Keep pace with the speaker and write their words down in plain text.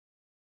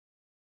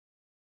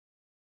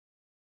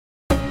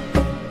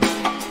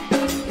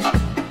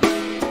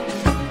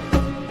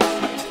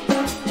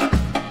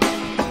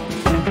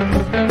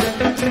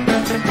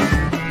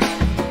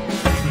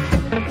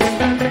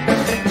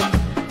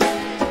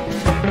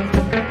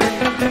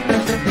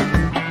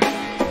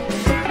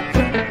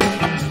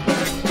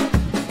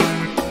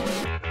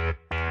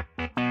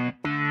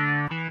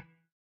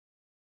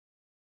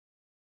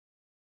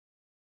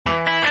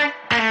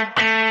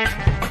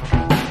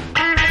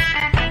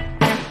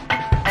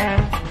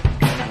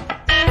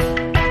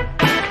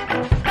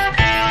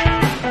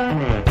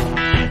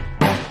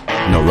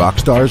rock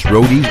stars,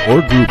 roadies,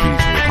 or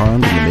groupies were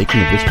harmed in the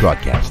making of this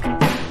broadcast.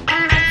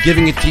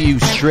 Giving it to you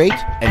straight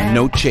and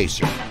no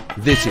chaser.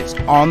 This is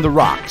On the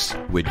Rocks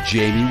with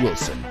Jamie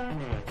Wilson.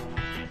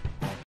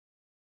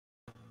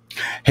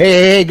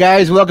 Hey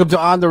guys, welcome to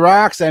On the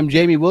Rocks. I'm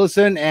Jamie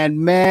Wilson, and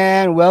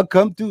man,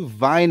 welcome to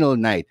Vinyl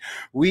Night.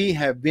 We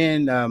have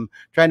been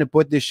trying to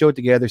put this show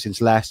together since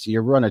last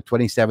year. We're on our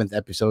 27th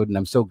episode, and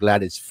I'm so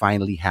glad it's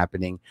finally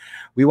happening.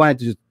 We wanted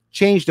to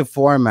change the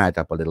format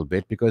up a little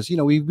bit because, you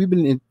know, we've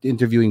been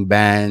interviewing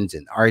bands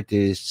and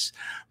artists,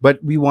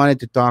 but we wanted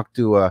to talk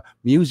to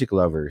music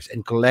lovers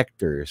and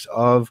collectors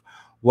of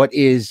what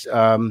is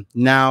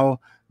now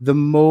the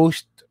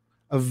most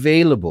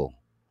available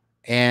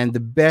and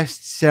the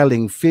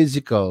best-selling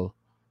physical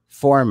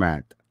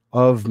format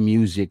of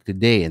music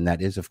today, and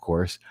that is, of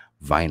course,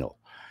 vinyl.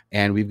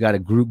 And we've got a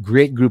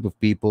great group of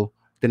people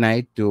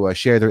tonight to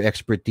share their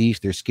expertise,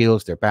 their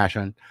skills, their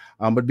passion.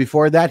 But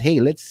before that, hey,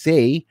 let's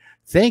say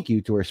thank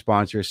you to our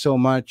sponsors so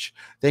much.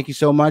 Thank you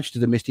so much to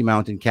the Misty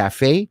Mountain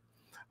Cafe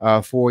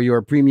for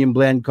your premium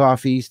blend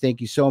coffees.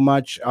 Thank you so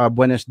much,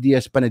 Buenos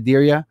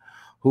Panaderia,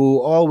 who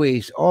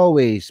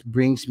always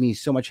brings me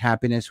so much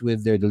happiness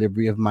with their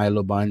delivery of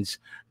Milo buns.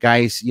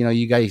 Guys, you know,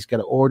 you guys got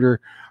to order.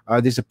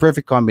 This is a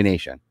perfect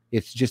combination.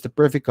 It's just a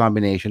perfect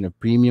combination of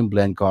premium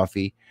blend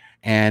coffee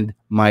and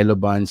Milo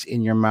buns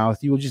in your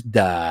mouth. You will just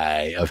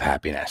die of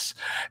happiness.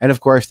 And of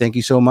course, thank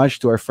you so much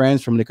to our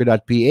friends from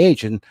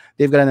Liquor.PH. And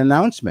they've got an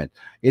announcement.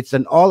 It's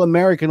an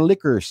all-American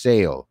liquor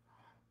sale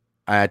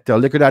at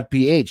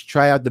Liquor.PH.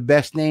 Try out the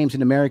best names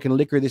in American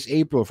liquor this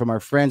April from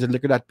our friends at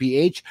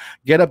Liquor.PH.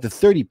 Get up to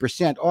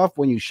 30% off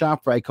when you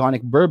shop for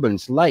iconic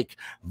bourbons like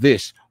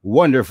this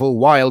wonderful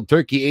Wild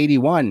Turkey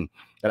 81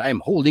 that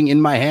I'm holding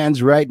in my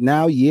hands right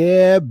now.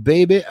 Yeah,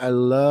 baby. I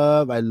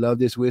love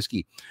this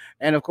whiskey.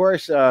 And of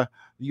course,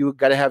 you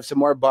got to have some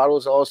more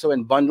bottles also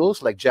in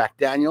bundles like Jack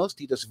Daniels,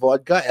 Tito's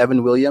Vodka,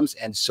 Evan Williams,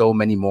 and so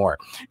many more.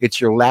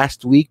 It's your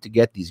last week to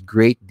get these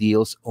great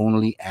deals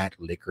only at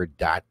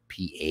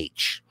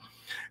Liquor.PH.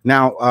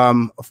 Now,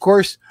 of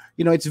course,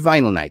 you know, it's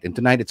vinyl night, and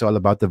tonight it's all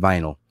about the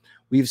vinyl.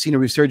 We've seen a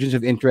resurgence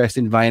of interest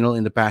in vinyl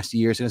in the past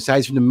years, and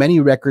aside from the many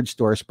record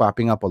stores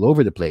popping up all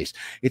over the place,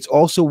 it's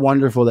also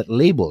wonderful that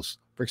labels,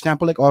 for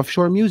example, like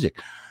Offshore Music,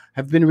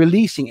 have been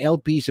releasing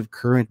LPs of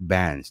current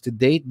bands. To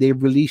date,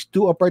 they've released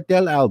 2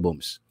 Apartel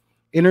albums,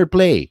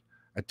 Interplay,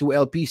 a 2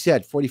 LP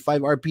set,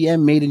 45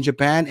 RPM, made in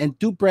Japan, and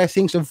 2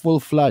 pressings of Full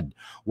Flood,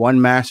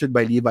 one mastered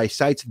by Levi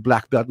Seitz at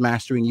Black Belt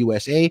Mastering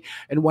USA,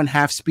 and one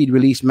half-speed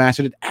release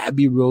mastered at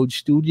Abbey Road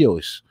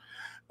Studios.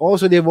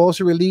 Also, they've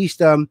also released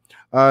the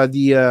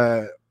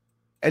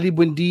Eli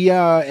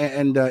Buendia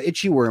and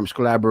Itchy Worms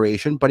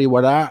collaboration,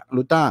 Pariwara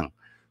Lutang.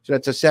 So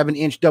that's a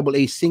 7-inch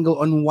AA single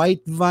on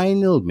white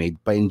vinyl made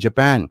in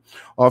Japan.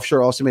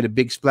 Offshore also made a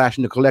big splash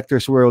in the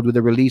collector's world with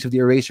the release of the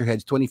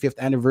Eraserheads 25th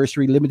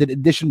anniversary limited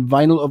edition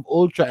vinyl of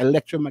Ultra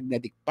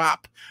Electromagnetic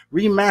Pop,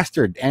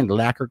 remastered and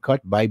lacquer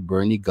cut by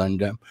Bernie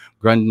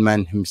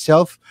Grundman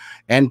himself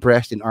and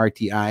pressed in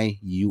RTI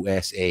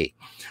USA.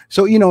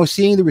 So, you know,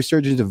 seeing the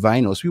resurgence of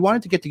vinyls, we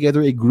wanted to get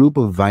together a group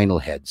of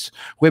vinyl heads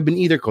who have been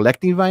either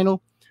collecting vinyl,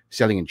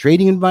 selling and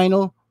trading in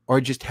vinyl, or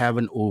just have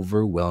an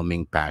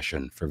overwhelming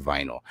passion for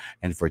vinyl.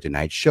 And for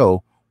tonight's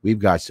show, we've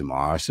got some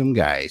awesome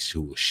guys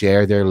who will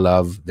share their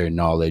love, their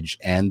knowledge,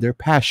 and their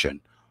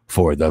passion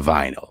for the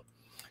vinyl.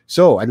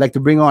 So I'd like to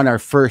bring on our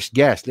first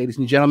guest. Ladies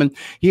and gentlemen,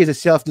 he is a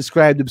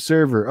self-described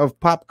observer of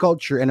pop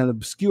culture and an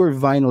obscure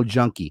vinyl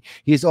junkie.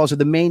 He is also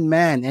the main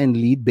man and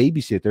lead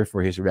babysitter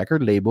for his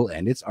record label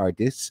and its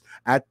artists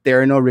at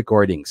Terno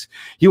Recordings.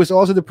 He was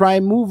also the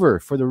prime mover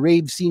for the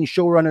Rave Scene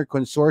Showrunner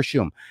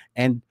Consortium,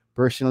 and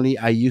personally,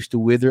 I used to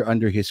wither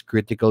under his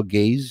critical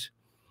gaze,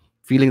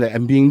 feeling like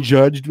I'm being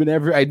judged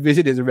whenever I'd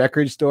visit his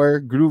record store,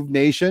 Groove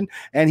Nation.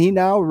 And he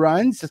now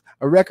runs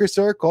a record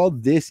store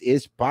called This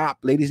Is Pop.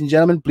 Ladies and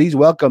gentlemen, please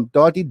welcome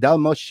Toti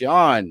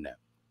Dalmacion.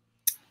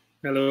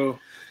 Hello.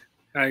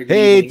 Hi,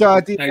 hey,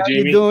 Toti. Hi, how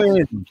Jamie. you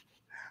doing?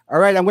 All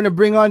right, I'm going to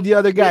bring on the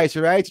other guys,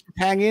 all right?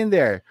 Hang in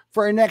there.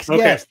 For our next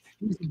guest,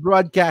 he's a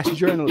broadcast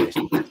journalist,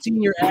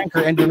 senior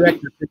anchor and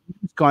director for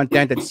news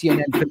content at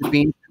CNN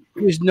Philippines,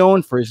 who is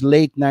known for his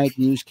late-night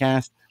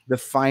newscast, The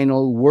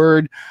Final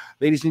Word.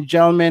 Ladies and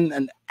gentlemen,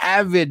 an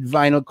avid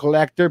vinyl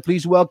collector.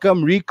 Please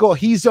welcome Rico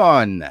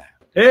Hizon.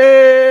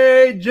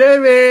 Hey,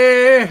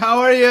 Jamie! How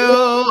are you?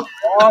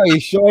 Oh,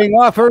 he's showing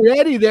off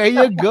already. There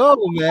you go,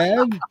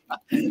 man.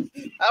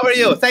 How are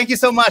you? Thank you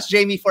so much,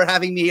 Jamie, for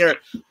having me here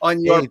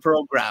on your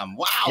program.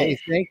 Wow! Hey,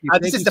 thank you.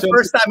 This is the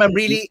first time I'm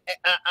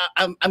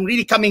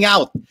really coming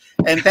out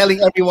and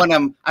telling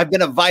everyone I've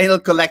been a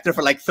vinyl collector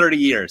for like 30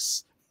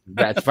 years.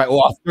 That's fine.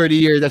 Oh, 30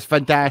 years. That's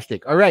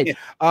fantastic. All right.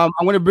 I'm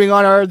going to bring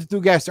on our 2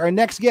 guests. Our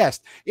next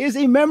guest is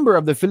a member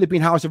of the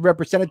Philippine House of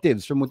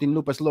Representatives from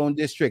Muntinlupa's Lone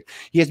District.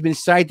 He has been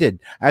cited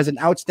as an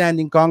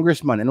outstanding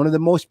congressman and one of the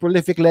most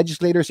prolific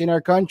legislators in our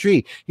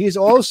country. He is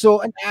also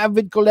an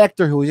avid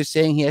collector who is just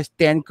saying he has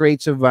 10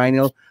 crates of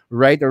vinyl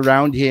right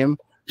around him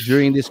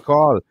during this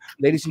call.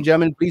 Ladies and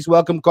gentlemen, please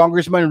welcome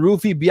Congressman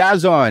Ruffy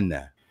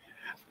Biazon.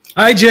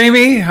 Hi,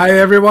 Jamie. Hi,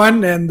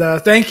 everyone. And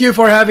thank you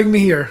for having me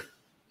here.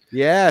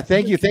 Yeah,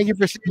 thank you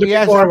for saying Looking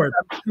yes. forward.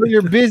 I'm sure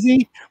you're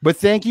busy, but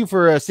thank you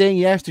for saying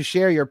yes to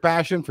share your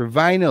passion for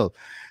vinyl.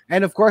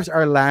 And of course,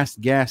 our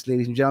last guest,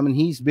 ladies and gentlemen,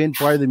 he's been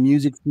part of the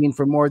music scene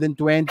for more than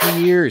 20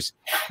 years.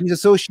 He's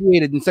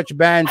associated in such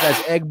bands as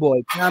Egg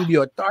Boy,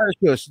 Cambio,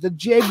 Tarsus, the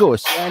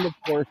Jagos, and of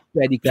course,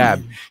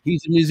 Pedicab.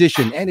 He's a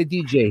musician and a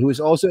DJ who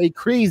is also a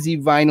crazy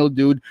vinyl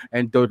dude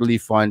and totally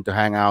fun to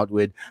hang out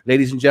with.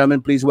 Ladies and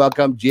gentlemen, please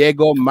welcome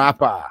Diego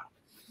Mapa.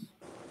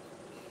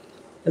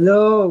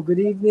 Hello, good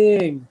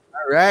evening.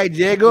 All right,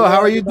 Diego, Hello, how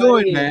are you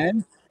doing, everybody.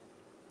 man?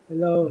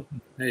 Hello.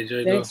 Hey,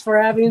 Jago. Thanks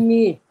for having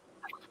me.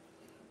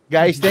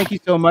 Guys, thank you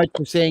so much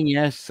for saying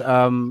yes.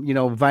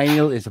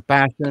 Vinyl is a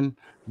passion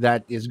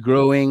that is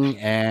growing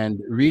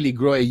and really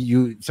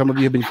growing. Some of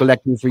you have been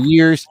collecting for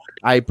years.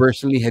 I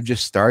personally have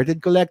just started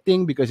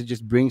collecting because it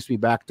just brings me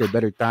back to a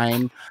better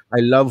time. I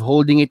love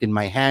holding it in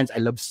my hands. I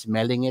love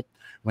smelling it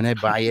when I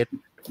buy it.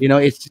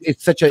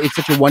 It's such a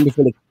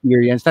wonderful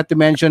experience. Not to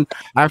mention,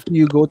 after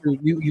you go to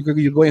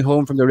you're going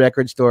home from the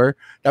record store,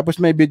 tapos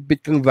may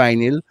bit kang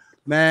vinyl,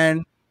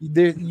 man.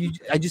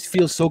 I just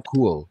feel so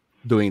cool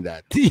doing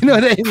that. You know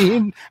what I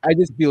mean? I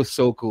just feel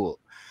so cool.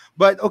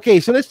 But okay,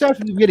 so let's start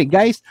from the beginning,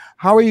 guys.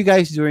 How are you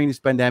guys during this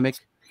pandemic?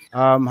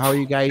 How are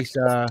you guys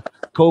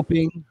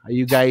coping? Are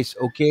you guys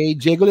okay?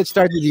 Jago, let's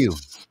start with you.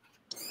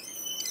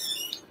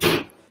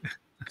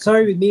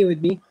 Sorry, with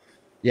me.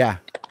 Yeah,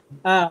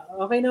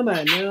 Okay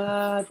naman.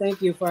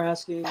 Thank you for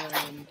asking.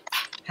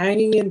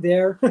 Hanging in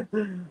there,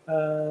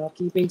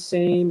 keeping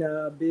sane,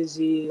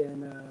 busy,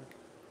 and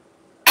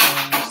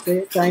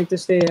trying to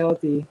stay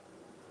healthy.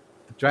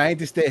 trying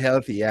to stay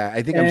healthy. Yeah, I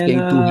think I'm And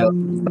staying too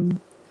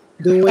healthy.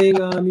 doing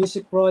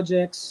music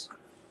projects,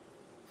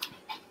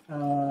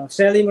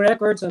 selling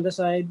records on the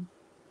side.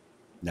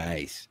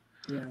 Nice.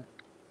 Yeah.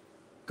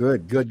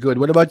 Good, good, good.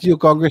 What about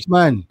you,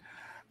 Congressman?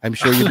 I'm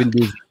sure you've been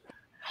busy.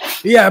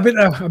 Yeah,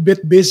 a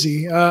bit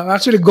busy.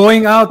 Actually,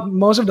 going out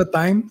most of the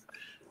time.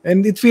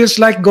 And it feels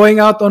like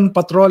going out on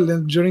patrol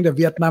during the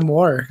Vietnam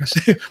War.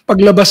 Kasi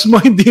paglabas mo,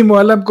 hindi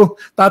mo alam kung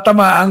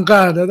tatamaan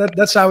ka.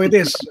 That's how it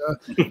is.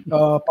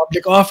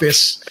 Public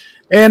office.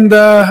 And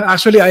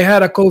actually, I had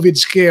a COVID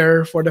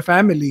scare for the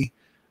family.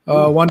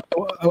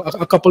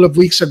 A couple of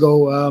weeks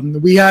ago,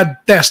 we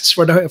had tests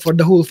for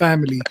the whole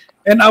family,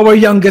 and our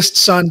youngest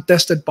son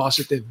tested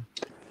positive.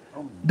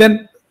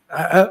 Then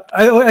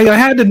I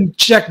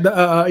hadn't checked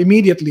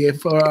immediately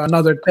for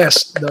another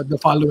test the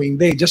following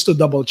day just to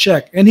double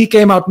check, and he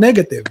came out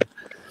negative.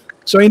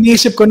 So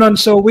iniisip ko nun,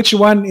 so which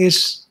one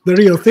is the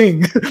real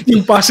thing?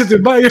 Yung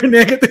positive ba, or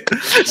negative?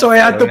 So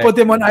I had to put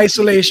him on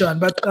isolation,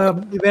 but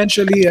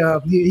eventually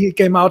he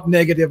came out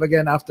negative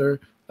again after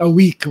a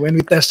week when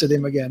we tested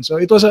him again. So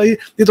it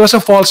was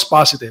a false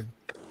positive.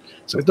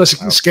 So it was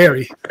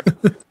scary.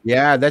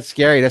 Yeah, that's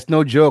scary. That's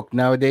no joke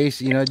nowadays.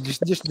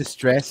 Just the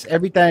stress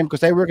every time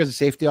because I work as a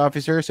safety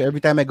officer. So every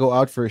time I go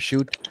out for a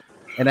shoot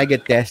and I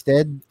get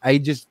tested,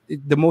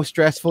 the most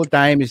stressful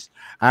time is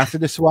after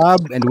the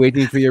swab and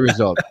waiting for your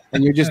result,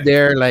 and you're just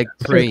there like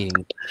praying,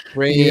 Yeah.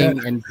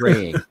 praying, and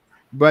praying.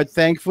 But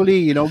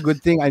thankfully,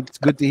 good thing. It's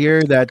good to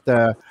hear that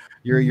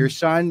your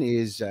son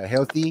is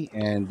healthy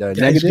and Yeah, he's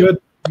negative. good.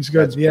 He's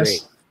good. That's great.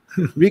 Yes.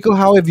 Rico,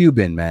 how have you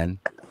been, man?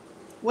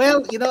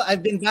 Well,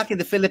 I've been back in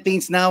the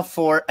Philippines now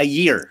for a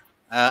year.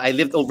 I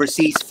lived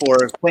overseas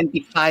for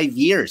 25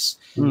 years.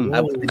 Hmm.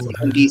 I was with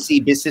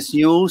CNBC Business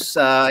News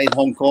in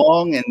Hong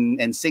Kong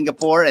and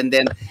Singapore. And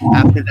then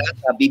after that,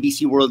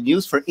 BBC World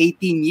News for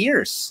 18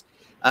 years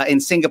in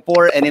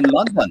Singapore and in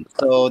London.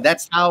 So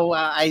that's how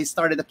I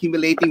started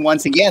accumulating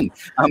once again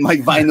my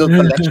vinyl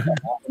collection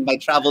and my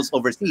travels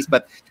overseas.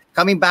 But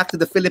coming back to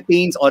the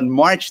Philippines on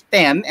March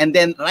 10, and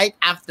then right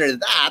after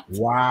that,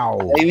 Wow.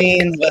 I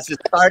mean, was the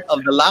start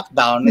of the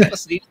lockdown. It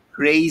was really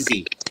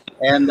crazy,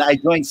 and I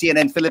joined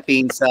CNN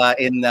Philippines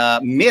in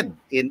mid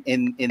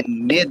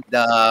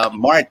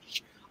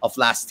March of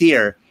last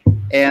year,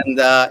 and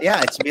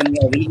yeah, it's been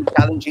a really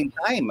challenging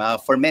time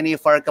for many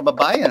of our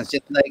kababayans,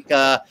 just like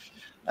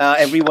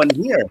everyone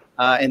here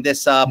in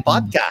this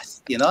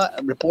podcast.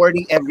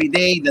 Reporting every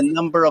day the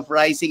number of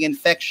rising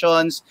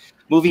infections,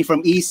 moving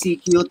from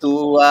ECQ to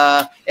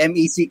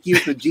MECQ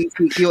to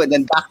GCQ and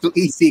then back to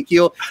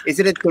ECQ.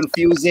 Isn't it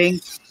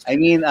confusing? I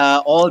mean,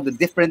 all the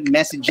different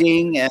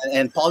messaging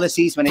and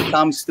policies when it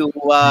comes to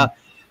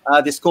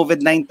this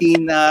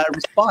COVID-19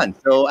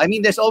 response. So, I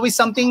mean, there's always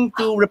something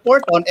to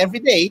report on every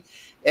day.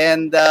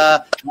 And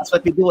that's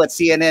what we do at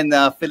CNN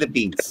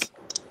Philippines.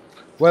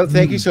 Well,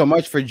 thank you so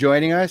much for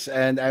joining us,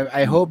 and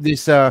I hope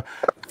this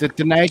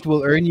tonight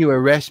will earn you a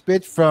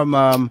respite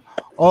from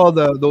all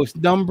those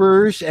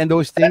numbers and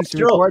those things That's to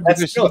true. report That's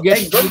because true.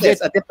 Thank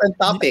goodness, a different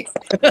topic.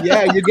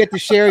 yeah, you get to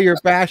share your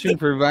passion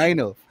for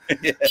vinyl.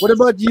 What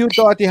about you,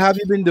 Toti? How have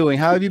you been doing?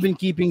 How have you been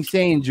keeping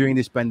sane during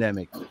this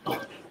pandemic?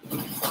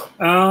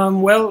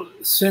 Well,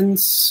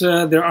 since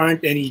there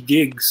aren't any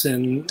gigs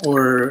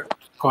or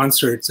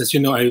concerts, as you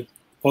know, I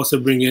also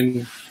bring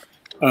in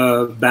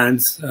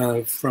bands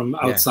from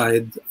Yeah.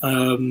 outside.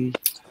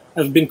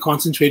 I've been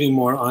concentrating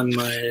more on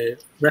my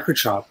record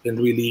shop and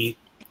really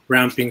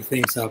ramping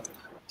things up,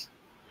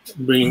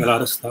 bringing a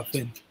lot of stuff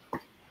in.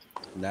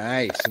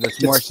 Nice. So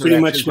that's more That's pretty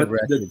much selections of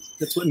records.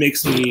 that's what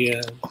makes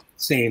me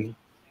sane.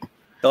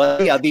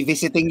 Toti, I'll be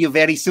visiting you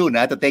very soon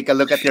to take a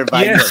look at your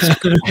vinyls.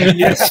 Yes,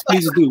 yes,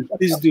 please do,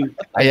 please do.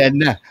 Ayan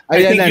na. I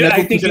Ayan think, na.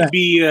 I think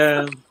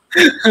Napupusa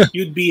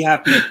you'd be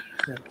happy.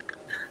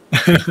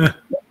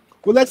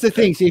 Well, that's the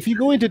thing. See, if you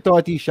go into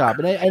Toti's shop,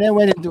 and I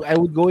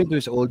would go into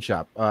his old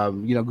shop,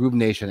 Groove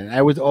Nation, and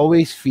I would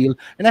always feel,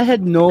 and I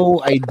had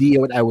no idea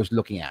what I was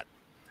looking at.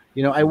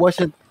 I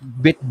wasn't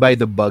bit by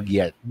the bug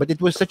yet, but it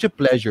was such a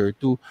pleasure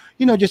to,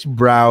 just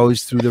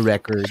browse through the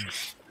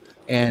records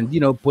and,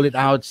 pull it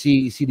out,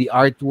 see the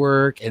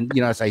artwork. And,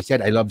 as I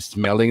said, I love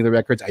smelling the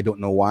records. I don't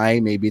know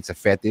why. Maybe it's a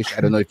fetish. I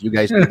don't know if you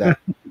guys do that.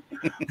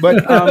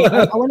 But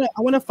I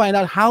want to find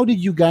out, how did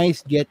you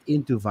guys get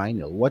into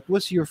vinyl? What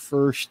was your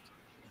first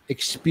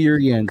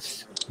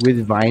experience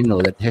with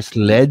vinyl that has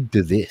led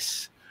to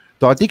this?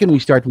 Toti, can we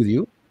start with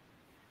you?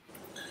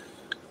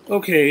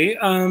 Okay.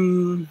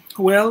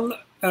 Well,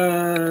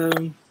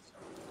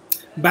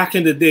 back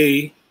in the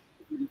day,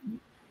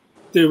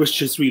 there was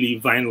just really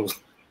vinyl.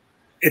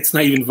 It's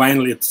not even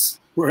vinyl. It's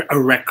a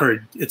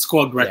record. It's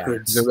called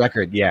records. The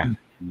record, yeah.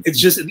 It's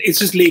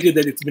just lately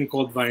that it's been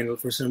called vinyl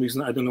for some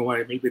reason. I don't know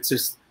why. Maybe it's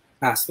just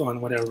passed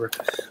on, whatever.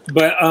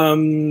 But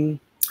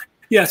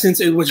yeah,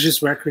 since it was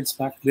just records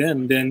back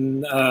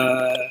then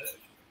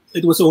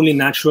it was only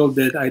natural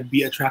that I'd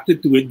be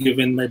attracted to it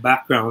given my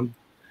background.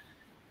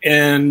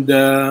 And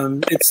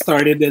it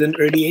started at an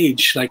early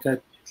age, like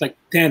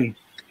 10.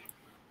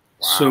 Wow.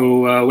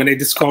 So when I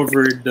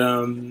discovered,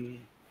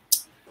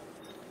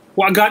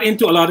 I got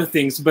into a lot of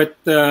things, but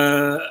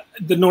the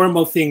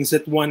normal things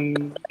that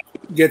one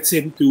gets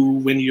into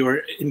when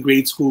you're in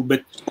grade school.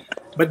 But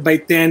by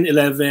 10,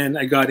 11,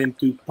 I got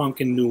into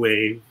punk and new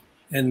wave,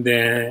 and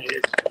then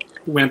it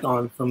went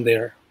on from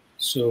there.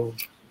 So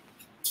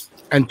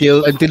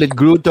until it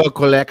grew to a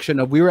collection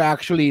of. We were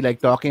actually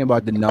talking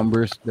about the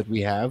numbers that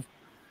we have.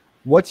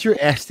 What's your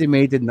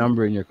estimated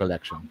number in your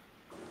collection,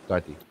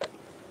 Toti?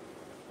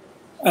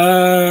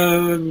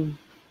 I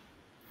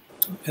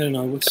don't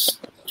know. What's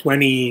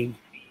 20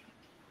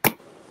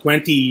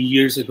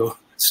 years ago?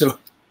 So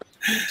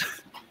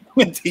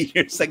 20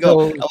 years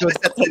ago. How does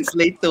that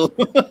translate to?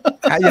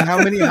 How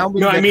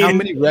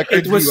many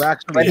records do you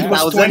actually have? It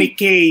was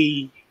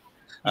 20K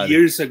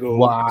years ago.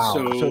 Wow.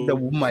 So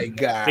oh my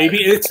God.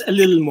 Maybe it's a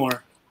little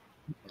more.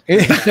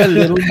 It's a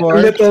little more.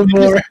 A little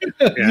more.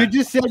 You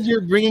just said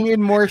you're bringing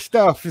in more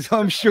stuff, so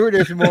I'm sure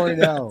there's more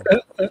now.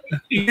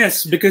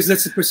 Yes, because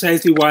that's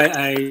precisely why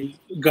I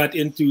got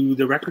into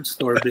the record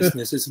store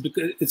business. It's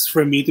because it's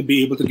for me to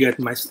be able to get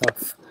my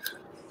stuff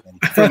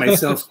for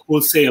myself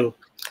wholesale.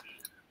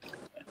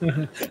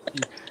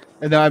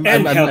 And I'm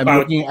help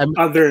out looking.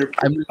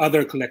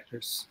 Other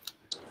collectors.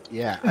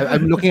 Yeah,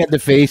 I'm looking at the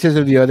faces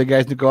of the other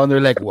guys to go, and they're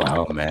like,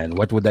 "Wow, man,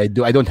 what would I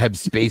do? I don't have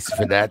space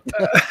for that."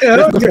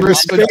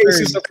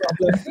 Space is a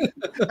problem.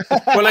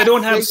 Well, I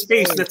don't have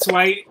space. That's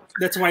why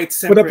it's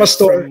separate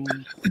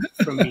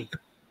from me.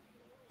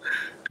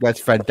 That's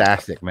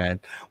fantastic, man.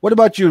 What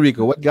about you,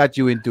 Rico? What got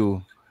you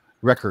into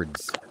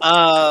records?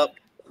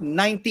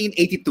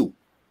 1982.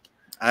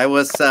 I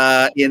was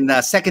in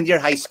second year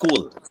high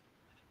school.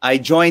 I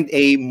joined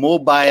a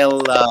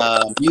mobile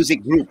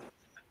music group.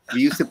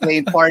 We used to play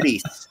in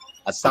parties.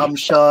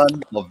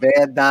 Assumption,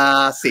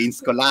 Moveda, Saint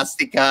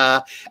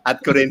Scholastica,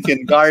 at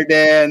Corinthian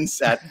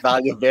Gardens, at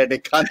Valle Verde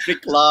Country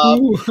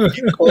Club,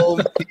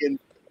 in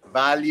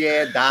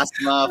Valle,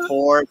 Dasma,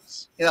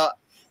 Forts.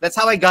 That's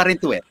how I got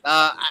into it.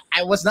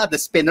 I was not the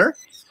spinner,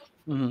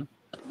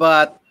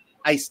 but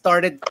I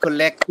started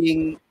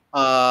collecting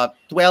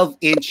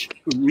 12-inch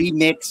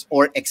remix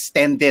or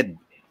extended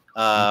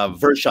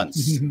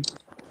versions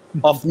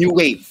of new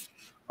wave.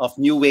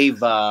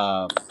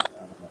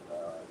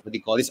 What do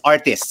you call this?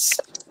 Artists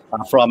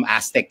from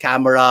Aztec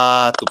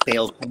Camera to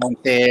Pale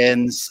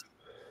Fountains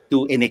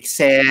to In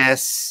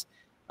Excess,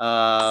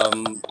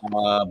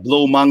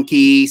 Blow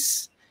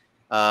Monkeys,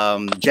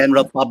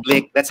 General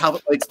Public. That's how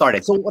it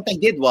started. So what I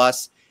did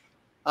was,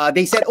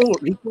 they said, "Oh,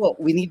 Rico,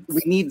 we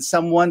need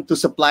someone to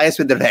supply us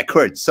with the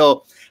records."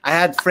 So I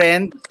had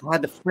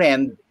a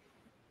friend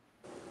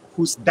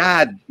whose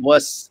dad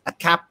was a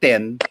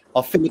captain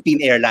of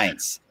Philippine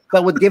Airlines. So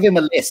I would give him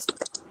a list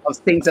of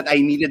things that I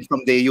needed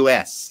from the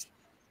US.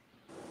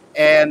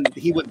 And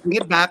he would bring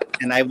it back,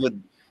 and I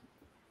would,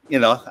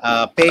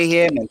 pay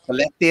him and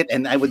collect it,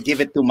 and I would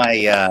give it to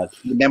my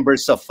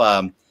members of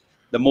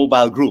the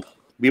mobile group.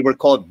 We were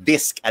called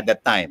DISQ at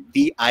that time,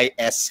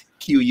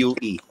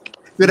 DISQUE.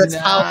 So that's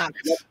how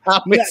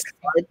it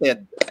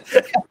started.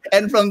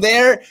 And from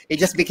there, it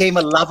just became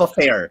a love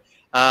affair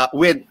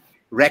with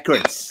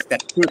records.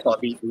 That's true,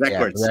 Toti.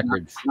 Records,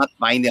 not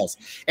vinyls.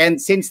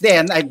 And since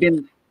then, I've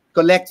been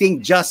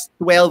collecting just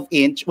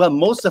 12-inch. Well,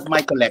 most of my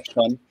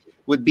collection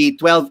would be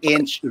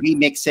 12-inch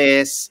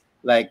remixes,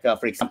 like,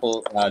 for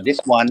example, this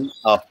one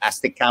of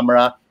Aztec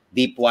Camera,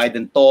 Deep, Wide,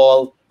 and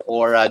Tall,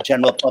 or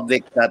General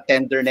Public,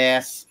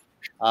 Tenderness,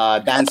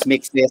 dance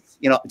mixes,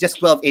 just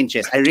 12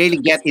 inches. I really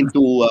get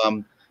into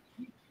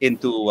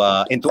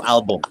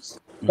albums.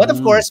 But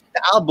of course,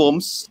 the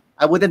albums,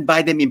 I wouldn't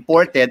buy them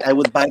imported. I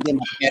would buy them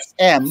at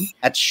SM,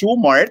 at Shoe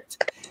Mart,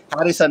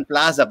 Harrison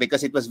Plaza,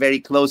 because it was very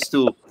close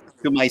to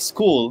my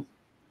school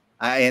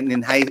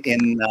in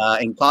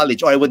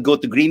college. Or I would go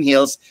to Green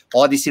Hills,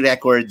 Odyssey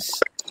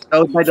Records. I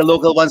would buy the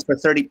local ones for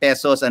 30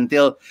 pesos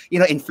until,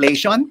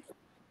 inflation,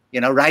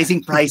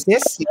 rising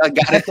prices. I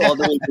got it all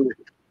the way to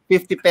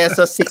 50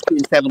 pesos, 60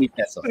 and 70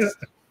 pesos.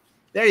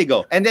 There you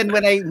go. And then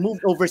when I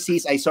moved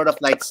overseas, I sort of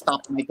like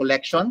stopped my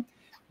collection.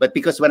 But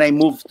because when I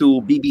moved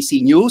to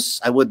BBC News,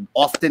 I would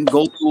often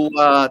go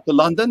to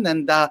London,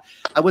 and I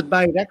would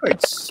buy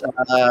records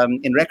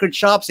in record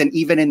shops and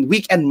even in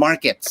weekend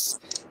markets.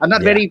 I'm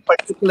not very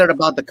particular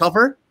about the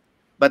cover,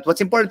 but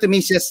what's important to me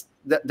is just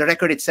the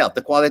record itself,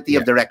 the quality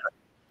of the record.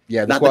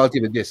 Yeah, the quality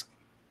of the disc.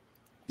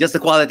 Just the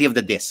quality of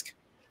the disc.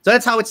 So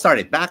that's how it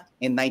started back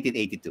in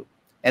 1982.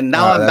 And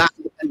now I'm back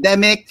in the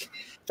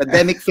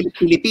pandemic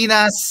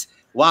Filipinas.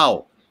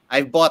 Wow,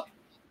 I've bought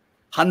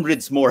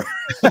hundreds more.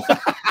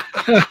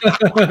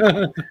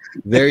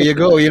 There you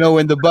go.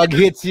 When the bug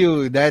hits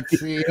you, that's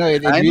it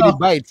really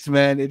bites,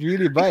 man. It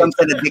really bites. It's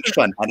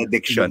an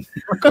addiction.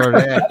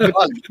 Correct.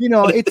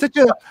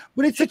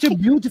 But it's such a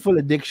beautiful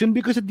addiction,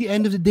 because at the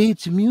end of the day,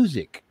 it's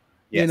music.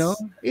 Yes.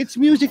 It's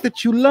music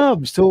that you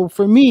love. So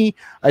for me,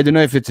 I don't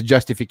know if it's a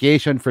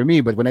justification for me,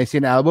 but when I see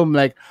an album,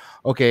 like,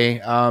 okay,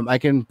 I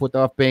can put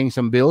off paying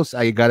some bills.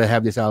 I gotta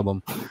have this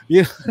album.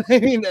 I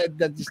mean,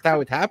 that's just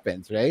how it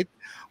happens, right?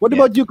 What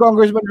about you,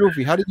 Congressman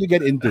Ruffy? How did you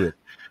get into it?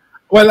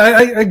 Well,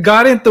 I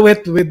got into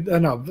it with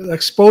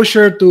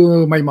exposure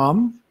to my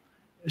mom.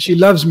 She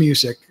loves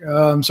music.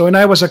 So when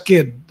I was a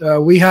kid,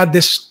 we had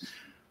this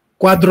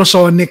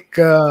quadrasonic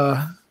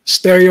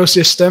stereo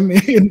system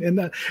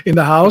in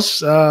the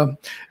house.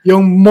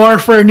 Yung more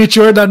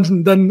furniture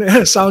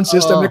than sound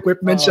system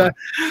equipment.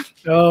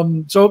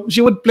 So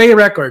she would play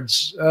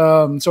records.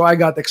 So I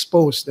got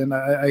exposed, and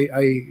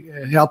I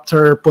helped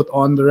her put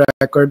on the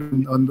record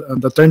on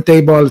the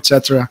turntable,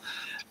 etc.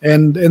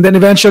 And then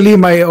eventually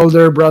my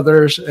older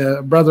brother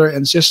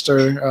and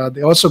sister,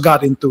 they also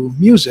got into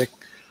music.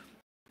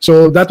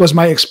 So that was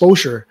my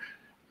exposure.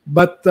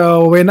 But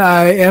when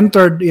I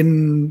entered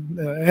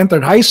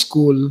high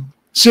school,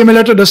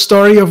 similar to the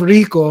story of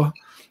Rico,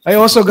 I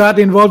also got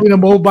involved in a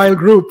mobile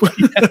group.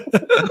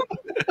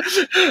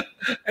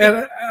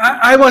 And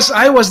I was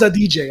the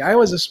DJ. I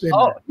was a spinner.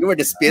 Oh, you were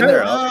the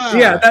spinner.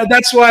 Yeah,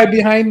 that's why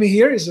behind me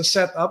here is a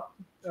setup.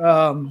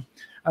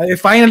 I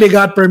finally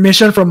got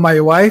permission from my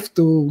wife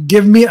to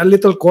give me a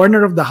little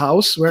corner of the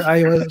house where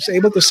I was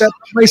able to set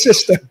up my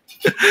system.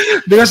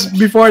 Because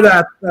before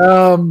that,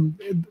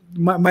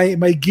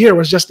 my gear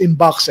was just in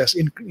boxes,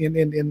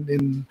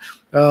 in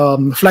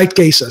flight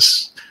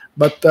cases.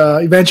 But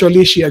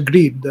eventually she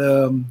agreed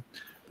to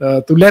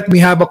let me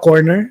have a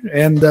corner,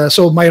 and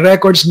so my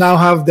records now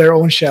have their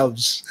own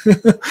shelves.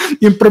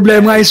 Yung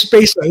problema is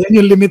space,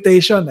 yan yung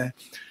limitation.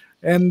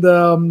 And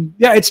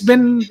it's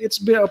been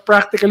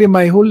practically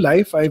my whole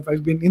life.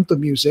 I've been into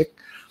music.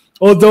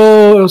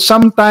 Although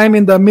sometime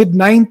in the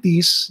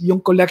mid-90s,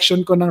 yung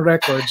collection ko ng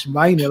records,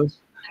 vinyls,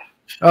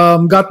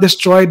 got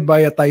destroyed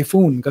by a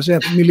typhoon kasi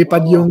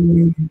nilipad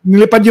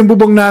yung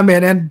bubong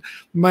namin, and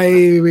my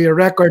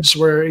records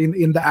were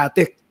in the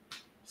attic.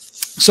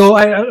 So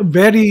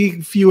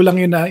very few lang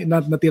yung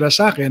natira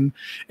sa akin.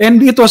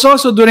 And it was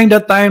also during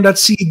that time that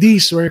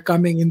CDs were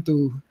coming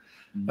into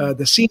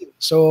the scene.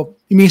 So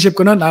inisip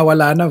ko noon,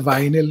 wala na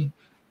vinyl.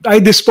 I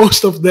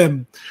disposed of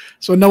them.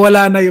 So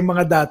nawala na yung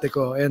mga dati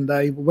ko, and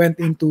I went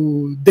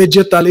into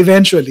digital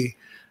eventually.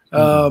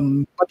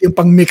 But yung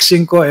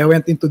pang-mixing ko, I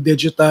went into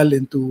digital,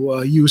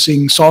 into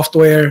using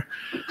software.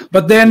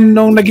 But then,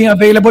 nung naging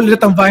available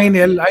ulit ang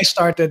vinyl, I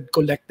started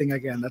collecting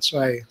again. That's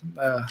why.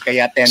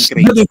 Kaya 10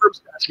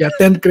 crates. Yeah,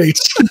 10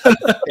 crates.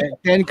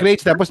 10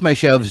 crates, tapos may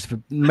shelves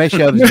na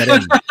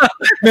rin.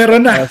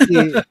 Meron na.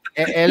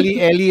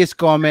 Ellie is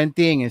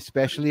commenting,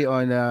 especially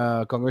on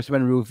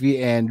Congressman Ruffy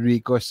and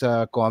Rico's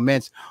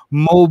comments.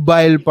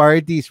 Mobile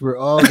parties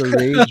were all the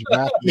rage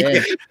back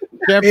then.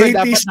 Siyempre,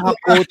 dapat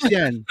naka-coach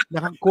yan.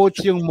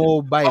 Naka-coach yung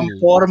mobile.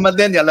 Pamporma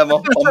din, alam mo.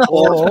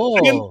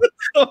 Oo.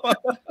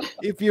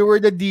 If you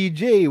were the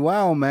DJ,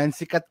 wow, man,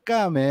 sikat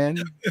ka,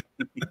 man.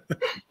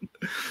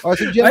 So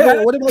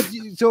Diego, what about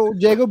you? So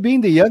Diego,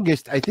 being the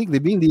youngest, I think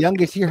being the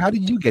youngest here, how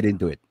did you get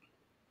into it?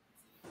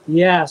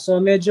 Yeah, so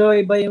medyo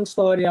iba yung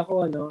story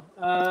ako, no?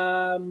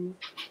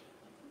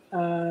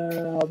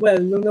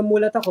 Well, nung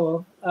namulat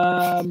ako,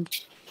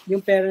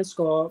 yung parents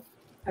ko,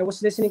 I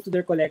was listening to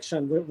their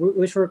collection,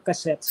 which were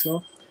cassettes,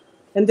 no?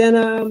 And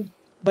then,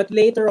 but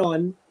later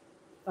on,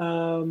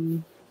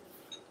 in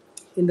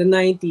the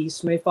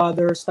 90s, my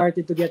father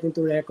started to get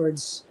into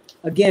records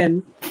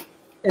again,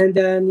 and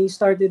then he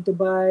started to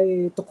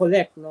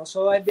collect, no?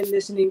 So I've been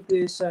listening to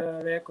his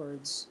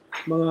records,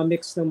 mga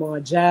mix ng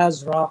mga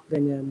jazz, rock,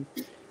 ganyan.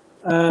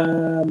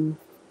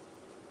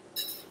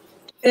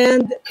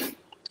 And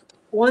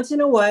once in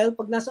a while,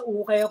 pag nasa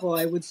ukay ako,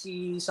 I would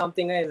see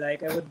something I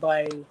like, I would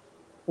buy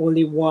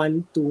only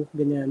 1, 2,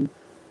 ganyan.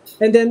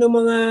 And then nung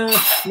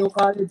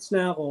college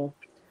na ako,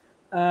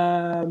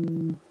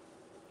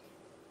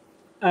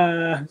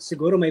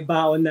 siguro may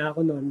baon na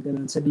ako noon,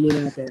 ganun,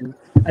 sabihin natin.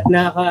 At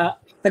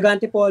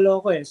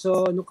taga-Antipolo ako eh.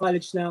 So, nung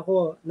college na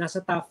ako,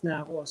 nasa TAF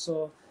na ako.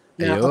 So,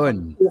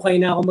 Ayun. nakakapag-ukay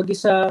na ako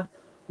mag-isa,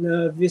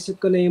 na-visit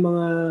ko na yung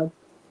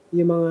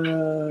mga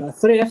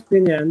thrift,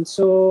 ganyan.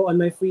 So, on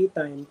my free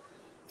time,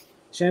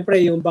 syempre,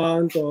 yung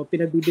baon ko,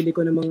 pinagbibili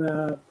ko ng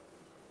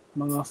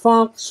mga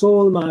funk,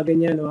 soul, mga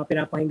ganyan, mga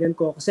pinapakinggan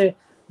ko. Kasi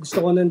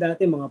gusto ko nun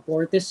dati, mga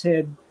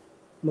Portishead,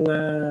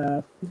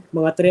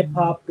 mga trip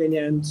hop,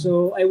 ganyan.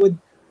 So, I would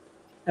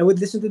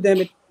listen to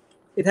them.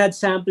 It had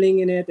sampling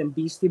in it and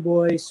Beastie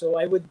Boys. So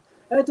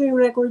ito yung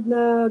record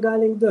na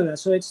galing doon.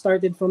 So it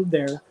started from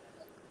there.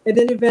 And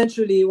then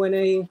eventually, when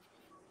I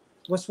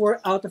was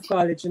out of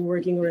college and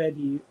working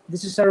already,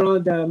 this is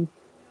around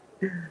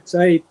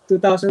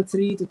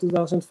 2003 to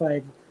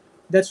 2005.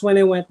 That's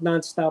when I went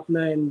non-stop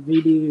na and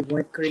really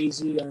went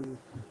crazy on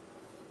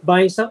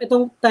buying stuff.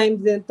 Itong time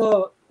din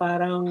to,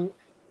 parang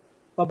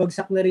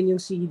pabagsak na rin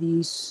yung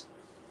CDs.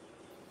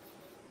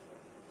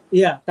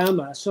 Yeah,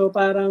 tama. So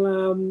parang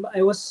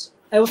I was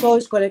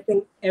always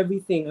collecting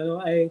everything.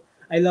 I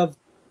love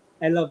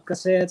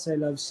cassettes, I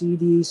love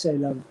CDs, I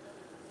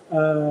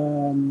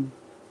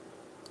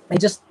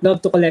just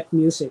love to collect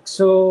music.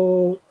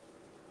 So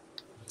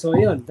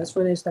yun, that's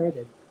when I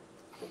started.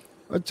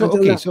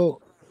 So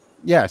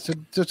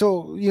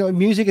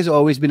music has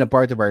always been a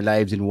part of our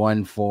lives in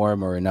one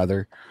form or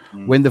another.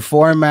 When the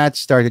formats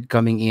started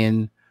coming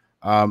in,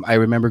 I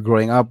remember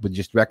growing up with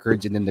just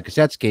records, and then the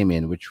cassettes came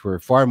in, which were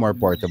far more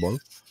portable.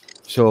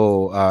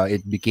 So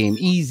it became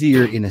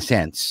easier in a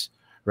sense,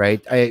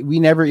 right? We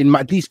never,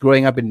 at least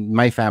growing up in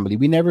my family,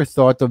 we never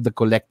thought of the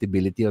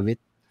collectability of it,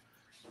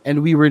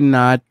 and we were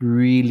not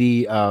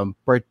really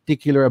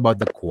particular about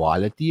the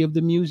quality of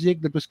the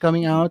music that was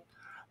coming out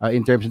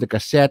in terms of the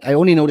cassette. I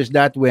only noticed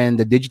that when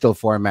the digital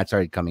format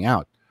started coming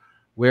out,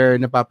 where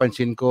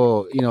napapansin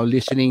ko,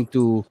 listening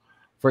to,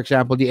 for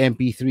example, the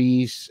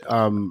MP3s,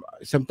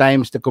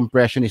 sometimes the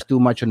compression is too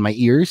much on my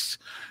ears.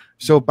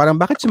 So parang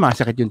bakit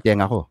sumasakit yung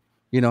tenga ko?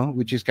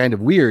 Which is kind of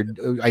weird.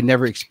 I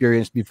never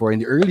experienced before in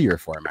the earlier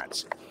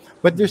formats.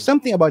 But there's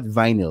something about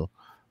vinyl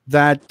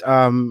that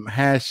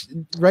has,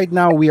 right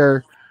now we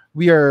are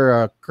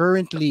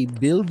currently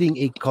building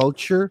a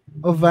culture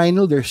of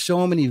vinyl. There's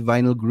so many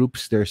vinyl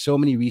groups. There's so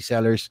many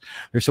resellers.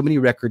 There's so many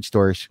record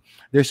stores.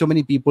 There's so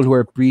many people who are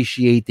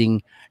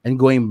appreciating and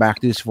going back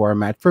to this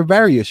format for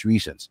various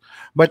reasons.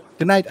 But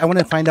tonight, I want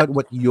to find out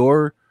what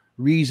your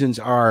reasons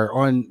are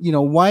on,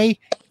 why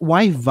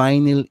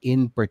vinyl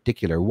in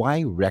particular,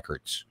 why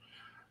records.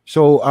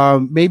 So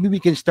maybe we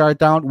can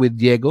start out with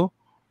Diego.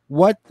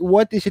 What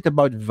is it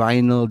about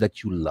vinyl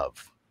that you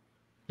love?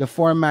 The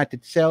format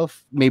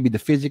itself, maybe the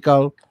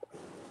physical.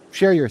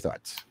 Share your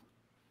thoughts.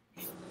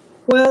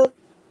 Well,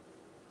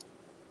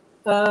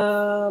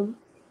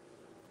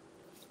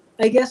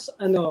 I guess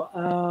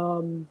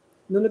nung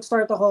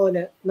nag-start ako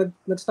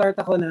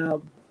na,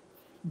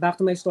 back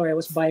to my story, I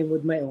was buying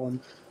with my own.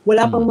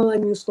 Wala pang mga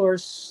new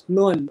stores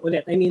noon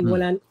ulit. I mean,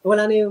 wala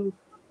na yung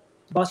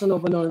Bossa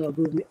Nova noon.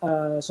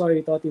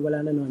 Sorry, Toti,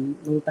 wala na noon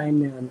nung time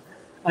na yun.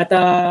 At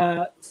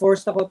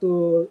forced ako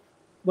to,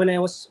 when I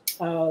was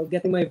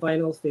getting my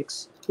vinyl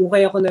fix,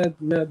 ukay ako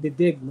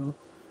nagdidig, no?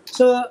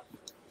 So,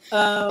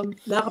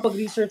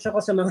 nakakapag-research ako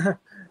sa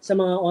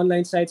mga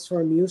online sites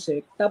for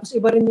music. Tapos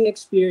iba rin yung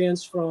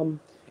experience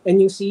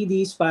and yung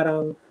CDs,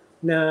 parang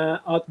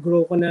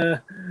na-outgrow ko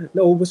na,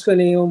 naubos ko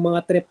na yung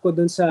mga trip ko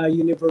dun sa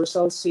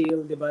Universal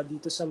Sale, di ba?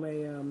 Dito sa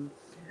may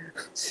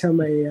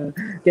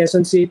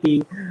Quezon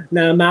City,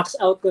 na max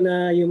out ko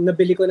na yung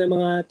nabili ko na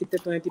mga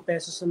tigta 20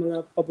 pesos sa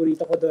mga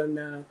paborito ko doon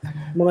na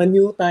mga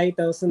new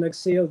titles na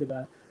nag-sale, di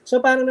ba? So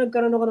parang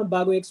nagkaroon ako ng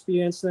bagong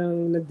experience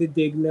ng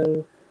nagdidig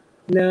ng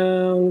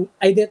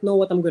I didn't know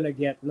what I'm gonna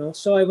get, no?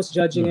 So I was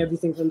judging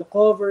everything from the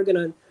cover,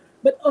 ganun.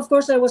 But of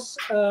course I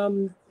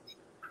wasn't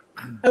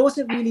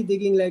really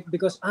digging like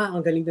because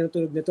ang galing na ng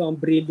tunog nito, ang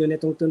brilyo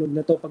nitong tunog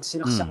na to pag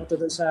sinaksak ko to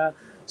doon sa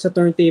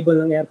turntable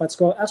ng AirPods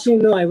ko. Actually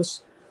no, I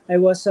was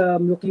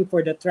looking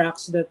for the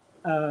tracks that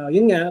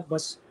yun nga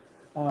was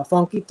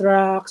funky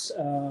tracks,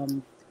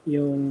 and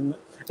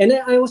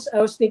I was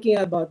thinking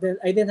about that.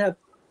 I didn't have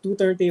two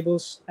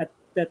turntables at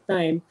that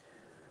time,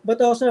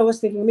 but also I was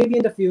thinking maybe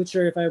in the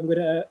future if I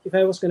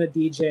was gonna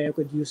DJ, I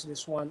could use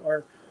this one,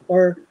 or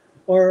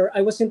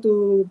I was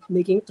into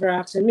making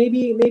tracks, and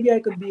maybe I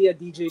could be a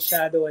DJ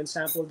shadow and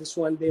sample this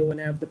one day when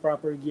I have the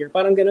proper gear.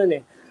 Parang ganun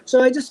eh.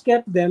 So I just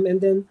kept them, and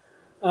then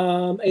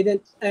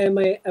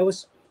I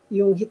was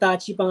yung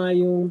Hitachi pa nga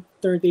yung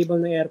turntable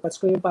ng AirPods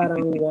ko, yung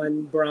parang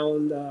one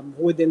brown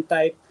wooden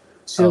type,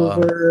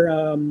 silver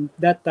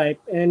that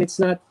type, and it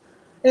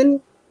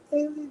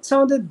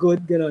sounded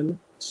good, ganun.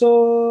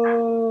 So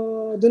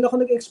doon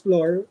ako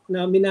nag-explore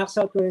na minax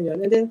out ko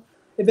yun, and then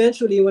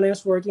eventually when I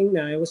was working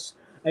na,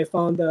 I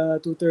found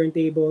two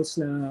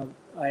turntables na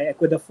I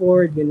could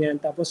afford,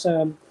 ganyan. Tapos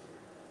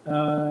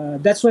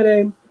that's when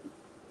I'm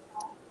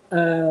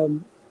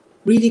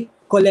really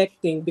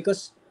collecting,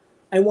 because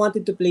I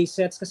wanted to play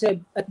sets kasi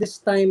at this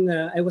time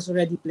I was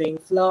already playing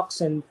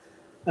Flux and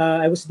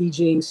I was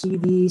DJing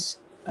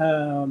CDs,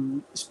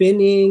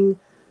 spinning,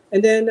 and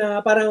then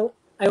parang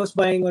I was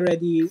buying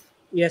already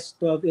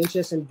 12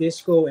 inches and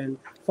disco and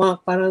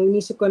funk. Parang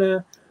inisip ko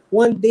na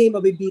one day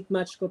mabibeat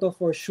match ko to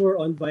for sure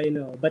on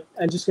vinyl, but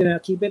I'm just gonna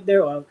keep it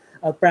there.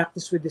 I'll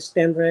practice with this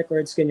 10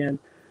 records,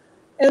 ganyan.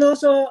 And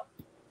also,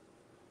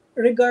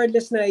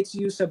 regardless na it's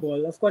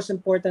usable, of course,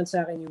 important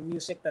sa akin yung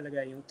music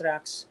talaga, yung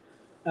tracks.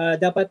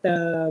 Dapat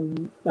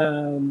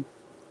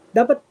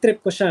trip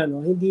ko siya,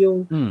 no? Hindi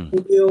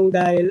yung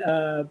dahil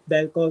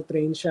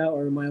Coltrane siya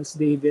or Miles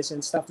Davis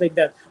and stuff like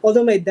that.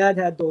 Although my dad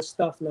had those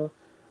stuff, no?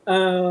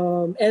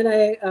 And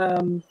I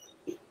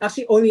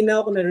actually only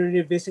now ako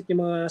na-revisit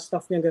yung mga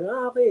stuff niya,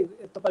 gano'n. Okay,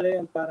 ito pala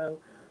yan, parang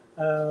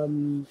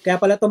kaya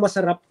pala to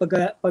masarap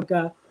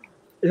pagka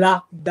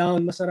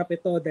lockdown, masarap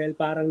ito dahil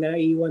parang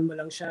naiwan mo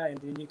lang siya and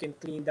then you can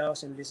clean the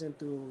house and listen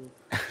to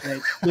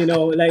like,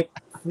 like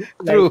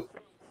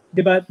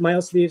diba,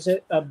 Miles Davis,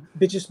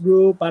 Bitches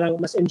Brew,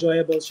 parang mas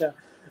enjoyable siya.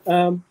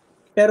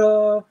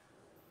 Pero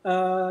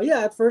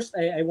yeah, at first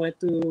I went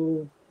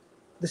to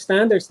the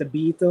standards, the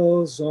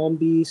Beatles,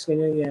 Zombies,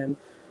 ganyan yan.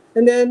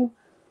 And then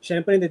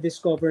syempre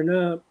na-discover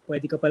na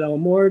pwede ka pala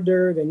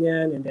umorder,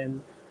 ganyan,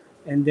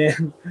 and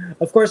then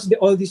of course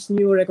all these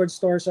new record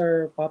stores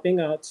are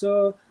popping out.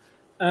 So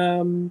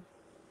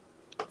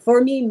for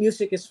me,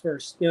 music is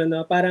first.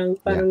 Parang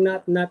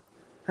not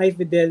high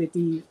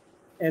fidelity,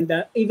 and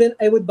even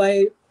I would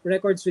buy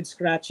records with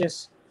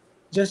scratches,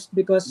 just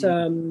because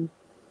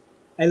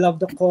I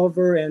love the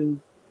cover and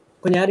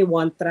kunyari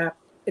one track,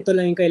 ito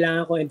lang yung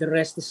kailangan ko and the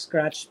rest is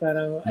scratch.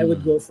 Parang I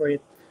would go for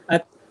it.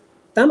 At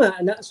tama,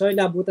 sorry,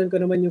 nabutan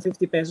ko naman yung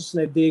 50 pesos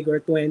na dig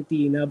or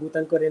 20,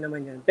 nabutan ko rin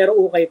naman yan. Pero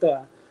okay ito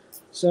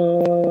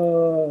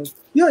So,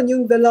 yun,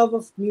 yung the love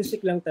of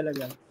music lang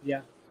talaga.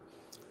 Yeah.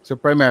 So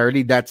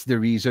primarily, that's the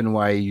reason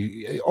why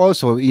you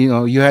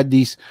had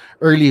these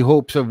early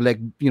hopes of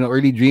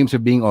early dreams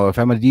of being, if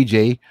I'm a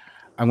DJ,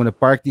 I'm going to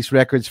park these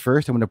records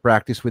first. I'm going to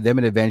practice with them,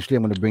 and eventually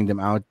I'm going to bring them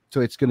out. So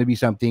it's going to be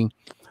something,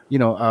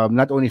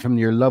 not only from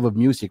your love of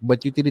music,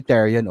 but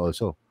utilitarian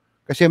also.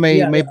 Kasi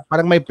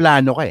parang may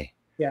plano ka eh.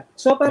 Yeah.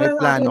 So parang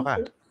plano ka.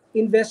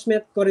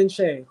 Investment ko rin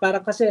siya eh.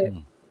 Parang kasi,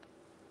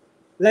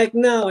 like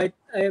now, I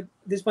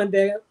this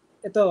pandemic,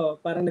 ito,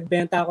 parang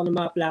nagbenta ako ng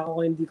mga plaka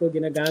ko hindi ko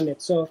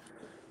ginagamit. So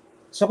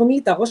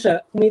kumita ako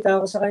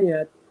sa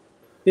kanya.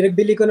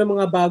 Pinagbili ko ng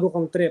mga bago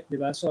kong trip, di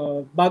ba?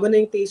 So, bago na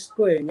yung taste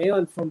ko eh.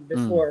 Ngayon, from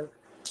before.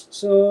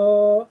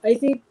 So, I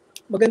think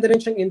maganda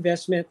rin siyang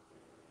investment.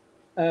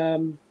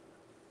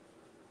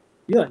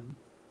 Yun.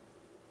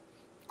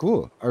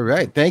 Cool. All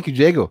right. Thank you,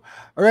 Diego.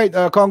 All right,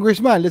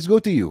 Congressman, let's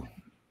go to you.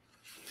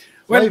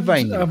 Well,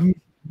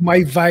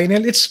 my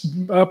vinyl, it's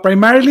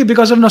primarily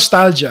because of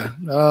nostalgia.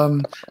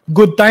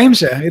 Good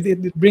times,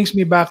 it brings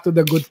me back to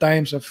the good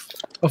times of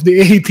the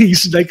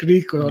 80s, like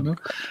Rico, no?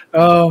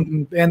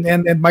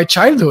 And my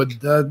childhood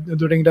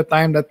during the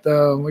time that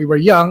we were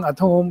young at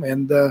home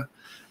and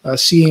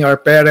seeing our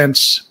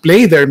parents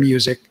play their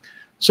music.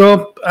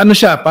 So,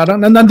 parang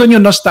nandun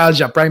yung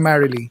nostalgia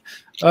primarily.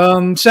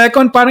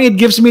 Second, parang it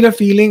gives me the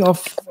feeling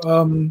of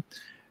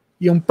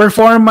yung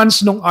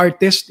performance ng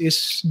artist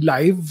is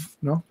live,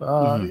 no?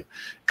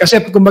 Kasi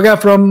kumbaga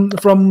from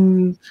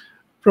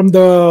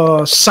the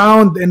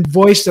sound and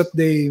voice that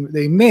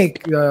they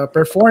make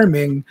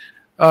performing,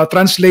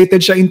 translated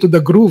siya into the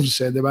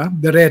grooves, di ba?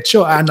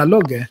 Diretso,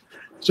 analog eh.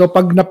 So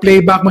pag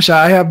na-playback mo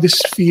siya, I have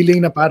this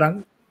feeling na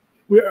parang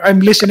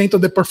I'm listening to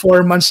the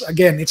performance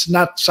again. It's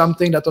not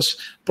something that was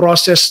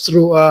processed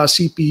through a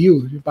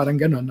CPU, parang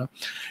ganun, no?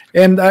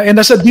 And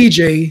as a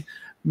DJ,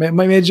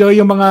 medyo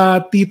yung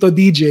mga tito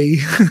DJ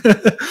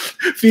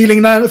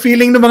feeling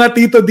ng mga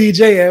tito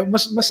DJ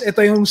mas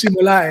ito yung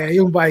simula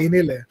yung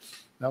vinyl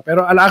no?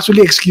 Pero actually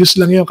excuse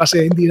lang yun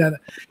kasi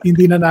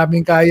hindi na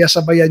namin kaya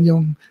sabayan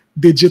yung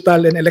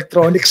digital and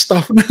electronic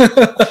stuff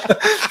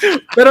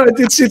pero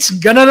it's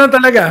gana na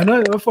talaga,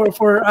 no?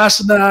 For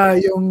us na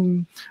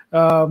yung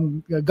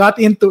got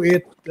into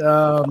it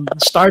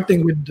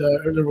starting with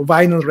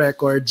vinyl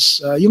records,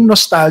 yung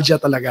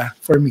nostalgia talaga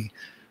for me.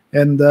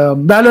 And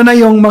lalo na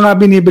yung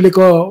mga binibili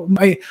ko,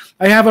 I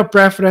have a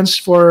preference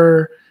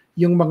for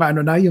yung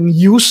mga yung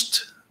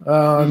used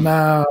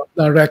na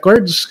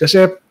records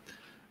kasi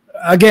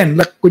again,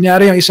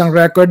 kunyari yung isang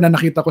record na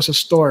nakita ko sa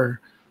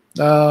store,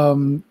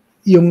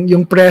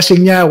 yung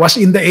pressing niya was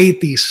in the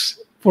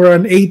 80s for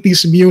an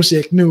 80s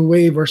music, new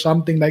wave or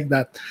something like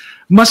that.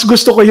 Mas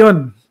gusto ko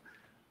yun.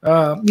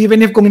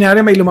 Even if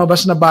kunyari may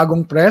lumabas na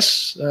bagong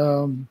press,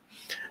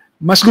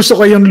 mas gusto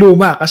ko yung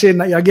luma kasi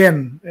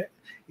again,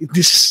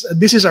 this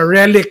is a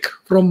relic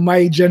from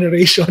my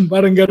generation.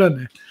 Parang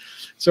gano'n eh.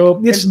 So,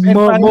 it's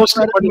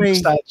mostly for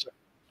nostalgia.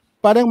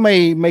 Parang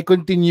may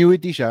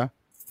continuity siya.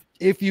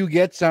 If you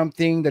get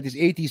something that is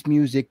 80s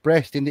music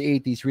pressed in the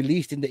 80s,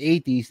 released in the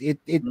 80s,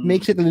 it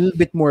makes it a little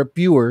bit more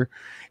pure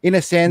in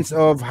a sense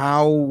of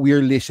how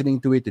we're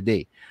listening to it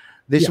today.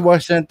 This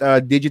wasn't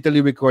a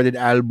digitally recorded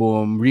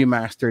album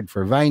remastered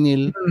for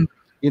vinyl.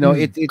 You know,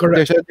 it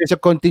Correct. there's a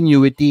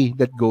continuity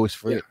that goes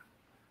for it.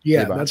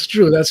 Yeah, Diba? that's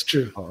true. That's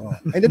true. Oo.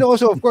 And then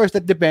also, of course,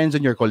 that depends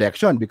on your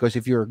collection, because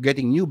if you're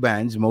getting new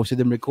bands, most of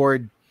them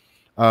record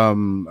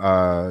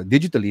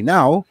digitally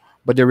now,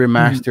 but they're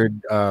remastered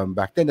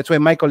back then. That's why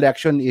my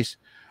collection is.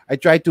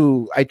 Of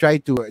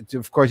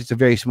course, it's a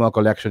very small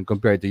collection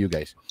compared to you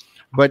guys,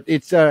 but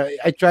it's.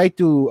 I try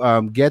to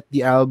get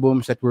the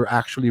albums that were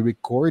actually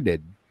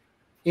recorded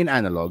in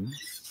analog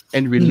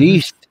and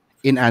released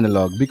in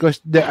analog,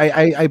 because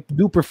I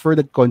do prefer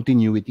that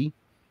continuity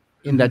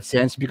in that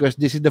sense, because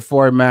this is the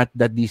format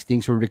that these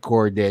things were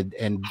recorded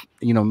and,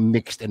 you know,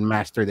 mixed and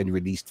mastered and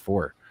released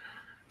for.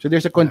 So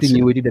there's a That's it.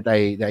 continuity that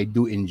I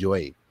do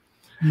enjoy.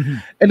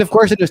 And of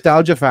course, the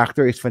nostalgia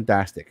factor is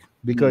fantastic,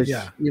 because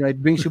Yeah. you know,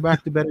 it brings you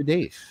back to better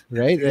days,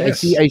 right?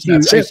 Yes,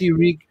 that's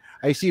it.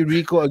 I see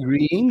Rico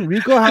agreeing.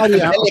 Rico, how do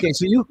you? Okay,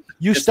 so you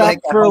Just stopped like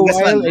for a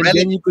Congressman while and Relic.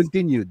 then you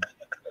continued.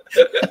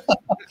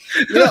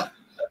 You know,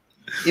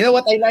 you know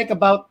what I like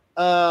about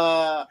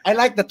I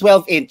like the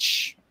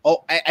 12-inch.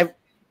 Oh,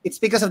 it's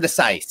because of the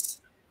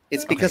size.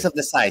 It's because of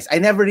the size. I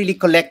never really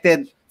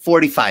collected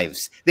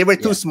 45s. They were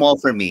too small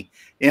for me.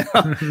 You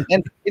know?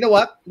 And you know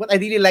what? What I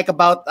really like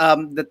about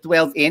the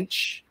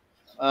 12-inch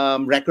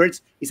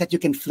records is that you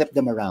can flip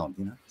them around,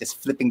 you know,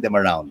 just flipping them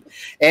around.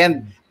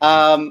 And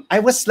I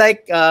was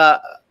like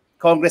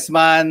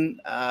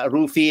Congressman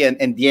Ruffy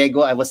and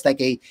Diego. I was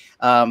like a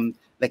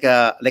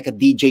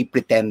DJ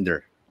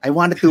pretender. I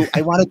wanted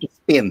to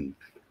spin.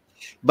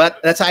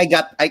 But that's how I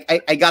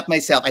got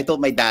myself. I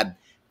told my dad,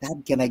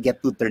 "Dad, can I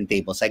get 2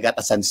 turntables?" I got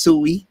a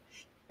Sansui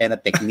and a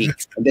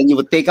Technics. And then you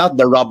would take out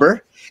the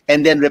rubber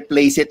and then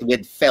replace it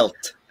with felt.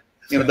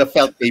 You know, the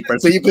felt paper.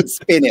 So you could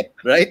spin it,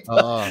 right?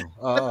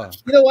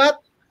 You know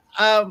what?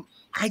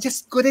 I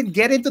just couldn't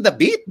get into the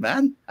beat,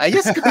 man. I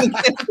just couldn't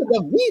get into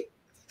the beat.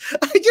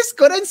 I just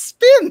couldn't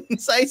spin.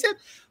 So I said,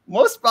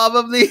 most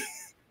probably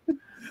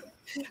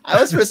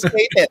I was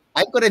frustrated.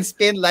 I couldn't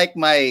spin like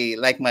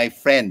my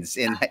friends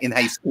in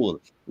high school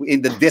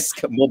in the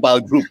disc mobile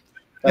group.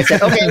 So I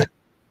said, okay,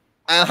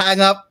 I'll hang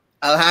up.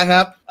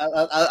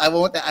 I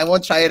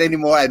won't try it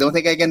anymore. I don't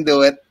think I can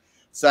do it.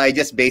 So I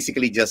just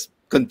basically just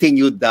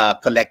continued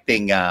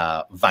collecting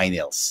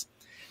vinyls.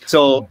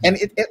 So, and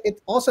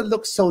it also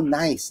looks so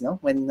nice, no?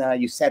 When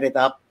you set it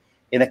up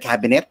in a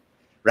cabinet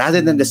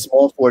rather than the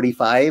small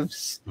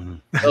 45s.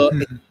 So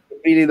it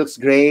really looks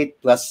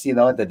great. Plus, you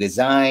know, the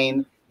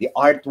design, the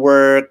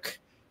artwork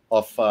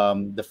of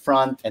the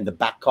front and the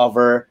back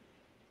cover.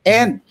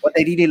 And what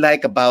I really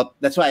like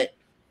that's why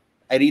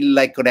I really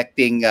like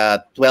collecting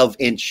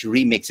 12-inch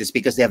remixes,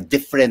 because they have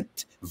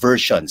different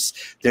versions.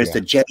 There's the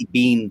Jelly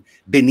Bean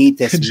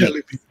Benitez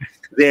mix.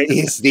 There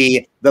is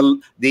the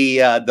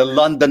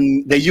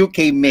London, the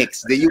UK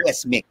mix, the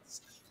US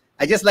mix.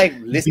 I just like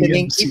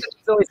listening, even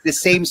though it's the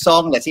same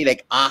song. Let's say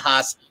like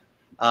Aha's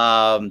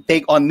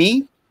 "Take on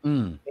Me."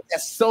 It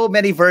has so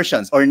many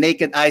versions. Or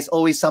Naked Eyes,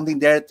 always something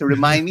there to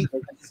remind me.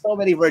 There's so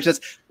many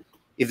versions.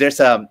 If there's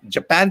a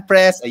Japan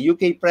press, a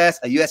UK press,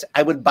 a US,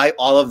 I would buy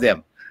all of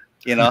them.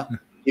 You know,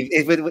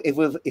 if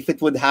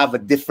it would have a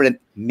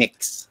different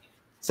mix.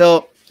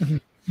 So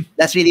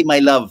that's really my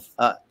love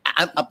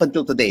up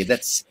until today.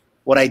 That's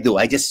what I do.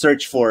 I just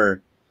search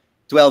for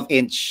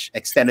 12-inch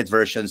extended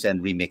versions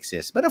and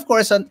remixes. But of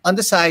course, on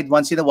the side,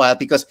 once in a while,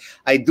 because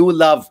I do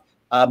love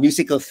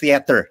musical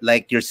theater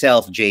like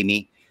yourself,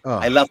 Jamie.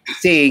 I love to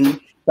sing.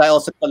 So I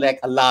also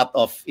collect a lot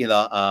of, you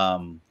know,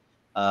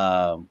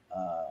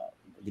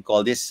 what do you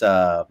call this?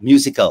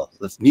 Musical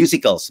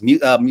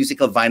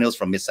vinyls,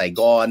 from Miss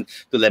Saigon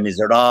to Les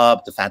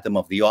Miserables to Phantom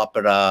of the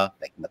Opera,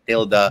 like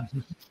Matilda.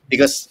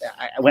 Because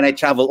when I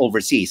travel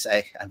overseas,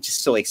 I'm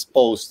just so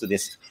exposed to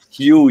this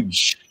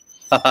huge,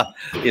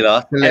 you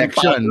know,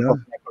 Collection, no?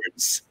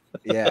 records.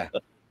 Yeah,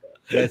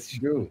 that's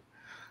true.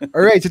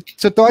 All right,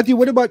 so Toti,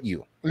 what about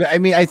you? I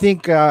mean, I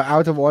think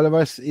out of all of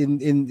us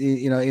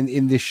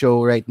in this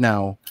show right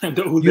now, I'm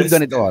the oldest. you've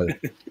done it all.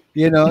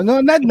 You know,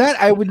 no, not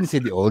I wouldn't say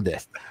the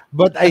oldest,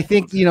 but I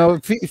think, you know,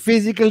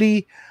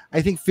 physically,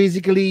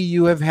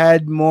 you have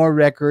had more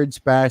records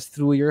pass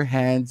through your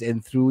hands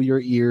and through your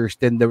ears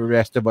than the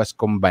rest of us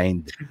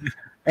combined.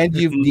 And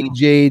you've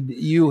DJ'd,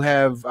 you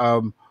have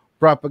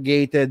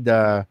propagated,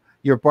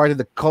 you're part of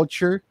the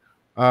culture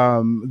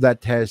that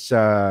has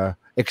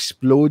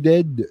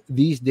exploded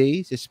these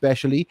days,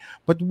 especially.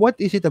 But what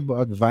is it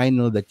about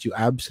vinyl that you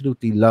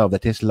absolutely love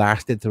that has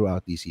lasted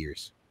throughout these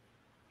years?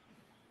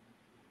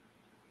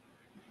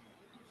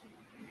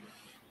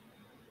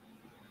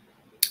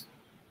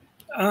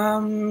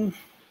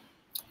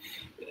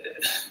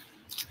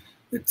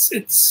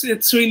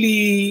 It's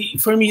really,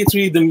 for me, it's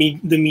really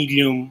the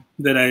medium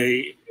that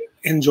I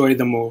enjoy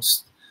the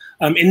most.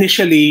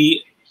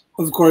 Initially,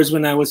 of course,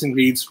 when I was in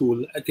grade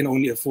school, I can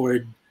only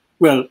afford,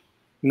 well,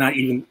 not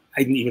even,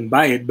 I didn't even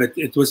buy it, but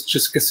it was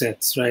just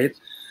cassettes, right?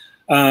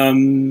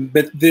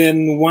 But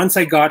then once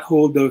I got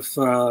hold of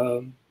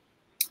an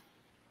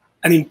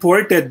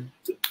imported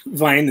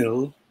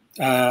vinyl,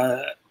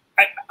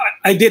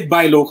 I did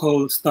buy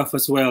local stuff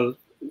as well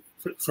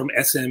from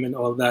SM and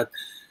all that.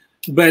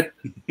 But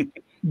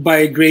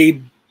by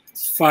grade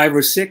 5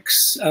 or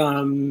 6,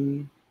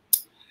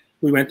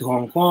 we went to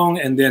Hong Kong,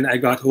 and then I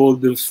got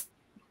hold of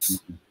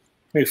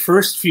my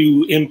first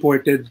few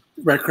imported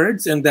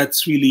records, and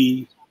that's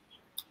really,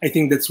 I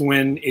think that's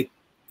when it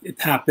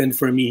happened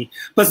for me.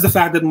 Plus the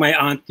fact that my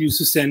aunt used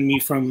to send me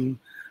from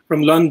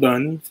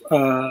London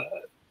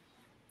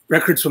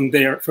records from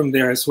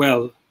there as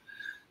well.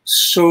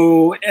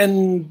 So,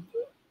 and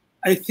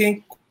I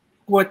think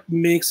what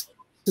makes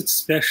it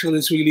special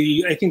is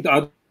really, I think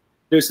the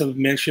others have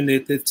mentioned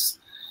it.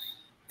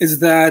 Is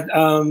that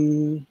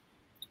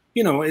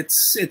you know,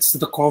 it's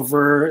the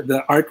cover,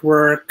 the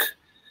artwork,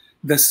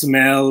 the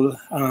smell,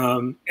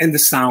 and the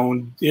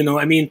sound. You know,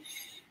 I mean,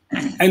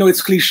 I know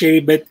it's cliche,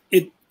 but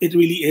it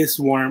really is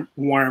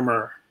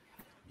warmer.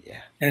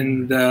 Yeah.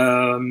 And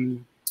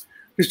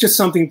there's just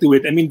something to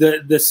it. I mean,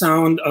 the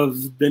sound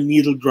of the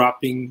needle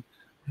dropping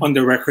on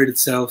the record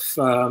itself.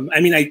 I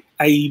mean,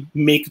 I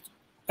make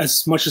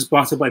as much as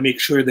possible. I make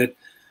sure that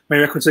my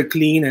records are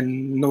clean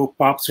and no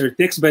pops or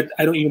ticks, but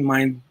I don't even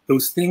mind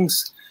those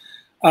things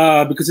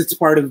because it's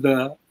part of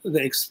the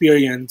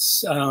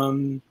experience.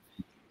 Yeah,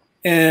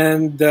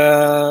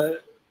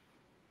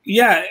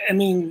 I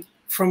mean,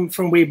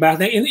 from way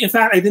back. In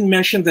fact, I didn't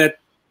mention that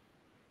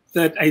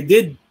I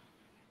did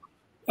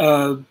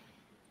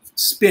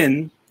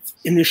spin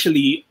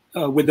initially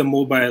with the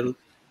mobile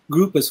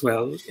group as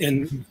well,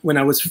 when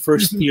I was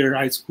first year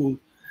high school,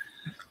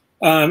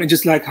 and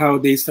just like how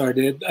they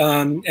started,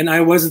 and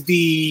I was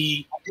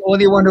the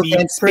only one who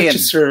can spin.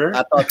 Purchaser.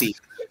 Toti.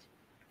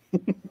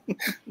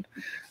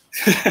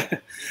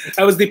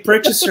 I was the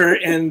purchaser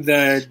and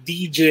the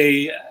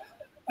DJ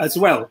as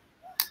well.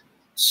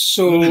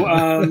 So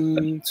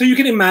so you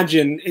can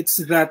imagine it's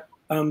that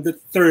the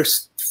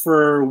thirst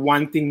for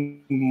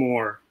wanting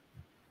more,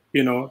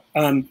 you know,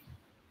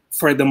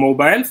 for the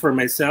mobile, for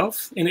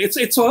myself, and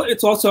it's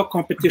also a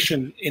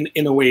competition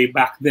in a way.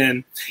 Back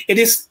then, it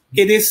is.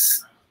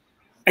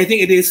 I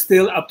think it is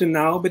still up to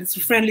now, but it's a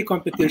friendly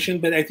competition.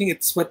 But I think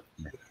it's what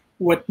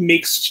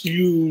makes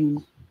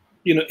you,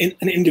 you know,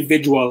 an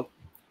individual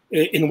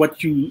in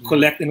what you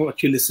collect and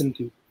what you listen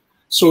to.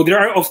 So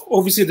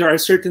obviously there are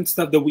certain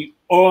stuff that we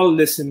all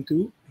listen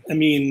to. I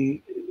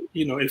mean,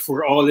 you know, if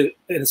we're all in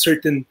a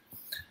certain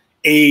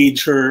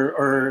age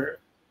or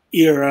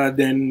era,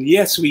 then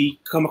yes, we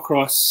come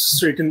across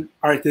certain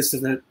artists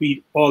that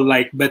we all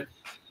like. But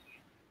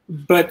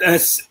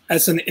as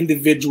an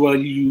individual,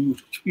 you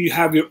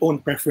have your own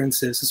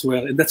preferences as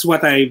well, and that's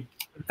what I've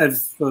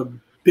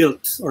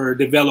built or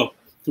developed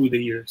through the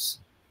years.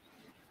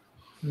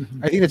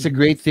 I think that's a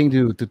great thing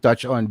to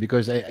touch on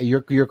because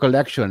your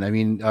collection. I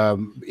mean,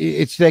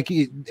 it's like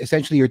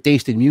essentially your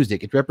taste in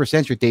music. It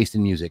represents your taste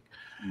in music,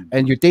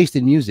 and your taste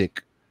in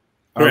music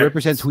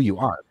represents who you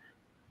are.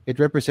 It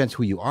represents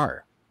who you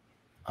are,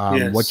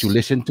 Yes. what you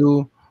listen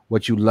to,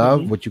 what you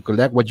love, what you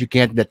collect, what you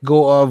can't let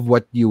go of,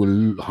 what you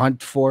will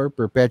hunt for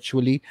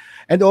perpetually,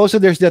 and also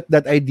there's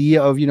that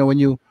idea of, you know, when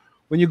you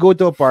go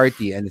to a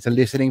party and it's a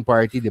listening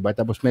party, diba?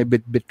 Tapos may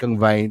bit kang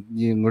vine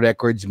yung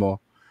records mo.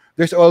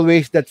 There's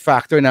always that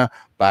factor na,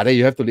 pare,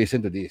 you have to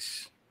listen to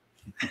this.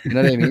 You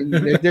know what I mean?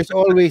 There's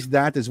always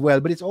that as well.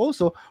 But it's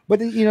also,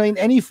 you know, in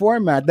any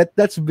format,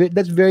 that's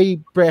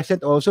very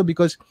present also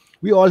because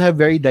we all have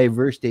very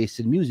diverse tastes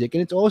in music.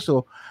 And it's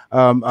also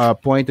a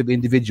point of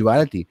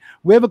individuality.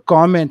 We have a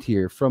comment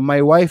here from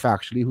my wife,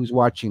 actually, who's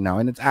watching now.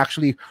 And it's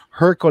actually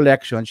her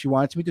collection. She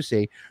wants me to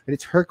say that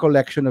it's her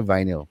collection of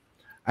vinyl.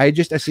 I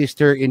just assist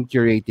her in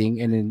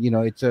curating. And, you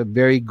know, it's a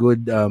very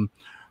good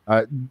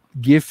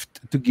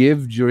gift to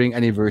give during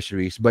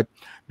anniversaries. But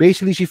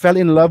basically she fell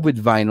in love with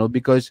vinyl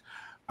because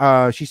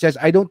she says,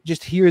 I don't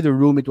just hear the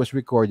room it was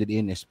recorded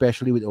in,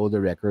 especially with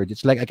older records.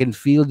 It's like I can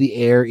feel the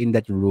air in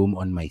that room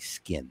on my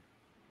skin.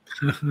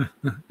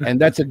 And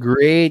that's a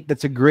great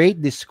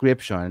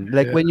description.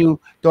 Like when you're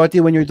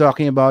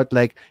talking about,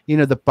 like, you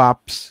know, the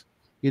pops,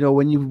 you know,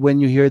 when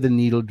you hear the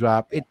needle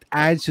drop, it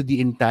adds to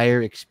the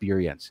entire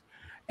experience.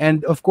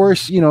 And of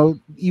course, you know,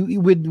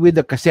 with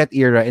the cassette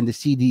era and the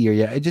CD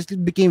era, it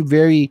just became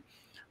very,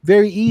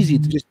 very easy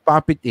to just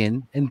pop it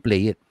in and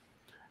play it,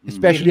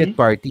 especially at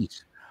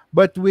parties.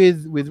 But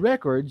with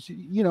records,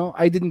 you know,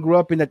 I didn't grow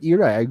up in that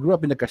era. I grew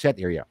up in the cassette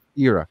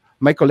era.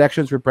 My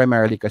collections were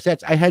primarily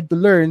cassettes. I had to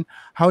learn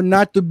how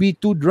not to be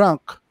too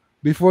drunk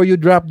before you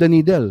drop the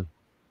needle.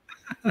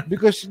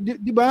 Because,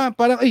 di ba,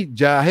 parang, ay,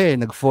 jahe,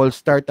 nag-false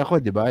start ako,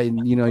 di ba?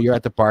 And, you know, you're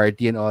at a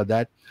party and all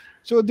that.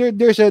 So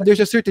there's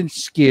a certain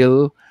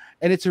skill,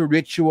 and it's a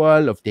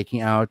ritual of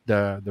taking out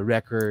the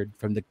record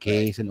from the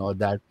case and all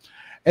that.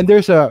 And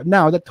there's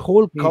now that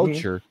whole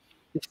culture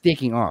is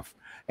taking off.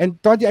 And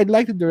Toti, I'd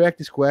like to direct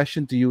this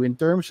question to you in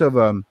terms of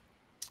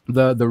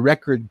the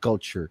record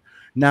culture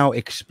now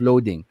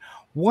exploding.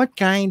 What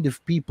kind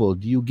of people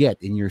do you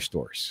get in your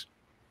stores?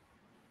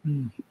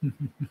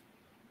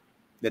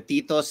 The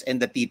titos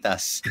and the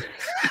titas.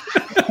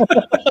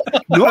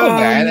 No,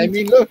 man. I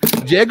mean, look,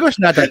 Diego's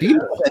not a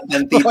tito.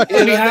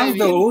 We have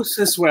those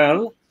as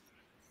well.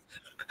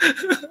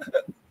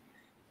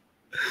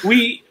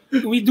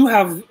 we do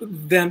have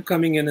them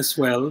coming in as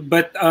well,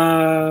 but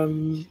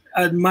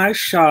at my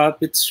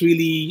shop, it's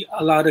really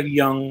a lot of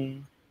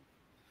young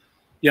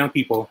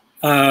people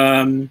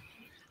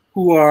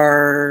who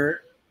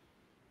are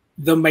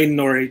the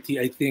minority,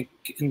 I think,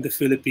 in the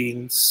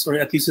Philippines, or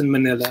at least in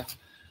Manila.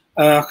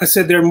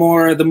 Kasi they're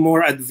the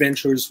more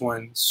adventurous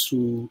ones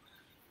who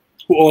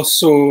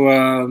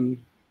also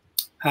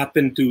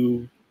happen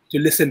to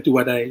listen to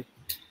what I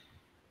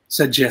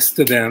suggest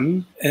to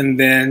them, and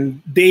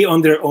then they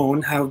on their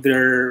own have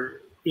their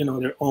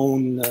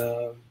own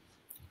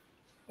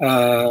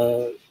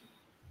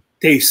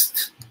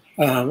taste,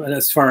 and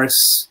as far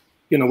as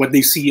what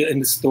they see in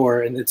the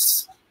store, and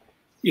it's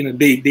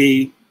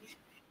they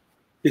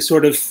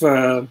sort of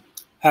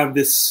have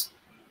this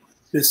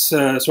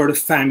sort of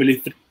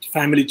family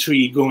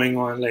tree going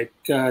on. Like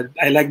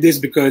I like this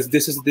because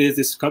this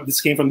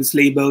came from this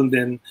label, and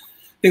then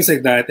things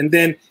like that. And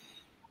then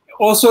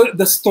also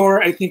the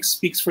store, I think,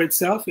 speaks for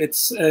itself.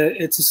 It's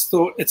a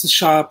store. It's a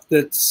shop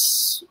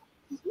that's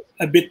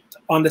a bit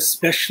on the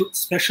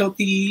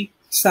specialty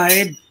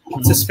side.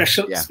 It's a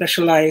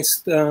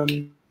specialized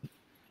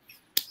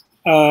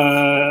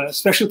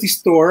specialty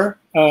store.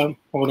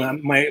 Hold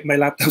on, my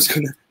laptop's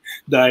gonna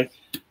die.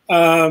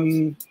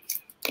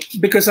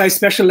 Because I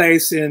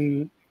specialize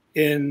in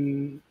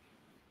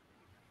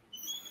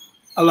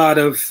a lot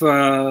of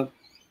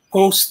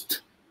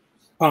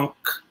post-punk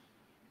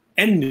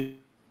and new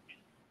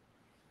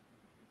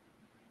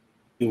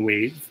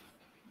wave.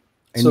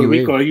 And so new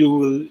Rico, wave. you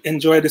will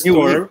enjoy the New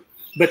store, wave.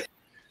 but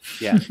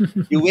Yeah,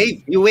 you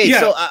wave. yeah,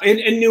 So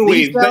in new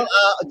these wave. But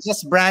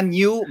just brand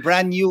new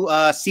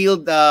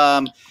sealed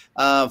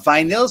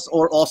vinyls,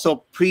 or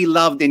also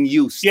pre-loved and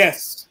used.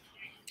 yes,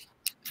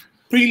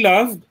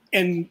 pre-loved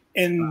and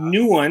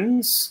new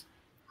ones,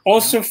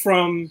 also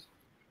from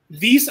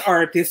these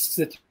artists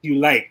that you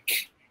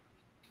like.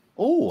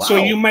 Oh, wow. So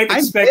you might I'm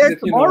expect there that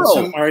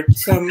tomorrow.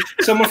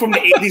 someone from the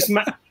 80s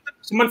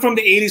someone from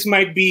the 80s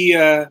might be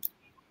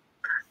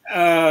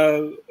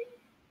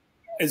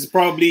is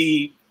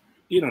probably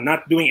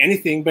not doing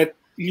anything, but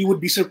you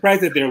would be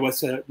surprised that there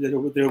was a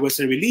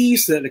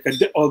release, like a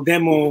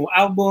demo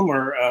album,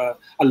 or a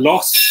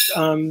lost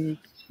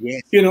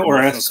Yes, or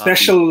a promotional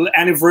special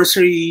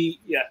anniversary.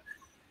 Yeah,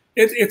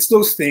 it's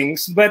those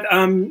things. But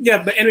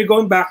but anyway,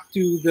 going back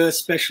to the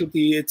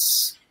specialty,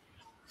 it's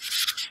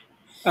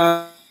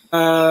my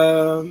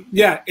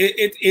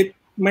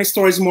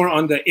store is more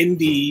on the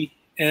indie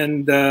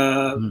and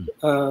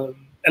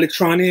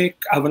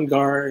electronic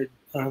avant-garde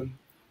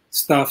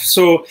stuff.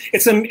 So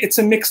it's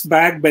a mixed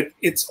bag, but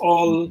it's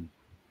all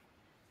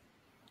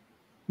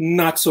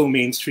not so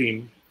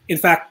mainstream. In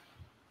fact,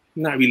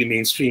 not really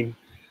mainstream.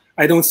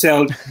 I don't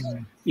sell,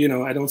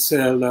 I don't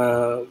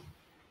sell.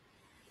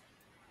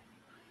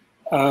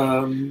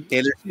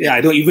 Taylor. Yeah,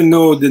 I don't even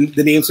know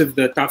the names of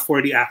the top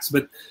 40 acts,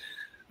 but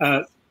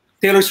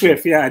Taylor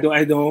Swift. Yeah,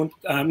 I don't.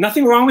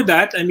 Nothing wrong with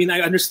that. I mean,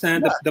 I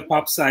understand the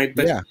pop side,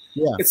 but Yeah.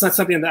 it's not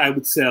something that I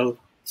would sell.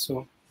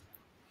 So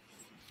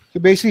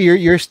basically,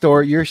 your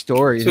store is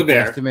So a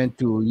there. testament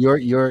to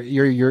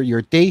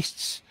your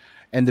tastes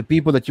and the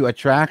people that you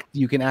attract.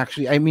 You can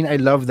actually, I mean, I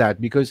love that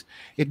because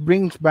it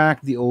brings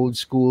back the old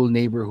school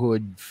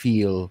neighborhood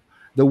feel,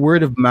 the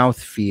word of mouth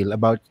feel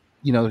about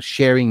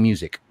sharing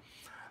music.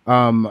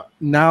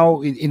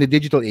 Now in the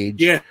digital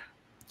age, yeah,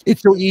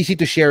 it's so easy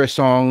to share a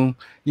song.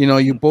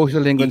 You post a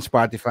link on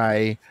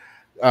Spotify.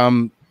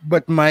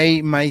 But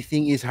my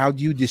thing is, how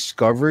do you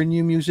discover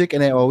new music?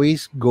 And I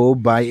always go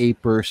by a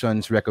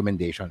person's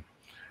recommendation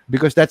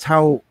because that's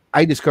how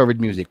I discovered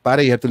music.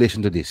 Pare, you have to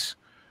listen to this.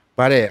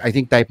 Pare, I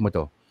think type mo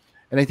to.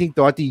 And I think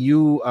Toti,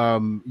 you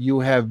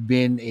have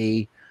been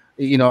a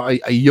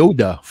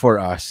Yoda for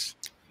us,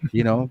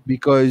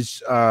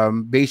 because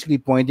basically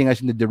pointing us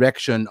in the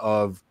direction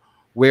of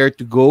where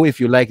to go. If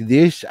you like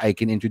this, I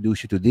can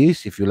introduce you to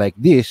this. If you like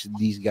this,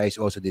 these guys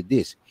also did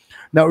this.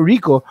 Now,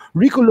 Rico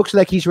looks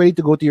like he's ready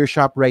to go to your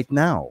shop right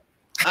now.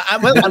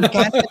 Well, I'm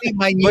canceling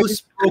my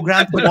news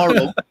program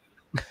tomorrow.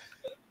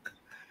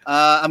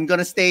 I'm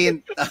gonna stay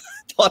in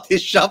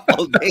Toti's shop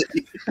all day.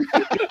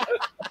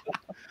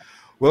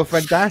 Well,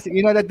 fantastic.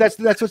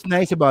 That's what's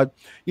nice about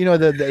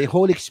the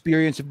whole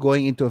experience of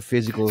going into a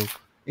physical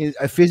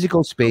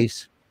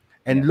space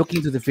and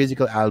looking to the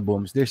physical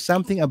albums. There's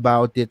something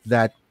about it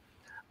that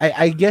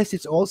I guess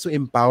it's also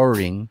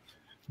empowering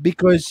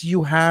because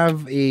you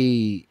have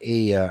a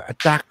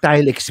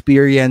tactile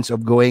experience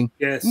of going,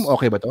 yes.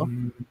 okay ba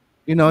to?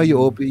 You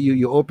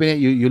open it,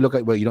 you look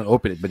at, well, you don't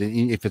open it, but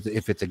then if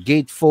it's a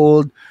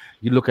gatefold,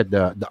 you look at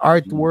the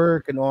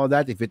artwork and all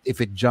that. If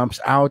it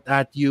jumps out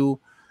at you,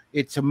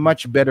 it's a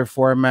much better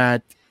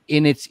format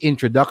in its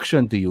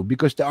introduction to you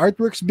because the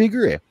artwork's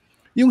bigger eh.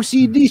 Yung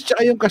CDs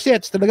tsaka yung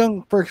cassettes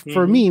talagang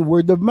for me,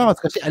 word of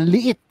mouth kasi ang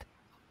liit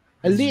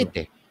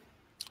eh.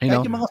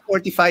 Kahit yung mga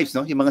 45s,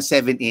 no? Yung mga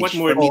 7-inch. What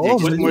more? For me,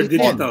 What more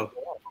digital?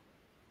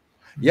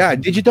 Yeah,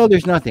 digital,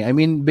 there's nothing. I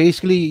mean,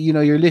 basically,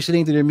 you're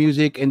listening to their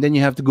music and then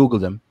you have to Google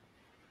them.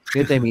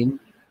 You know what I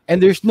mean?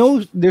 And there's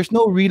no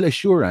real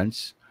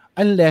assurance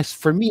unless,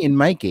 for me, in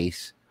my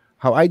case,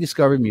 how I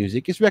discover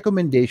music is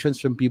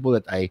recommendations from people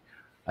that I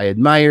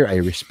admire,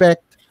 I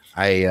respect,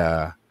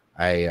 I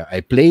I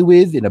play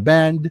with in a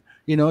band.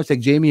 You know, it's like,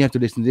 Jamie, you have to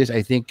listen to this.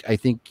 I think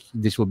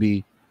this will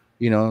be,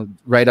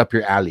 right up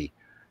your alley.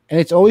 And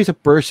it's always a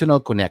personal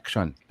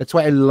connection. That's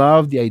why I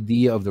love the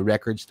idea of the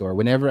record store.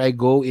 Whenever I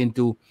go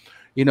into,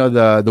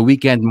 the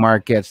weekend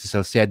markets, the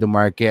Salcedo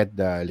market,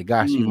 the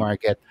Legazpi Mm.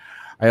 market,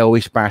 I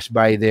always pass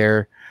by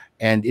there.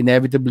 And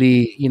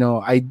inevitably,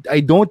 I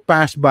don't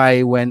pass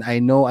by when I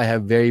know I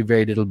have very,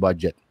 very little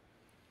budget.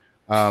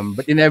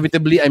 But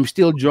inevitably, I'm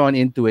still drawn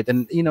into it.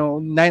 And,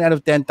 9 out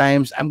of 10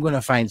 times, I'm going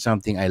to find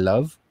something I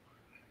love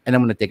and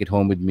I'm going to take it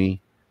home with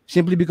me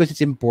simply because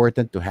it's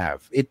important to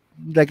have. It,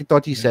 like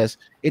Toti says,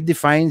 it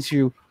defines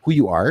who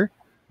you are.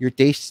 Your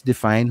tastes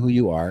define who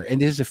you are. And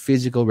this is a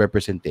physical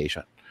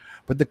representation.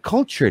 But the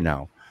culture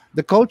now,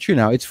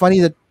 it's funny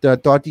that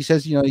Toti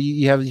says,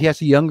 he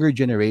has a younger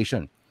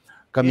generation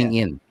Yeah. coming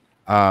in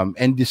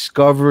and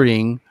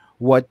discovering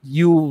what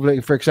you,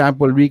 like, for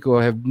example, Rico,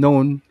 have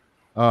known,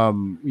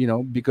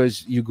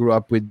 because you grew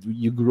up with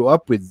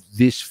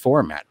this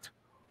format,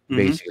 Mhm.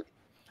 basically.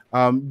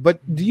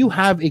 But do you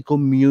have a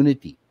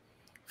community,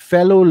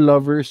 fellow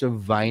lovers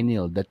of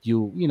vinyl that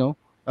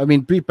I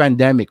mean,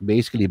 pre-pandemic,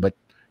 basically, but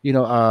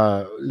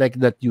like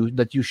that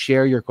you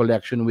share your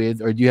collection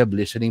with, or do you have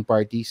listening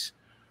parties?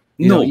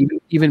 No.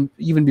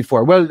 Even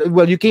before.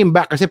 Well, you came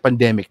back kasi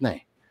pandemic na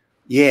eh.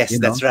 Yes, You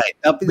know, that's right.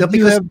 but do you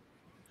Because have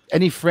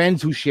any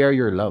friends who share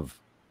your love?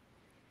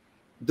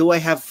 do I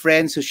have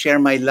friends who share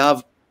my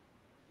love?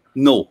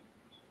 No.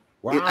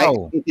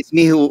 Wow. It is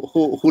me who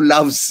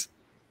loves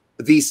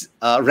these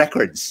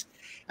records.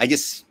 I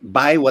just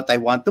buy what I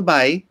want to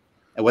buy,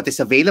 and what is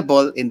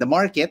available in the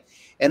market,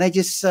 and I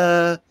just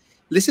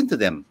listen to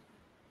them.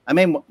 I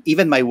mean,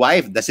 even my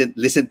wife doesn't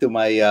listen to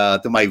my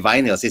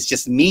vinyls. It's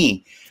just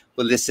me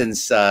who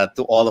listens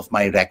to all of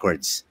my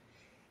records.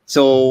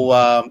 So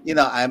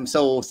I'm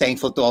so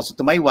thankful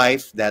to my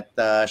wife that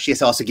she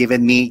has also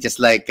given me, just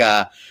like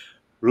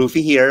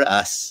Ruffy here,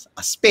 a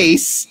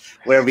space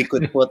where we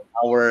could put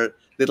our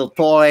little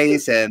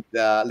toys and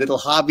little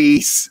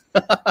hobbies,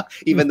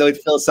 even though it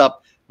fills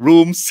up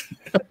rooms.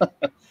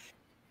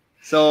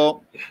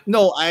 So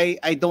no, I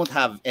don't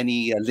have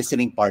any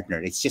listening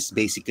partner. It's just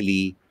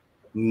basically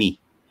me.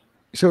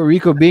 So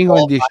Rico, being on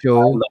All this I show,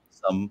 love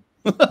some.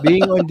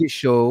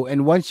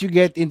 and once you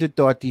get into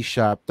Toti's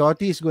shop,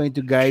 Toti is going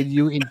to guide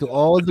you into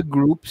all the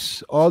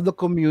groups, all the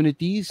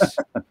communities.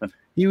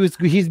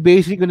 He's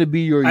basically going to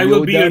be your I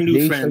will be your Yoda new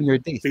based on friend, your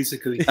taste.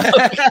 basically.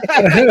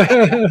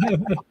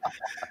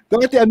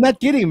 Toti, I'm not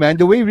kidding, man.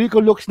 The way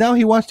Rico looks now,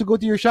 he wants to go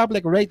to your shop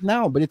like right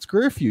now, but it's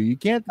curfew. You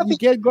can't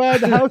go out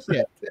of the house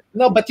yet.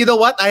 No, but you know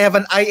what? I have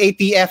an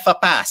IATF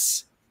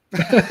pass.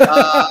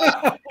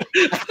 Uh,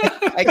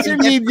 I Kasi can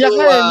get media to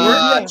ka eh,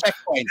 media.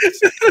 checkpoints.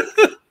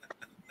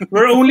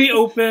 We're only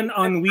open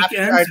on After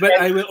weekends, our but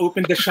I will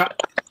open the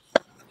shop.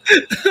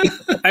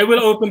 I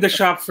will open the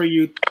shop for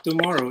you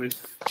tomorrow.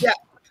 Yeah.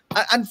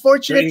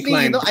 Unfortunately,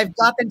 inclined. I've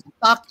gotten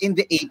stuck in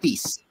the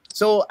 80s.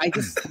 So I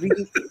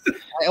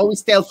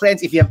always tell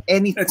friends, if you have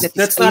any That's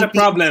not a 80s,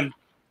 problem.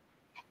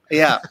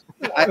 Yeah,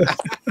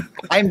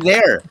 I'm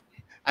there.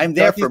 I'm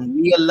there for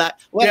real life.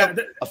 Well, Yeah,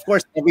 of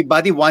course,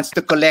 everybody wants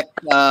to collect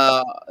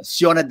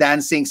Siona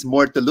Dancing's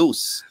More to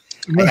Lose.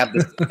 I have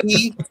the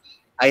CD,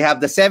 I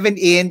have the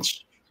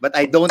 7-inch, but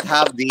I don't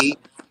have the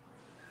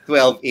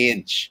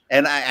 12-inch.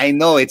 And I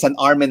know it's an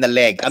arm and a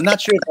leg. I'm not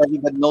sure if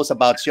everybody knows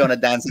about Siona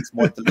Dancing's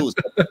More to Lose,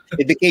 but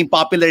it became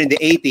popular in the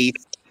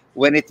 80s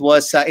when it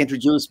was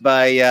introduced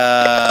by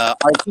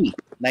RT, Yeah,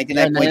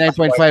 99.5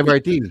 99.5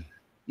 RT. RT.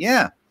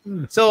 Yeah.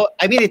 So,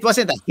 I mean, it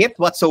wasn't a hit yeah,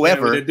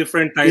 whatsoever with a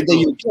different in the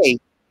title. UK,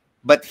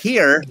 but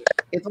here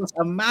it was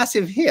a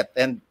massive hit,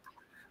 and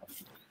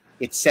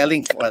it's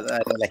selling for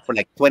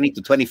like 20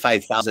 to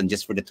 25,000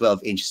 just for the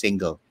 12-inch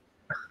single.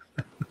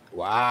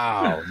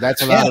 Wow,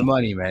 that's a Yeah, lot of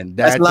money, man.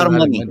 that's a That's a lot of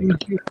lot of money.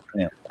 money.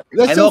 Yeah.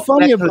 That's I so know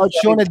funny collectors about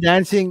selling. Shona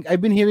dancing. I've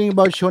been hearing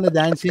about Shona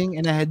dancing,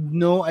 and I had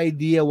no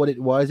idea what it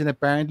was. And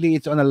apparently,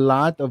 it's on a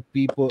lot of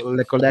people,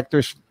 like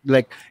collectors,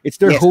 like it's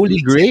their Yes,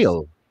 holy mixes.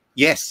 grail.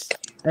 Yes,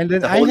 And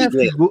then the I Holy have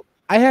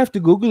to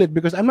Grail. Google it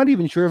because I'm not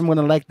even sure if I'm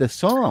gonna like the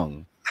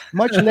song,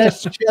 much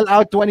less shell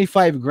out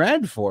 25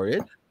 grand for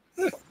it.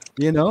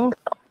 You know,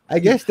 I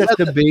guess that's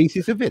Well, the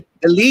basis of it.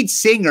 the lead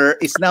singer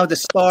is now the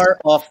star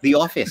of The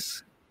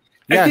Office.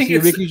 I Yeah, think see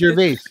Ricky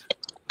Gervais.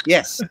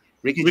 Yes,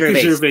 Ricky Ricky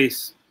Gervais.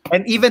 Gervais.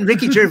 And even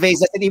Ricky Gervais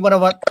doesn't even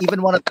want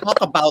to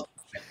talk about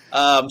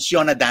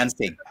Shiona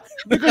dancing.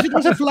 Because it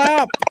was a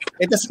flop.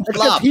 It doesn't Except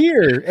flop.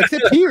 here.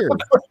 Except here.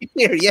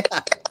 Here, yeah.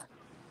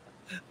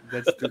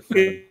 That's too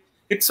funny.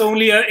 It's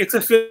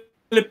a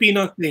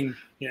Filipino thing.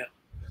 Yeah.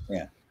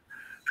 Yeah.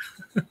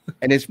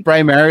 And it's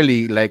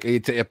primarily like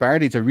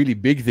apparently it's a really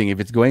big thing if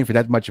it's going for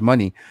that much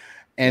money.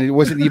 And it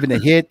wasn't even a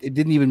hit. It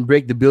didn't even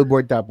break the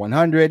Billboard Top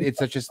 100. It's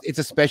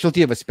a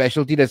specialty of a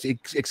specialty that's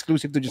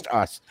exclusive to just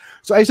us.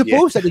 So I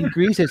suppose that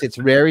increases its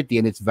rarity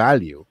and its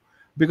value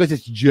because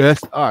it's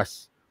just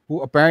us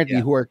who apparently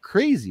Yeah. who are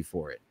crazy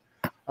for it.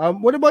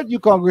 What about you,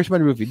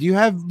 Congressman Ruffy? Do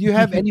you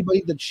have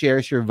anybody that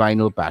shares your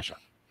vinyl passion?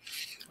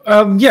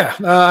 Yeah,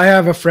 I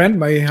have a friend,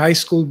 my high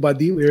school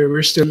buddy.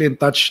 We're still in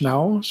touch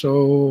now.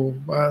 So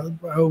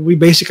we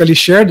basically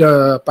share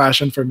the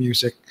passion for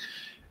music.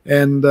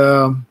 And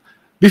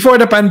before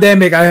the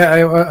pandemic,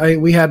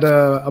 we had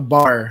a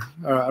bar,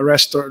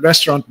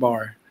 restaurant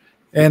bar,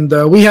 and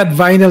we had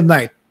vinyl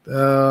night.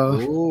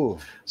 Oh,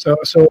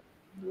 So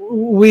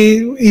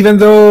we, even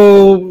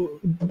though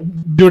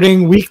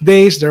during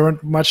weekdays there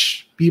weren't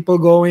much people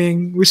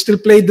going, we still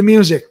played the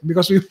music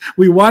because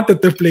we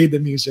wanted to play the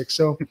music.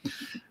 So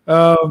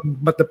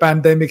but the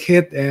pandemic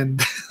hit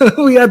and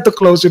we had to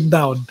close it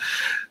down.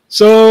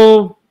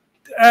 So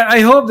I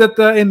hope that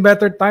in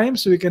better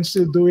times we can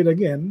still do it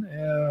again.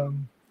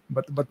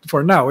 But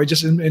for now, we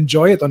just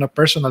enjoy it on a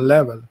personal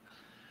level.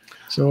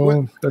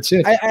 well, So that's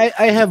it.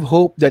 I have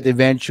hope that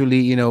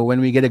eventually, when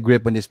we get a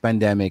grip on this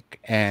pandemic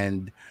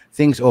and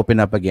things open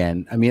up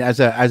again. I mean, as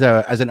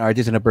an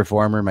artist and a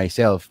performer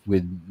myself,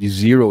 with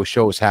zero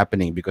shows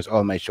happening because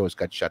all my shows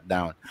got shut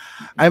down,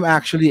 I'm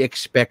actually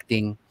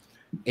expecting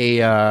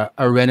a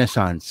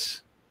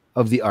renaissance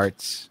of the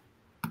arts.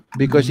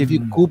 Because if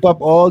you coop up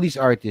all these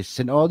artists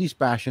and all these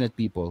passionate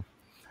people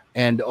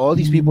and all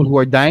these people who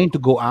are dying to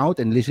go out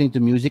and listening to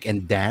music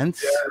and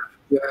dance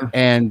Yeah.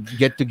 and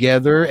get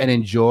together and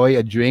enjoy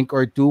a drink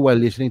or two while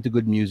listening to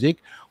good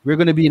music, we're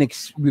going to be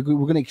we're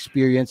going to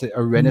experience a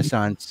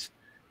renaissance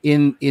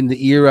in the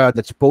era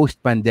that's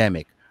post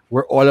pandemic,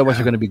 where all of us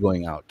are going to be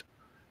going out.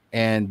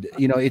 And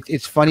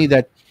it's funny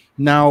that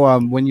now,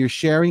 when you're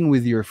sharing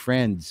with your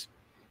friends,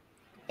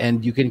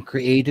 and you can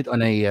create it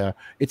on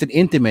it's an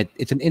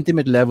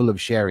intimate level of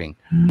sharing.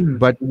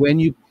 But when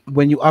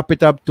you up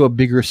it up to a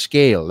bigger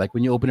scale, like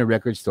when you open a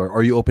record store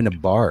or you open a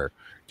bar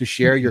to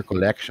share your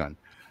collection,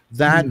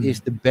 that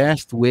is the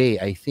best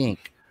way, I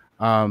think,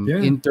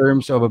 Yeah. in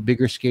terms of a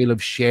bigger scale of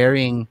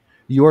sharing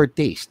your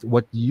taste,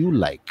 what you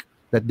like,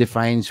 that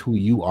defines who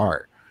you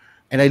are.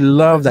 And I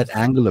love that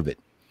angle of it.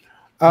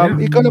 Yeah.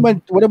 Ikaw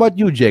naman, what about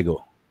you,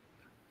 Diego?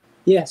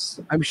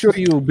 Yes. I'm sure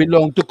you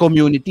belong to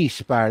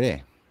communities,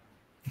 pare.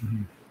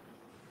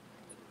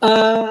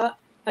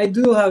 I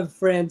do have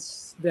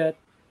friends that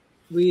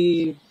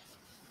we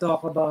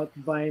talk about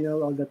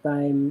vinyl all the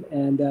time,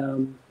 and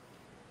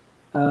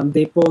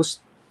they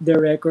post their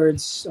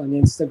records on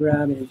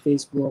Instagram and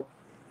Facebook,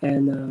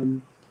 and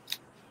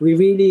we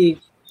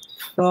really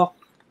talk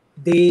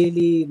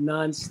daily,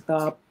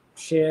 non-stop,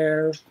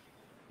 share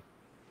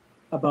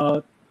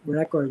about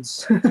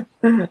records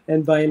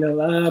and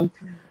vinyl.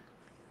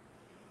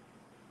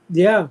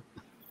 Yeah,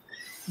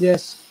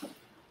 yes,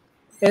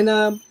 and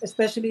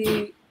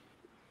especially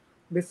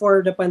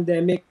before the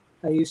pandemic,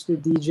 I used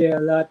to DJ a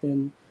lot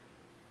and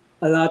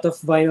a lot of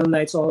vinyl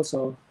nights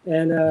also,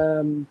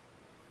 and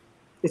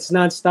it's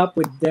non-stop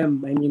with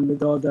them. I mean,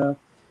 with all the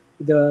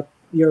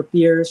your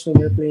peers when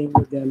you're playing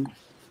with them.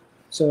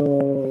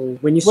 So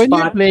when you When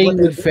you're spot playing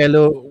with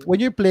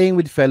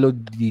whatever, fellow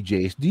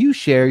DJs, do you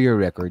share your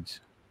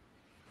records?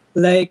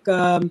 like,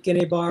 can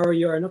I borrow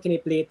your, no, can I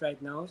play it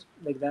right now?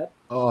 Like that?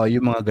 Oo,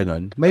 yung mga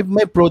ganon.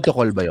 May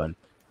protocol ba yon?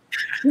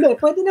 Hindi,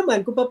 pwede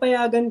naman kung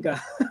papayagan ka.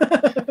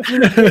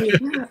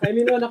 I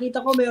mean,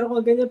 nakita ko meron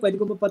kang ganyan, pwede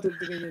ko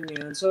papatugtugin yun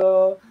ngayon.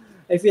 So,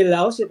 I feel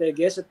lousy, I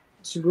guess. At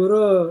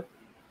siguro,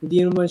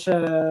 hindi naman siya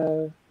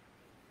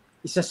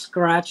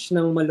isa-scratch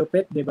ng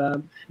malupit, di ba?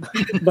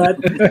 but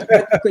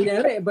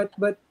kunyari, but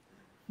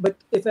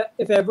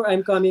if ever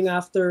I'm coming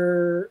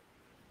after,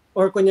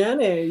 or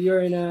kunyari,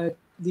 you're in a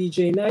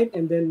DJ night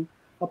and then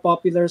a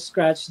popular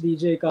scratch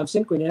DJ comes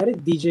in, kunyari,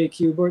 DJ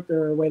Qbert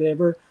or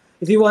whatever.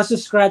 If he wants to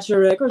scratch your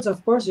records,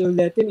 of course, you'll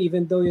let him,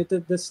 even though you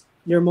took this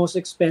your most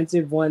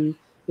expensive one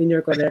in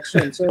your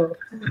collection. So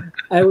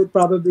I would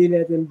probably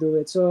let him do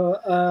it. So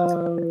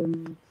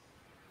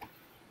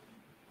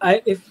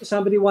if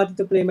somebody wanted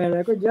to play my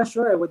record, yeah,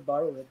 sure, I would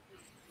borrow it.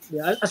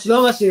 Yeah, as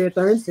long as he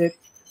returns it,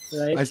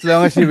 right? As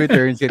long as he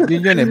returns it.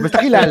 Yun eh.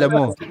 Basta kilala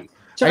mo. I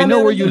Tsaka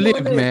know where meron you din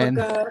live, ano eh, man.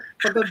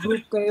 pagka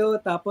group kayo,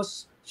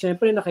 tapos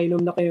syempre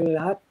nakainom na kayong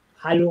lahat,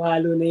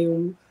 halo-halo na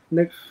yung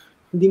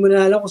hindi mo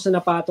na alam kung saan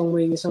napatong mo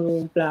yung isang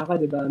plaka,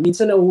 di ba?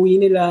 Minsan nauwi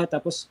nila,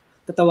 tapos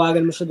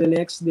tatawagan mo siya the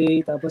next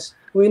day, tapos,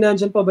 uy,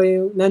 nandyan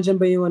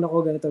ba yung ano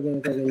ko, ganito,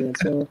 ganyan.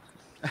 So,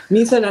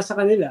 minsan nasa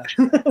kanila.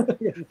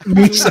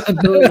 Minsan.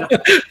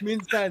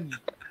 Minsan.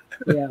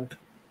 Yeah.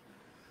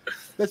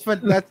 That's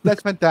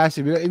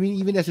fantastic. I mean,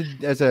 even as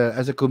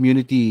a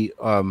community,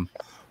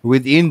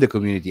 within the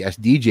community,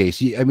 as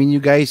DJs, I mean, you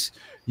guys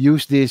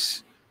use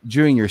this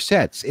during your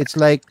sets. It's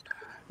like,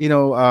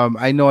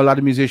 I know a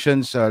lot of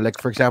musicians, like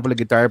for example, a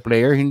guitar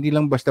player, hindi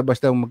lang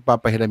basta-basta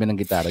magpapahiram yan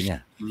ng gitara niya.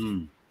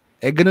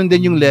 Eh, ganun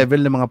din yung level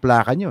ng mga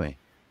plaka nyo eh.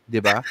 'Di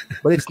ba?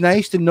 But it's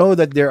nice to know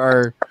that there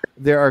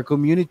are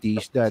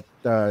communities that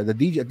the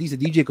DJ, at least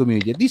the DJ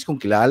community, at least kung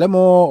kilala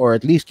mo or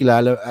at least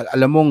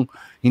alam mong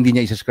hindi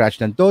niya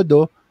isa-scratch ng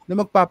todo, na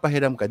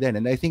magpapahiram ka din.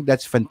 And I think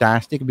that's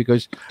fantastic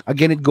because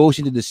again, it goes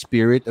into the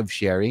spirit of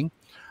sharing.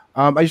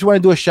 I just want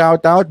to do a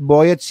shout out.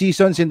 Boy at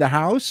Seasons in the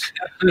house.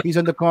 He's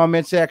on the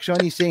comment section.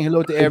 He's saying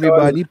hello to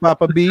everybody.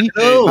 Papa B,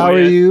 Hello. how are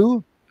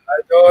you?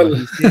 Idol.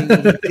 He's saying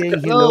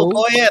Hello, hello.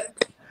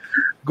 Poet.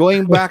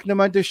 Going back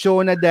naman to show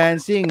na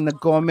dancing,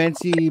 nag-comment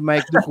si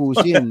Mike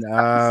Ducusin.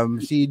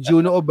 Si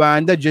Juno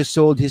Obanda just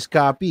sold his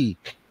copy.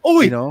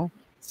 Uy, You know?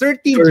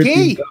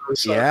 13K.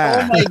 13,000.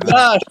 Yeah. Oh my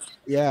gosh.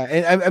 Yeah,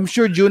 and I'm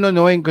sure Juno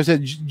knowing because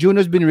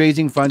Juno's been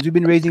raising funds. We've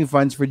been raising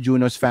funds for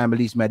Juno's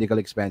family's medical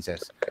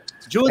expenses.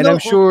 Juno, And I'm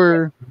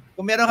sure,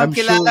 kung meron kang I'm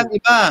sure, kilalang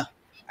iba,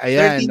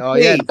 ayan, 13K. oh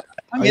yan,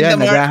 I'm oh in yan, the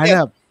market.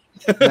 naghahanap.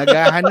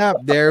 Naghahanap.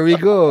 There we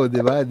go,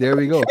 diba? There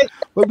we go.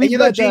 But And we've you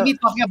know, got, Jamie,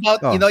 talking about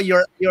oh.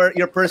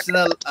 your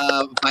personal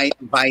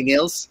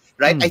vinyls,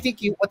 right? I think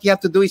what you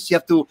have to do is you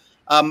have to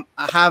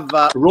have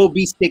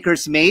Roby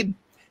stickers made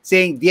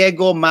saying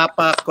Diego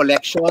Mapa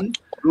collection,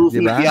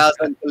 Ruffy Diba?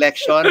 Biazon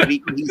collection,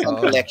 Rico Hizon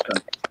Oo. collection.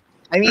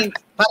 I mean,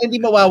 parang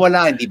hindi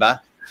mawawalaan, di ba?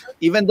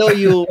 Even though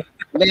you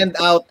lend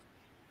out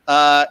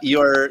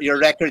your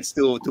records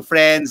to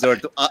friends or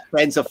to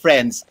friends of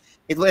friends,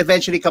 it will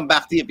eventually come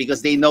back to you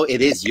because they know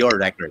it is your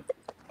record.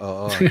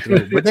 Oh,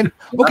 true. But then,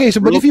 okay, so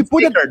but if you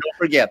put it, Sticker, don't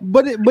forget.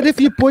 but if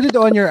you put it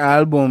on your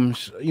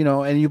albums,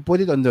 and you put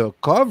it on the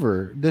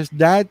cover, does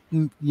that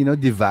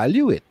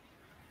devalue it?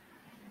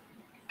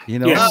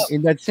 Yes.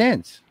 In that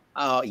sense.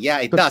 Oh yeah,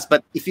 it does.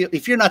 But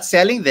if you're not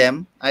selling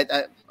them,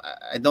 I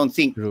don't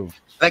think. True.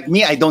 Like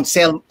me, I don't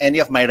sell any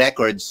of my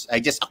records. I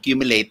just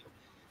accumulate.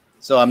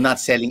 So I'm not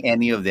selling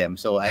any of them.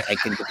 So I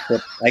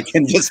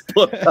can just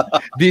put.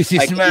 This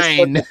is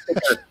mine.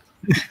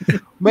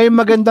 May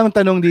magandang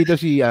tanong dito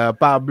si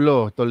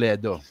Pablo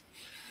Toledo.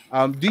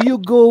 Do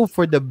you go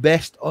for the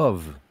best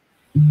of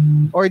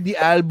or the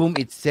album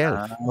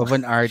itself of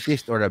an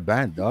artist or a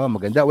band? Oh,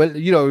 maganda. Well,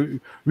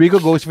 Rico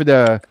goes for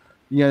the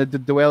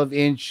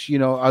 12-inch,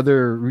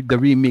 the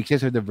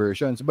remixes or the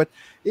versions. But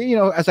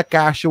as a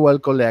casual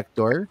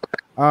collector,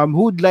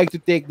 who'd like to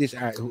take this?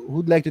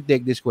 Who'd like to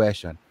take this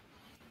question?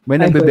 May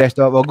I could. nagbe-best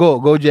of? Oh,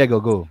 go, Diego,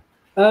 go.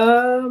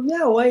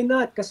 Yeah, why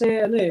not? Kasi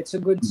it's a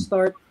good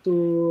start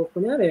to,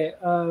 kunyari,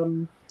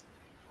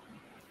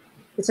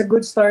 it's a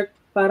good start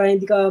para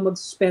hindi ka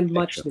mag-spend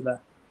much, di ba?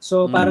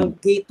 So, parang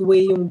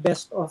gateway yung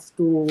best of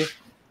to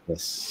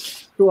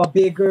a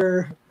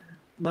bigger,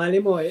 mali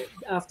mo,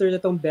 after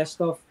natong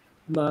best of,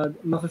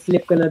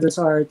 maka-flip ka na dun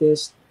sa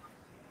artist.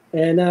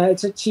 And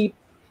it's a cheap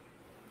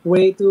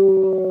way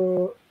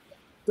to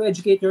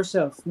educate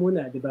yourself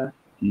muna, di ba?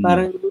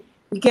 Parang,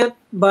 you can't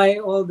buy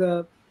all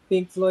the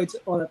Pink Floyds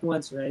all at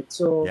once, right?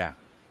 So, Yeah.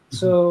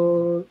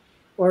 So,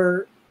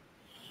 or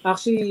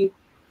actually,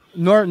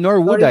 Nor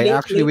would I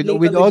actually with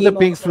all the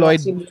Pink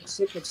Floyd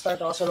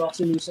Nag-start also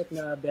Roxy Music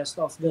na best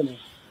of din eh.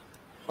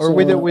 or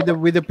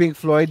with the Pink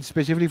Floyd,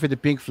 specifically for the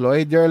Pink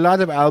Floyd, there are a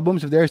lot of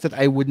albums of theirs that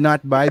I would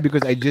not buy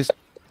because I just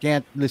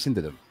can't listen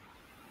to them.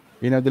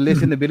 The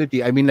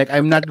listenability. I mean, like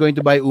I'm not going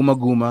to buy Uma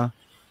Guma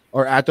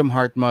or Atom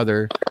Heart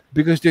Mother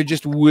because they're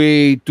just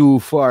way too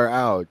far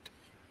out.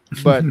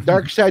 But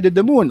Dark Side of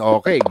the Moon,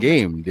 okay,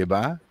 game,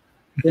 diba?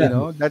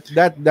 Yeah.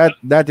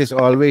 That is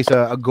always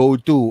a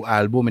go-to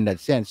album in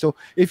that sense. So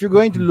if you're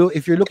going to look,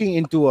 if you're looking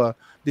into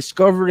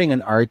discovering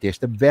an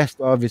artist, the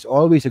best of is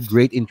always a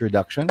great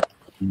introduction.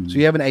 So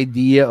you have an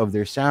idea of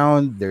their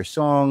sound, their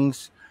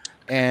songs,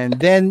 and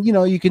then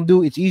you can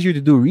do. It's easier to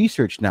do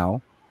research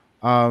now,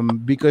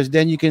 because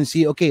then you can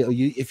see. Okay,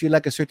 if you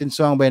like a certain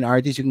song by an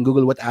artist, you can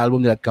Google what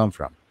album did that come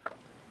from,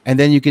 and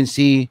then you can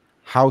see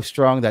how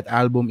strong that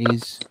album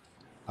is.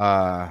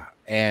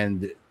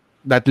 And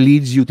that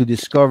leads you to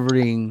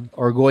discovering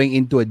or going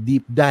into a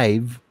deep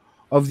dive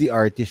of the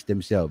artist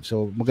themselves.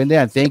 So maganda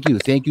yan. Thank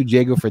you,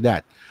 Diego, for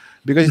that,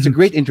 because it's a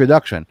great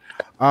introduction.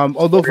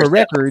 Although for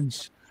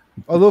records,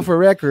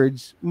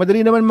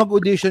 madali naman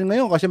mag-audition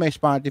ngayon kasi may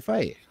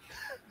Spotify.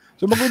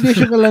 So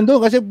mag-audition ka lang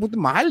doon kasi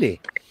mahal eh.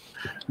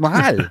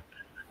 Mahal.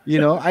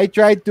 I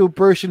try to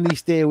personally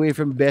stay away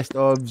from best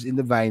ofs in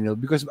the vinyl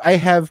because I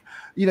have,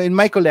 in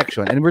my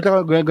collection, and we're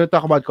going to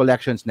talk about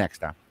collections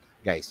next,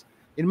 guys.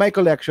 In my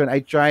collection,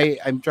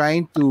 I'm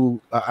trying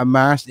to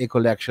amass a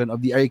collection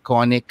of the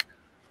iconic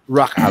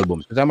rock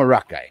albums because I'm a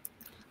rock guy.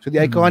 So the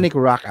iconic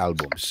rock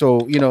albums.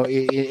 So,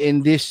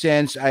 in this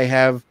sense, I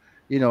have,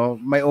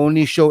 my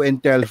only show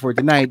and tell for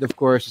tonight, of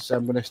course, is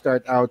I'm going to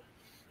start out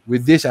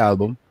with this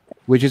album,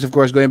 which is, of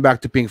course, going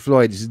back to Pink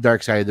Floyd. This is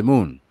Dark Side of the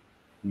Moon.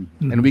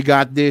 And we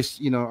got this,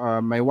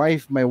 my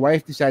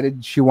wife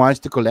decided she wants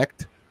to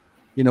collect.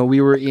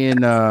 We were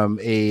in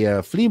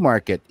a flea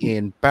market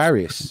in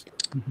Paris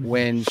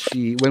when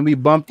we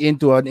bumped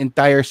into an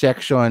entire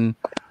section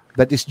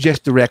that is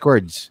just the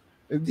records.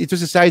 It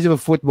was the size of a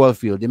football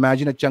field.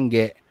 Imagine a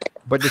Tiangge,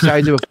 but the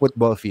size of a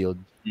football field.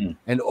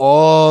 And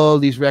all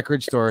these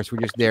record stores were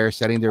just there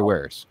selling their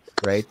wares,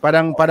 right?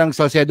 Parang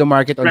Salcedo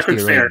Market on Record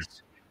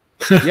steroids.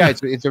 Yeah,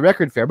 it's a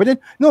record fair. But then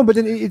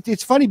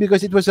it's funny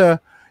because it was a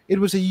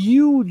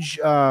huge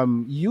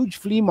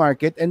flea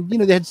market, and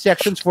they had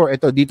sections for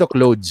dito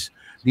clothes,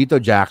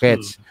 dito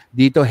jackets,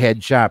 dito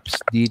head shops,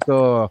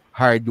 dito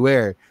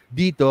hardware,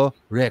 dito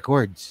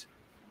records.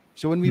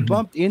 So when we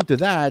bumped into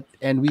that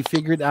and we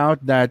figured out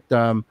that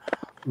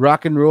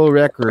rock and roll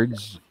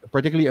records,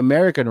 particularly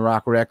American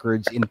rock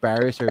records in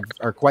Paris,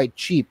 are quite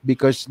cheap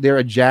because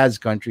they're a jazz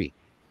country.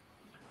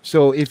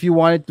 So if you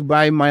wanted to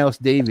buy Miles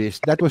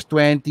Davis, that was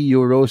 20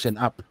 euros and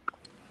up.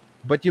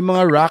 But yung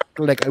mga rock,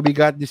 like we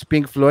got this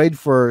Pink Floyd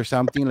for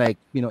something like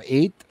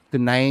 8 to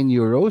 9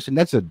 euros, and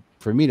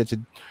for me that's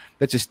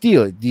a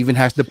steal. It even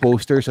has the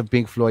posters of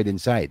Pink Floyd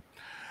inside.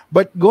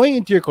 But going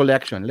into your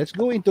collection, let's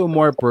go into a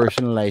more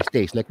personalized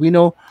taste. Like we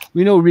know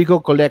Rico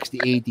collects the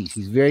 80s.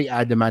 He's very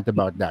adamant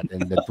about that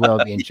and the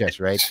 12 inches,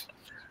 right?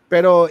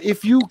 Pero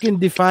if you can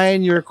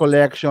define your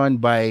collection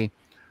by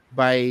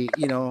a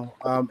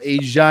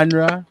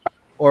genre,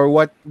 or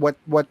what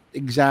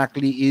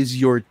exactly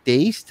is your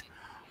taste,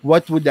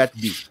 what would that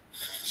be?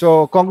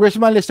 So,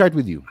 Congressman, let's start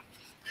with you.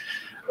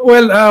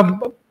 Well,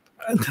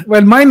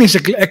 mine is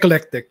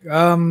eclectic.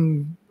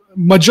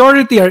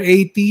 Majority are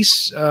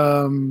 80s,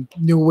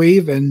 new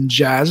wave and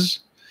jazz,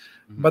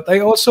 but I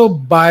also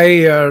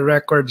buy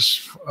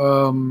records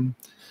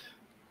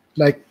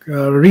like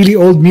really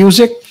old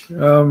music,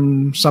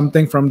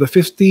 something from the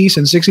 50s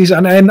and 60s,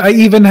 and I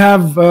even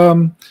have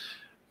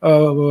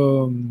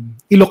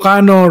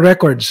Ilocano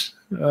records.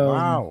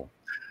 Wow.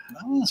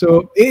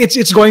 So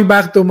it's going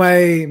back to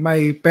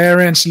my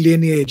parents'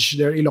 lineage.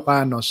 They're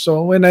Ilocanos.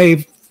 So when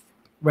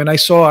I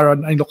saw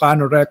an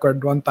Ilocano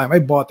record one time, I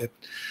bought it.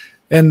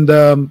 And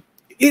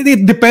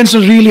it depends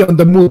really on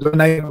the mood when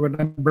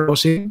I'm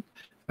browsing,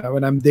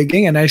 when I'm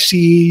digging, and I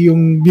see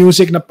yung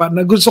music na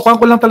gusto ko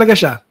lang talaga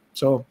siya.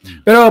 So,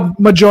 pero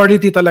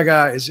majority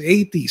talaga is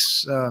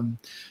 80s,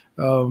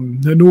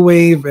 the new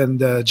wave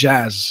and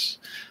jazz.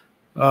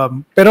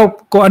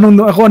 Pero kung ano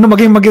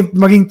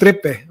maging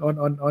trip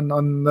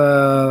on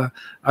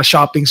a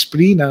shopping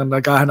spree na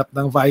naghahanap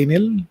ng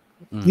vinyl,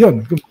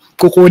 yun,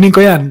 kukunin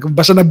ko yan kung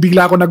basta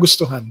nagbigla ako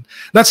nagustuhan.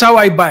 That's how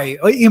I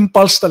buy.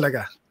 Impulse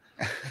talaga.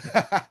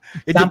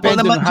 It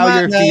depends on how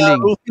you're feeling.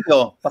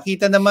 Rufio,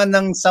 pakita naman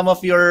ng some of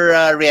your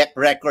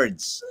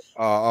records.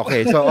 Oh,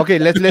 okay. So,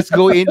 let's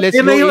go in. Let's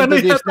go into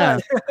this now.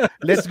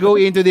 Let's go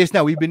into this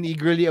now. We've been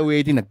eagerly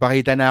awaiting.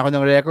 Nagpakita na ako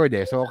ng record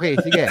eh. So, okay,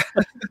 sige.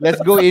 Let's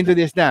go into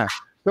this now.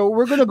 So,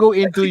 we're gonna go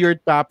into your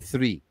top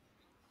 3.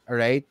 All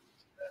right?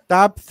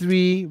 Top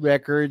 3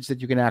 records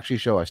that you can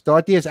actually show us.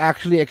 Toti has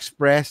actually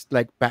expressed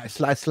like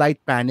slight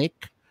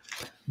panic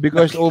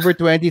because over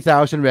 20,000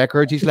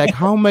 records. He's like,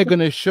 how am I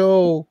gonna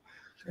show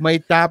my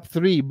top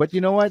 3? But you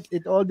know what?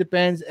 It all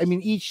depends. I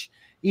mean, each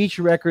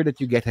record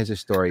that you get has a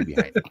story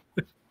behind it.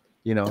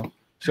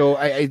 So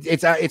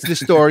it's the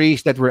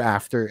stories that we're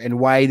after and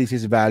why this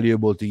is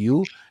valuable to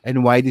you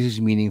and why this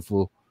is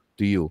meaningful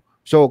to you.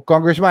 So,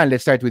 Congressman,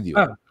 let's start with you.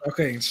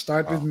 Okay,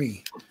 start with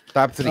me.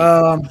 Top 3.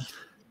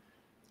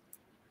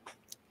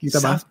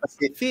 South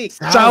Pacific.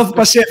 South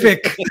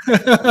Pacific.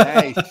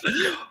 Nice.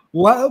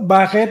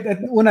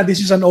 Bakit? Una, this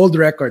is an old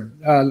record.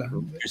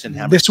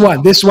 This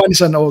one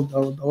is an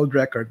old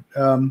record.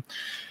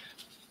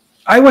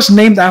 I was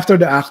named after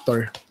the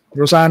actor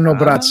Rossano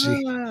Brazzi,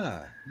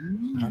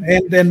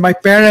 and then my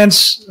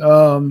parents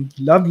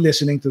loved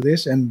listening to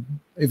this, and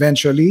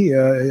eventually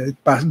it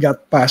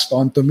got passed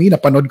on to me.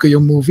 Napanood ko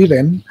yung movie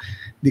rin.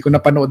 Hindi ko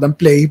napanood ang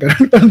play, pero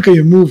napanood ko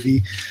yung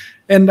movie,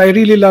 and I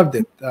really loved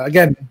it.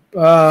 Again,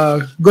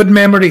 good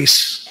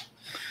memories.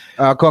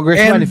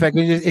 Congressman, if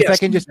I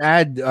can just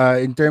add,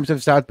 in terms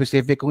of South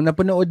Pacific, kung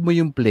napanood mo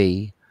yung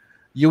play,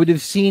 you would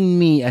have seen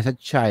me as a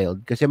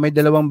child kasi may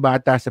dalawang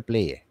bata sa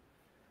play eh.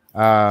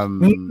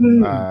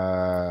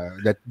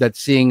 That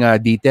sing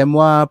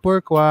Dites-moi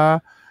pourquoi.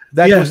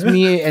 That was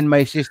me and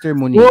my sister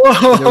Monique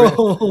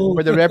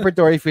for the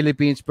Repertory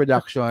Philippines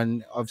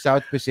production of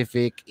South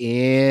Pacific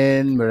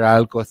in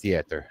Meralco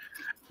Theater.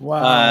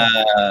 Wow.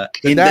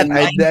 In the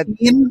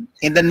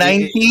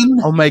 19?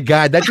 Oh my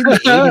God, that's in the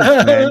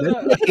 80s, man.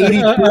 That's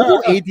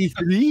 82,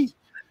 83.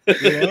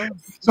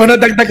 So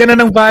nadagdagan na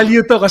ng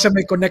value to kasi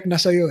may connect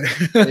na sa'yo eh.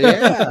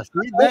 Yeah,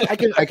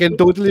 I can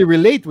totally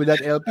relate with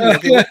that LP.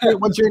 Okay,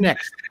 what's your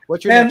next?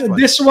 Next one?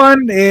 This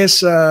one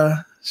is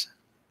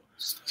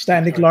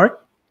Stanley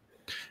Clarke.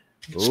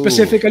 Ooh.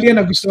 Specifically,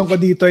 nagustuhan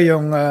ko dito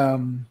yung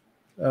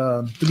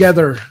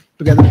Together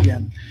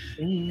Again.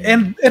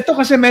 And ito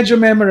kasi medyo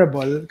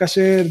memorable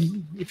kasi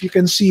if you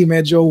can see,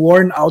 medyo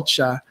worn out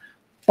siya.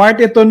 Part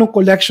ito nung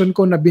collection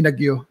ko na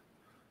binagyo.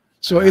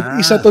 So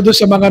isa to doon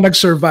sa mga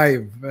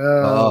nag-survive.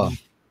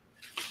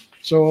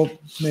 So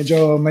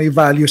medyo may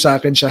value sa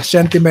akin siya.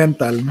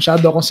 Sentimental.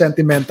 Masyado akong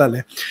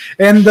sentimental eh.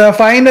 And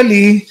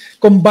finally,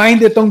 combined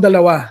itong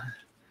dalawa.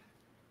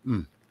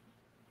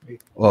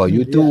 Oh,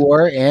 you two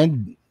were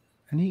and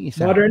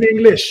Modern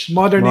English.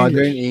 Modern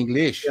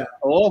English. Yeah.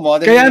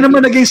 Modern Kaya English.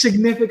 naman naging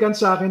significant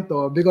sa akin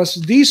to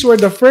because these were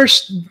the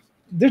first.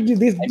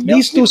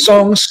 These two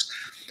songs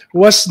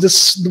were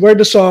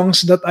the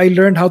songs that I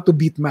learned how to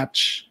beat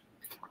match.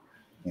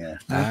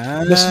 Yeah.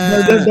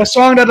 The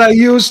song that I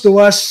used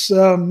was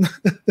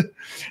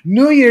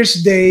New Year's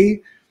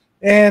Day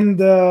and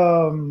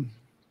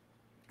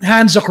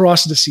Hands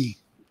Across the Sea.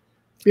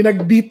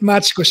 Pinag-beat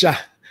match ko siya.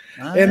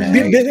 And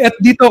at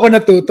dito ako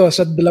natuto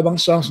sa dalawang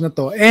songs na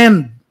to.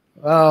 And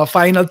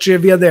final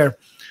trivia there.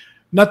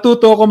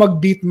 Natuto ako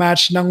mag-beat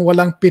match ng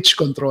walang pitch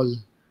control.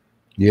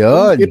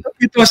 Yun.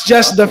 It was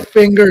just the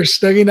fingers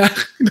na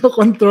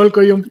control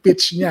ko yung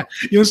pitch niya,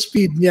 yung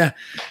speed niya.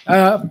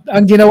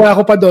 Ang ginawa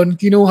ko pa doon,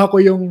 kinuha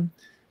ko yung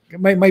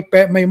my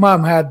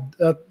mom had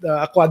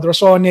a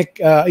quadrasonic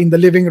in the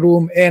living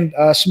room and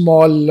a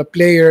small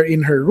player in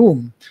her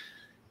room.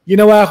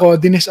 Ginawa ko,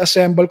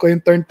 dinisassemble ko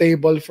yung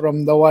turntable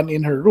from the one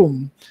in her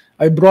room.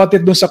 I brought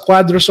it doon sa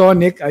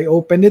quadrasonic, I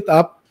opened it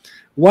up.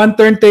 One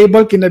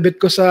turntable, kinabit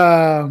ko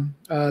sa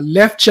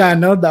left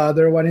channel, the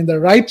other one in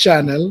the right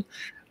channel.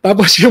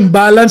 Tapos yung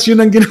balance,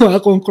 yun ang ginawa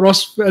kong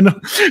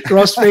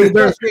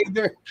crossfader.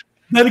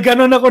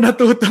 Ganun ako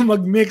natuto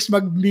mag-mix,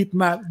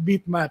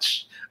 mag-beat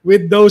match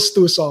with those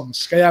two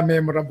songs. Kaya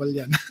memorable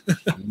yan.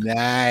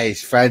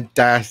 Nice.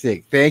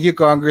 Fantastic. Thank you,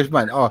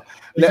 Congressman.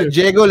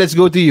 Diego, let's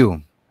go to you.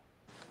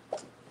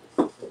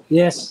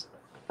 Yes.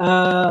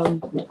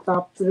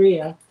 Top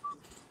 3,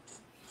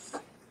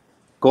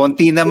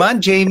 Konti naman,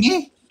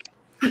 Jamie.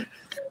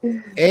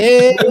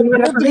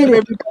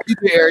 Everybody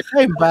to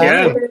airtime,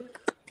 Yeah.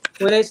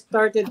 When I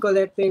started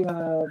collecting,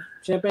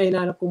 syempre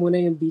hinanap ko muna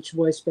yung Beach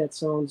Boys Pet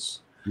Sounds.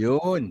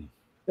 Yun.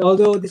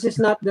 Although this is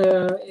not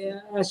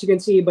as you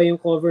can see, iba yung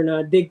cover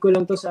na dig ko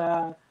lang to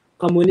sa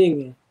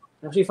Kamuning.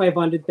 Actually,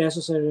 500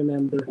 pesos, I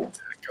remember.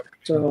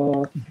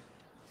 So,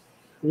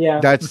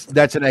 yeah.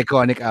 That's an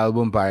iconic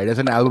album, pare.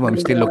 That's an album I'm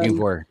still looking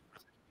for.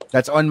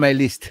 That's on my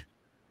list.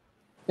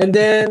 And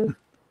then,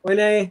 when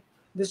I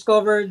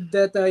discovered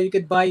that you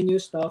could buy new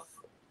stuff,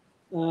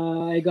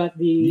 I got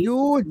the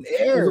Yun,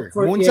 Air.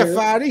 Moon Air.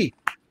 Safari.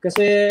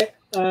 Kasi,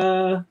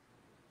 nung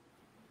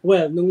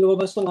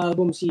lumabas tong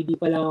album, CD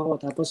pa lang ako.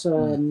 Tapos,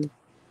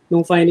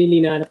 nung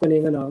finally nahanap ko na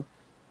yung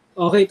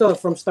okay to,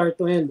 from start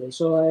to end.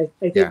 So, I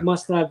think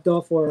must have to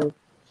for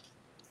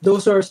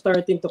those who are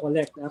starting to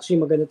collect.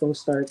 Actually, maganda tong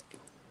start.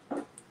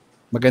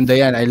 Maganda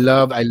yan. I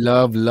love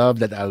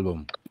that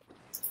album.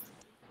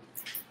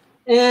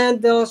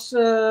 And those,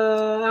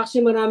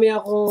 actually marami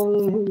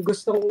akong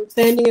gustong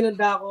standing in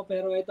ako,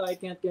 pero ito I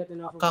can't get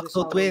enough of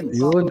Cocteau this Twins.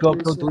 Yun,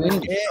 Cocteau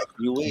Twins.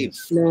 New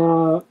Waves.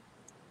 Na,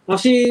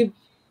 actually,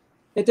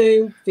 ito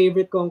yung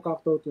favorite kong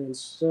Cocteau Twins.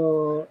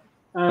 So,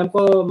 alam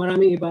ko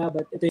maraming iba,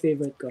 but ito yung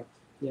favorite ko.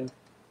 Yeah.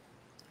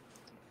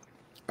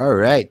 All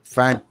right,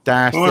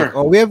 fantastic.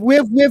 Sure. We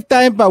have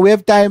time pa.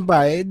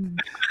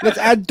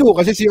 Let's add 2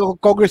 kasi si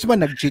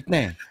Congressman nag-cheat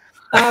na eh.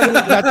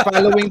 Not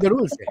following the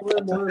rules. Eh.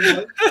 More.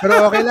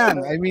 Pero okay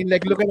lang. I mean,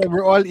 like, look at it.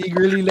 We're all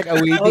eagerly like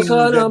awaiting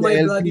Also, the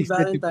my LPs Bloody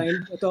that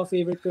Valentine. Ito,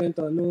 favorite ko yun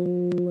to.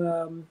 Nung,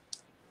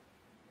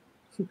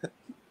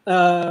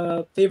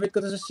 favorite ko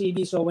to sa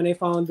CD. So, when I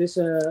found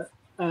this,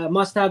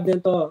 must have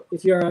din to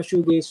if you're a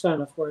shoegaze fan,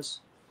 of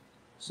course.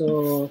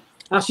 So,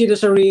 actually,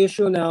 there's a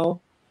reissue now.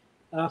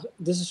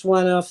 This is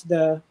one of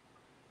the,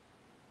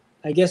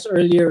 I guess,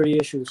 earlier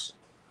reissues.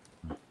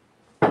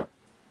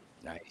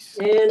 Nice.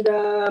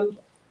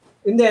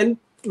 And then,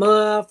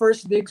 mga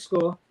first digs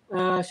ko,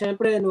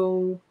 syempre,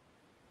 nung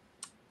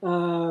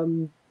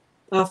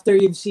after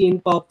you've seen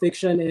Pulp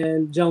Fiction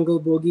and Jungle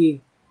Boogie,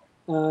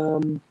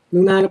 nung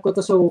nahanap ko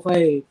to sa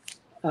ukay,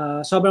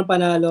 sobrang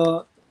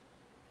panalo.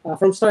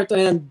 From start to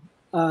end,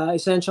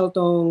 essential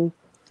tong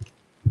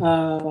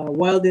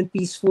Wild and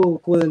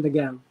Peaceful, Cool and the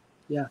Gang.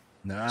 Yeah.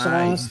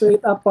 Nice. So,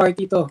 straight up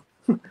party to.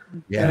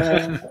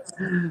 Yeah.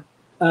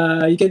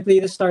 You can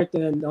play the start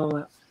to end.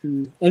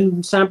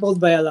 And sampled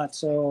by a lot.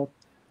 So,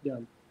 yeah.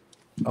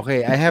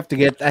 Okay, I have to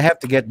get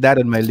that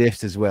on my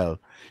list as well.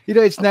 You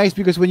know, it's nice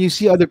because when you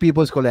see other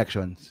people's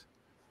collections,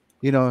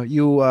 you know,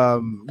 you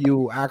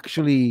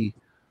actually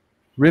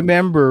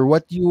remember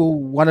what you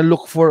want to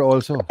look for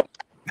also.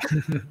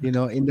 You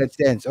know, in that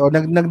sense. O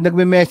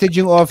nagme-message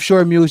yung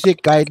Offshore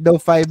Music, kahit daw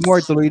 5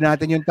 more, tuloy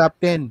natin yung top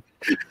 10.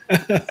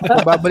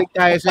 Babalik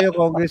tayo sa iyo,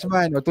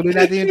 Congressman. O tuloy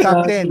natin yung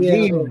top 10.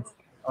 Game.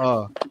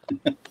 Oh.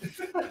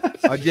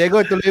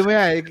 Diego, tuloy mo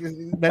yan.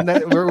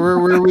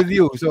 We're with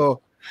you.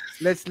 So,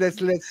 let's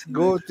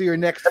go to your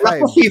next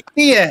 5. Dala ko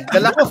 50 eh.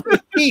 Dala ko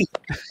 50.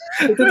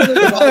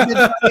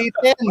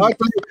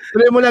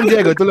 Tuloy mo lang,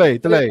 Diego. Tuloy.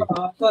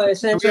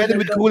 Essentially,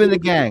 With Cool and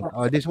the Gang.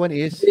 Oh, this one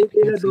is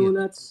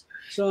Donuts.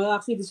 So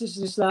actually, this is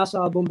his last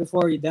album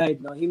before he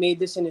died. No, he made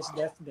this in his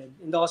deathbed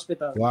in the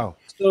hospital. Wow.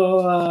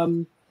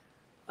 So,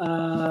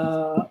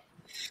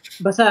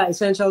 basta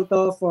essential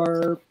to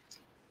for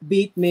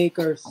beat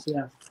makers.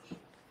 Yeah.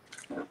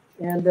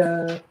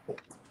 And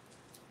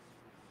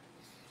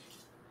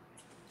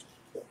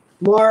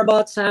more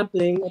about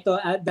sampling. Ito,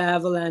 the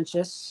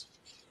Avalanches.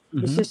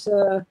 This is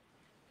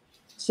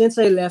Since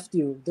I Left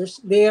You.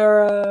 They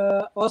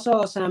are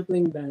also a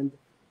sampling band,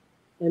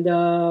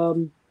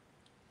 and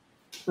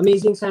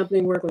amazing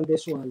sampling work on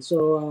this one.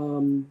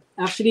 So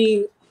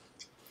actually,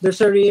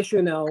 there's a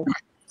reissue now.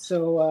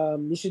 So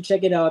you should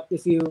check it out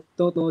if you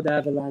don't know the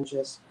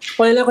Avalanches.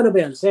 Pailan ko na ba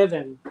yan?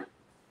 7.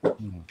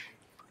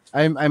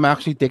 I'm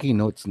actually taking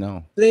notes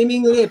now.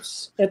 Flaming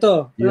Lips.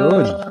 Ito.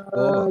 Yun.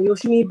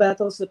 Yoshimi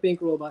Battles the Pink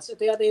Robots.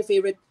 Ito yata yung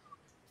favorite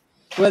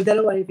Well,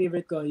 dalawa yung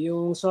favorite ko.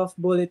 Yung Soft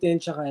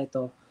Bulletin tsaka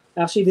ito.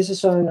 Actually, this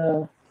is a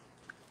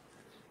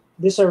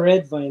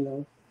red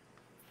vinyl.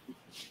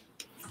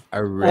 A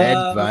red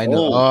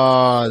vinyl.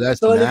 Oh, that's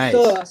solid nice.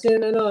 to. As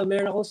in,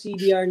 meron akong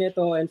CDR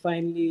nito and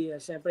finally,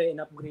 syempre,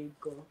 in-upgrade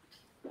ko.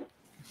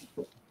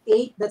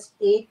 8, that's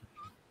 8.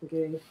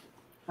 Okay.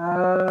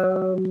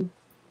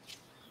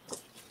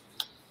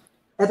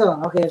 Eto,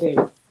 okay.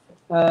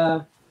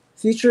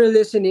 Future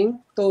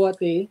Listening,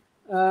 Towate.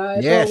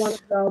 Ito Yes. one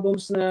of the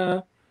albums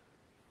na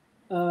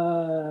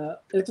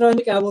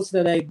electronic albums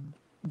that I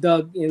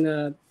dug in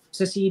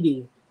sa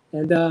CD.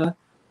 And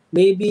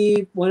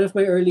maybe one of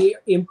my early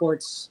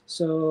imports.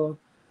 So,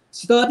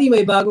 si Toti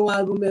may bagong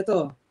album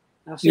nito.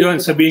 Yun,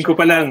 sabihin ko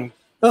pa lang.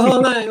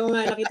 Oo nga,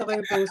 nakita ko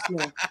yung post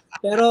mo.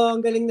 Pero ang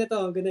galing nito,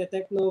 ang ganda,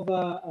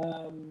 Technova.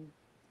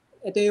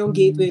 Ito yung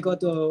gateway ko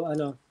to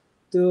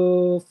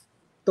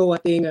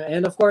Towate nga.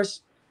 And of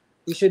course,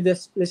 you should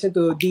listen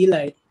to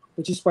D-Light,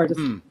 which is part of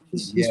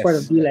he's part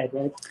of D-Light,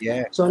 right?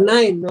 Yeah. So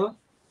 9, no?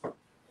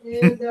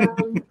 And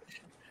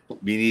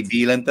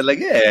Binibilan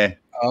talaga eh.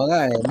 Oo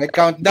nga eh. May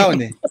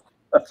countdown eh.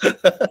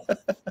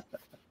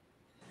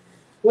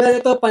 well,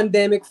 ito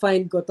pandemic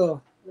find ko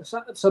to.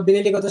 So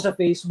binili ko to sa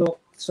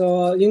Facebook.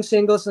 So yung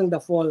singles ng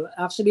The Fall.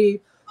 Actually,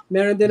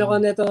 meron din ako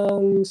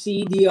netong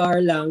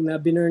CDR lang na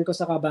binurn ko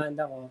sa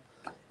kabanda ko.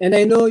 And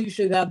I know you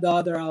should have the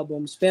other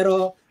albums,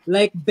 pero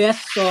like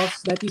best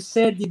songs that you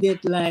said you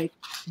didn't like,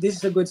 this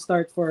is a good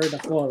start for The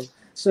Fall.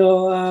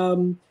 So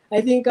I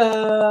think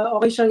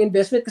okay siyang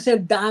investment kasi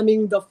ang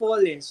daming The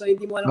Fall eh. So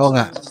hindi mo alam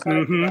nga. saan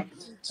start. Diba?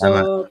 So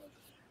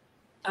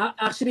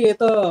actually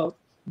ito,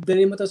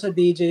 dali mo to sa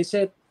DJ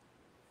set.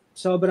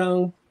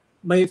 Sobrang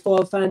may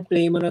Fall fan,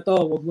 play mo na to.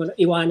 Wag mo na,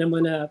 iwanan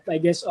mo na.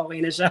 I guess okay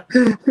na siya.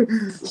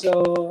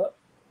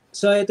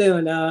 so ito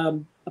yun. A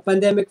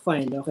pandemic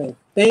find. Okay.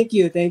 Thank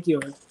you. Thank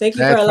you That's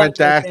for allowing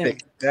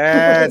fantastic.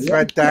 That's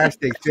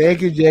fantastic.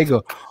 Thank you,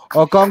 Diego.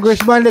 Oh,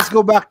 Congressman, let's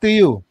go back to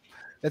you.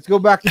 Go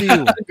back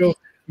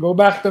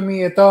to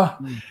me ito.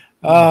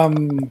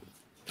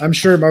 I'm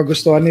sure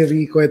magustuhan ni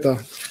Rico ito.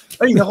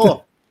 Ay,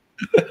 nako.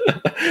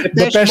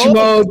 Depeche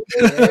Mode.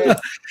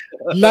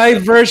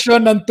 Live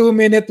version ng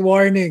 2-minute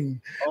warning.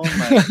 Oh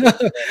my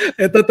God.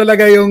 Ito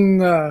talaga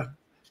yung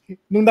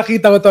nung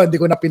nakita ko to,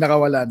 hindi ko na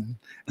pinakawalan.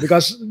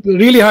 Because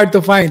really hard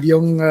to find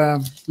yung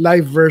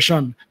live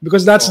version.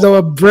 Because that's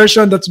the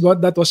version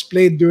that was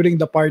played during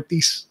the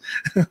parties.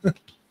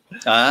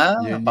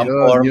 Yun.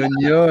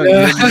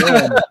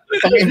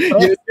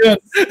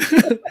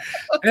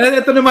 And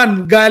ito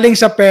naman, galing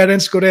sa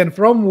parents ko rin.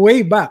 From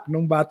way back,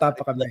 nung bata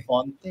pa kami.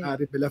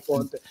 Ari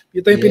Belafonte.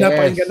 Ito yung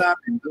pinapakinggan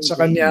namin sa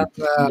kanyang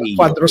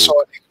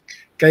Quadrosonic.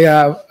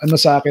 Kaya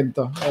sa akin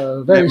to.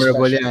 Very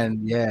memorable special. yan.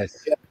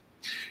 Yes. Yeah.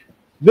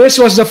 This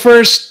was the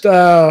first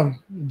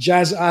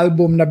jazz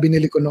album na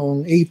binili ko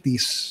noong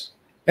 80s.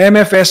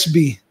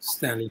 MFSB.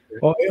 Stanley.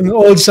 Yung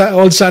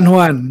Old San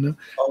Juan.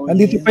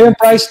 Andito pa yung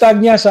price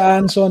tag niya sa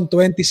Anson,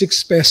 26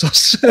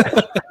 pesos.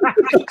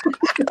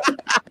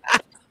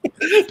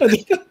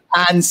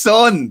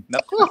 Anson.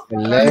 Naku.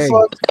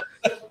 Anson.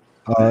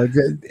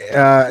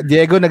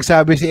 Diego,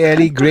 nagsabi si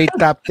Ellie, great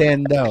top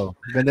 10 daw.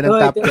 Ganda ng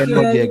top 10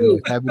 mo,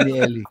 Diego. Sabi ni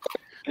Ellie.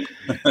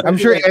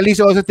 I'm sure Ellie's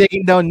also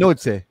taking down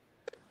notes eh.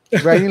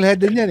 Brian Head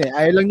din yan eh.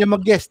 Ayaw lang niya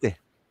mag-guest eh.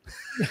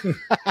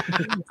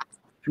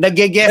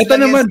 Nag-guest ito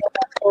naman.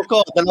 Ko,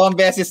 2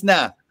 beses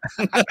na.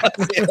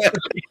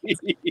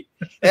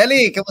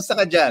 Ellie, kamusta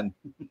ka dyan?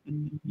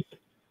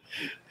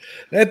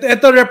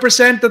 Ito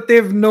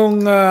representative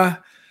nung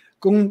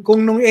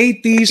kung nung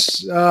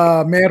 80s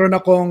meron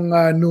akong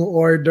New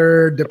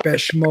Order,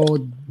 Depeche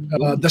Mode,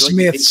 The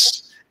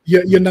Smiths.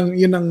 Yun ang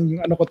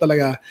ano ko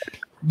talaga.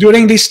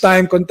 During this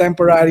time,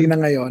 contemporary na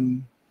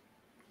ngayon,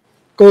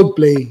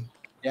 Coldplay.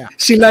 Yeah.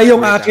 Sila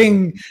yung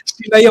aking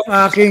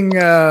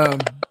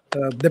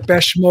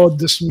Depeche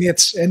Mode, The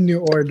Smiths, and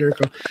New Order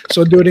ko.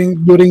 So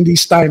during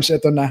these times,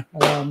 ito na.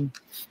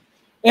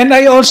 And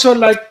I also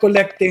like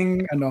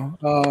collecting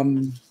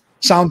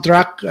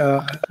soundtrack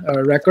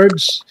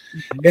records.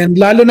 And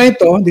lalo na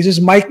ito, this is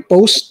Mike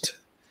Post.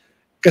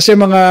 Kasi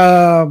mga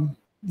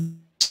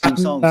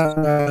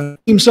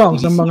theme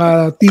songs ng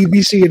mga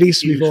TV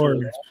series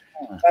before.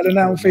 Lalo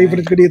na ang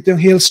favorite ko dito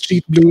yung Hill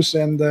Street Blues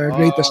and The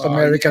Greatest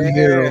American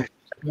Hero.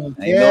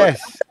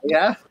 Yes.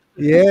 Yeah.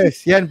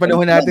 Yes, yan,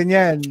 panahon natin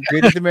yan.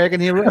 Greatest American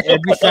Hero,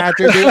 every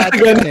Saturday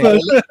natin eh.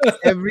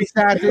 Every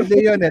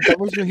Saturday yun eh.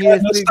 Tapos yung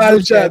Hill Street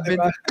Blues,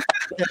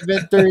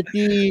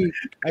 7:30,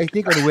 I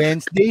think on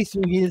Wednesdays,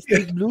 yung Hill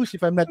Street Blues,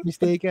 if I'm not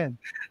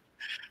mistaken.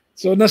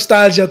 So,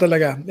 nostalgia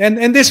talaga.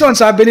 And this one,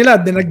 sabi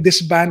nila,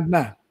 nag-disband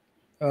na.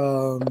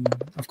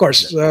 Of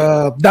course,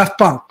 Daft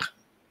Punk.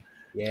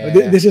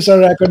 Yeah. This is a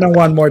record ng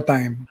One More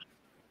Time.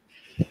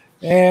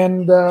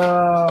 And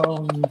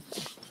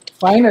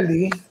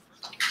finally,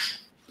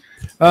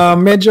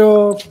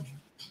 medyo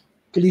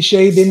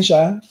cliche din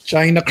siya.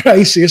 China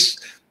Crisis,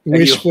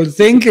 wishful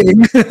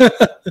thinking.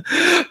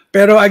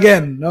 Pero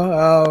again, no,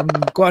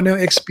 kung ano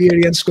yung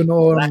experience ko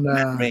noon,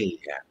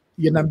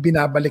 yun ang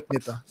binabalik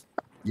nito.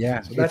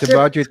 Yeah, So it's that's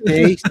about it. your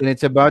taste and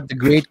it's about the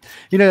great.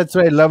 That's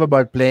what I love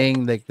about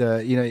playing. Like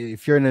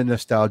if you're in a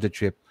nostalgia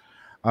trip.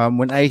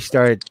 When I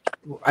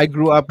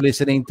grew up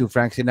listening to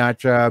Frank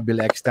Sinatra,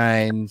 Bill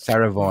Eckstein,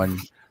 Sarah Vaughan,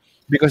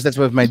 because that's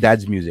what my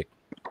dad's music.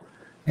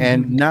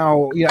 And Mhm.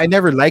 now, I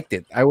never liked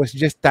it. I was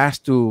just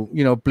tasked to,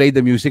 play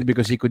the music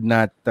because he could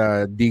not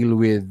deal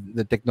with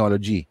the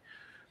technology.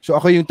 So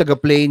ako yung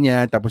taga-play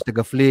niya, tapos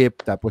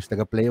taga-flip, tapos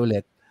taga-play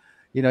ulit.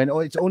 And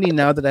it's only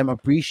now that I'm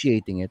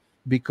appreciating it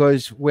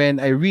because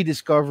when I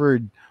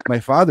rediscovered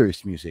my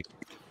father's music,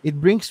 it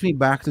brings me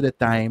back to the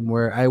time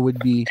where I would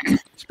be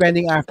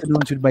spending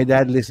afternoons with my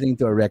dad listening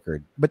to a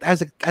record. But as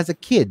a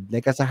kid,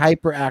 like as a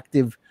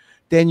hyperactive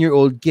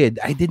 10-year-old kid,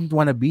 I didn't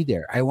want to be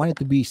there. I wanted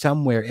to be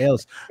somewhere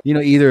else,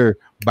 either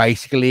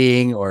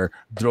bicycling or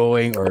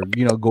drawing or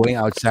going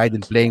outside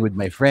and playing with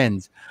my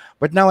friends.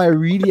 But now I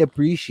really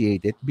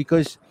appreciate it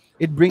because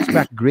it brings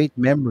back great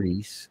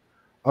memories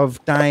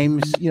of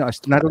times,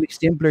 not only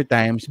simpler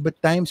times,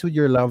 but times with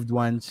your loved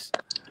ones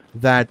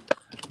that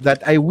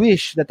I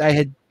wish that I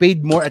had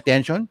paid more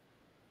attention.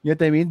 You know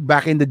what I mean?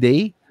 Back in the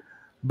day.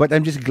 But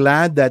I'm just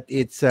glad that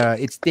it's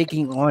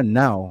taking on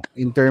now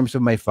in terms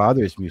of my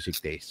father's music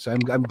taste. So I'm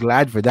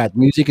glad for that.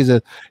 Music is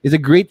a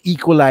great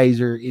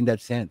equalizer in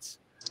that sense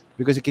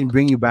because it can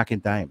bring you back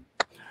in time.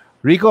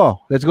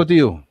 Rico, let's go to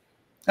you.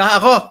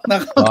 Nako.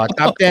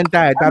 Top 10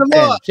 tayo, top Ano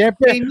mo, 10.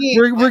 Siyempre, Jamie?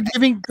 we're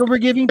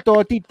giving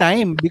Toti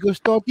time because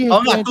Toti has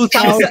Oo nga,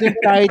 20,000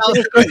 titles.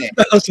 20,000 eh.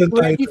 20,000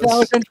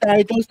 titles. 20,000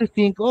 titles to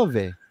think of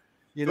eh.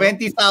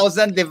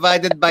 20,000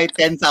 divided by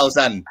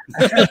 10,000.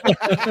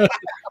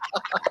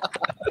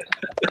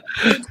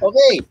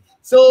 Okay.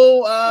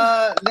 So,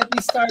 let me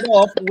start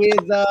off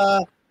with,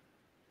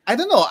 I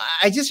don't know.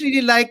 I just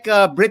really like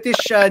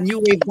British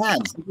new wave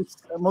bands. Because,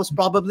 most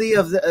probably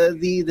of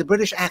the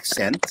British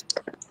accent.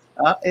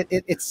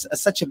 It's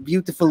such a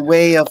beautiful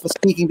way of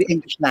speaking the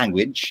English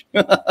language.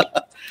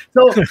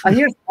 So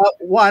here's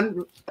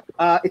one.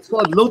 It's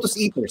called Lotus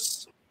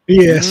Eaters.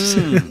 Yes.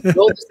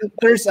 Lotus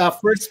Eaters,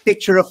 First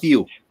Picture of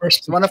You. First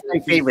It's one of my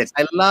favorites.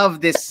 I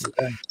love this.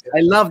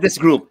 I love this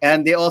group,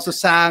 and they also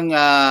sang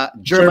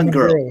German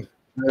Girl.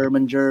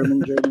 German Girl.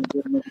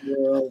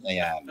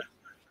 Ayan.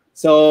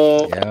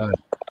 So Yeah.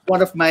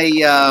 one of my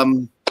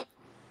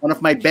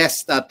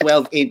best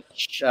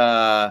 12-inch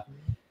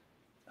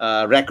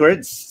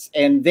records.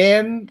 And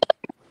then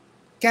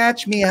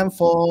Catch Me I'm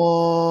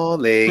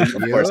Falling, of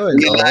course. Yun,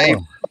 Real oo.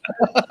 life.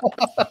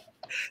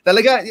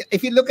 Talaga,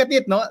 if you look at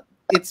it, no,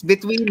 it's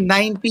between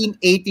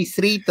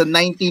 1983 to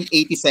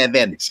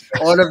 1987.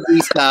 All of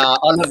these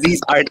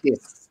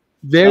artists.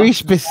 Very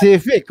No?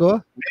 specific, oh.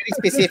 Very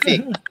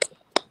specific.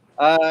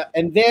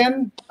 And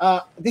then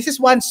this is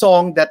one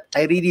song that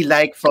I really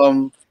like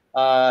from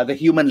the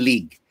Human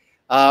League,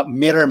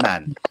 Mirror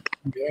Man.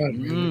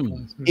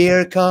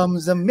 Here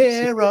comes the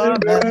Mirror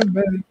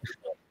Man.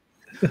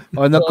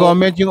 O,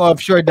 nag-comment yung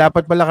Offshore,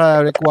 dapat pala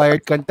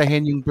ka-required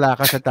kantahin yung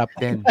plaka sa top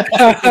 10.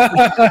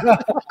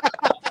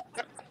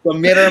 So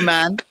Mirror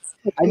Man.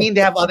 I mean,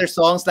 they have other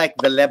songs like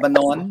The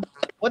Lebanon.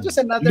 What was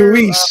another?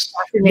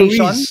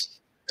 Fascination.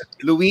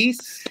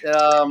 Louise.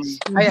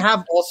 I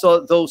have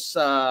also those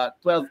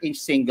 12-inch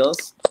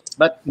singles,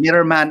 but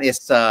Mirror Man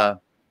is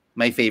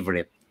my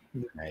favorite.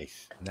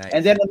 Nice.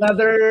 And then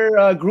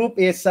another group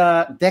is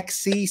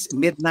Dexy's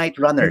Midnight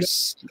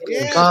Runners.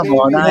 Yeah, Come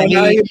on, come on,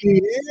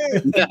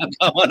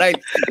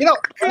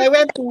 when I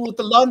went to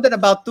London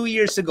about 2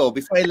 years ago,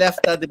 before I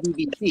left the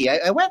BBC,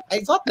 I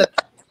thought that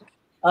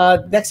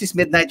Dexy's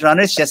Midnight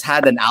Runners just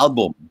had an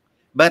album,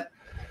 but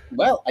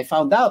well, I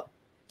found out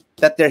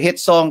that their hit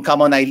song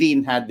 "Come On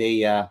Eileen" had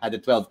a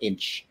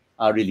 12-inch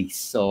release.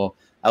 So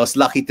I was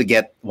lucky to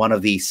get one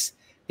of these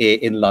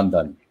in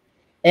London.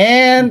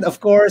 And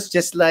of course,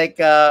 just like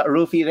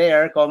Ruffy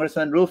there,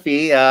 Congressman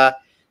Ruffy,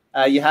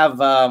 you have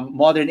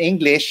modern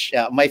English.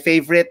 My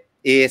favorite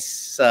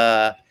is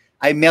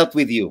 "I Melt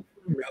With You."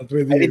 Melt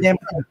With I You.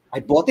 remember I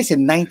bought this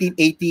in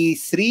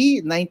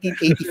 1983,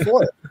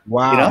 1984.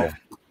 Wow.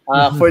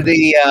 For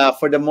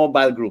the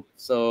mobile group.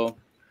 So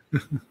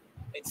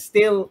it's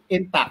still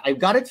intact. I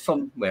got it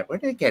from where? Where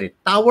did I get it?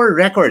 Tower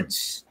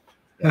Records.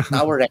 Yeah,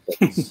 Tower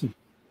Records.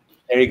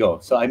 There you go.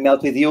 So I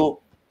Melt With You.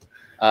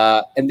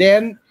 And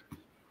then,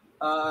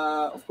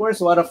 of course,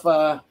 one of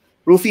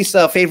Ruffy's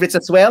favorites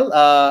as well,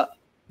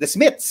 The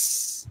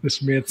Smiths. The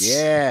Smiths.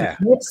 Yeah.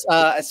 Smiths,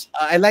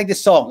 I like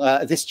this song.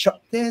 This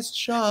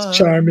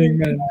Charming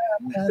man.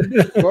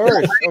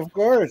 Of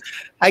course.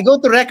 I go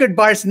to record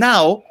bars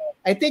now.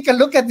 I take a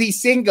look at these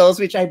singles,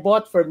 which I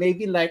bought for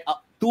maybe like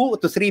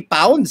 £2 to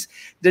 £3.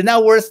 They're now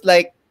worth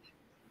like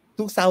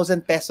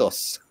 2,000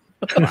 pesos.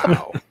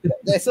 Wow.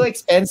 They're so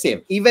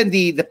expensive. Even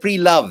the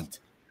pre-loved,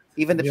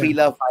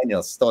 pre-loved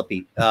vinyls,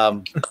 Toti.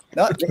 No,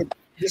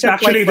 these are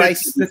Actually, quite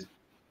pricey.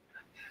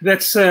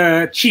 that's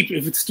cheap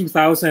if it's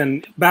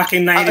 2,000. Back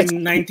in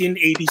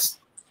 1980s,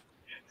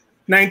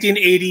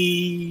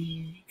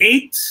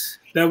 1988,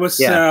 that was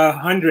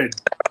 $100.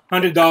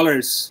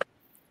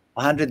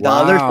 $100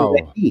 Wow.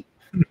 already.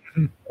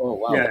 Oh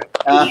wow! Yeah,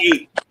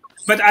 88.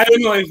 But I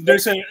don't know if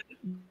there's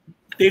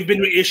they've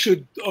been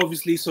reissued,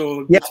 obviously,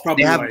 so Yes, that's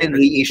probably they have why. been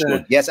But,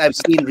 reissued. Yes, I've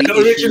seen the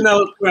reissued.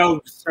 original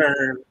 12s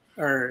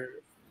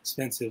are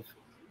expensive.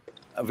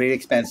 Very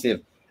expensive.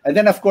 And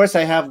then, of course,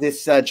 I have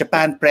this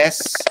Japan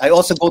press. I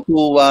also go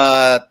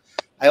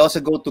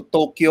to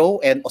Tokyo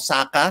and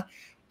Osaka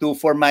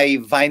for my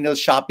vinyl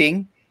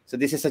shopping. So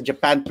this is a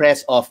Japan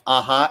press of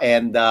AHA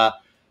and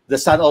The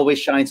Sun Always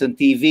Shines on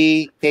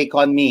TV. Take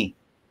on Me.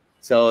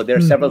 So there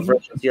are several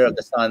versions here of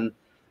The Sun.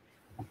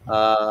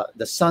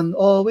 The Sun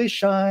Always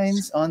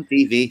Shines on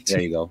TV.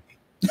 There you go.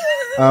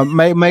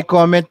 My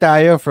comment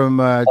tayo from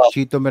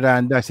Chito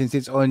Miranda, since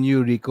it's on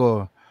you,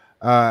 Rico.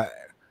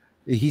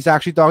 He's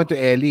actually talking to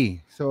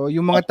Ellie. So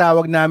yung mga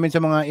tawag namin sa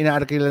mga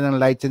inaarkila ng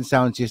lights and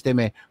sound system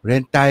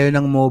rent tayo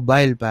ng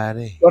mobile,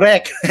 pare.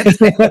 Correct.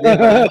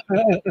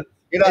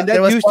 And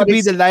that used to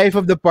be the life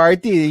of the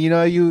party.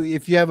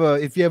 If you have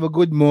a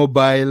good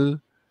mobile,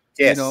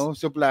 yes,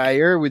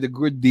 supplier with a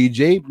good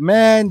DJ,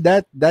 man,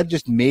 that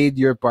just made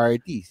your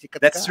party.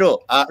 Sikat that's ka. true.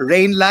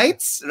 Rain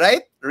lights,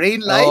 right?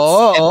 Rain lights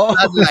Oh. and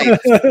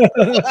floodlights.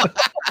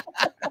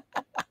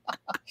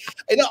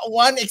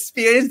 One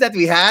experience that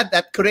we had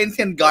at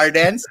Corinthian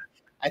Gardens,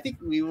 I think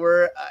we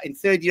were in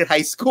third year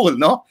high school,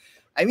 no?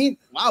 I mean,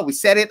 wow, we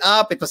set it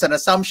up. It was an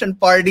Assumption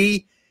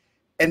party.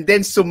 And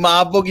then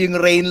sumabog yung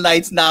rain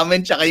lights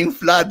namin tsaka yung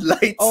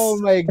floodlights. Oh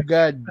my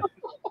God.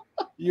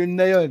 Yun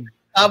na yun.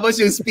 Tapos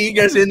yung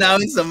speakers yun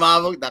namin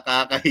sumabog.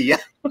 Nakakahiya.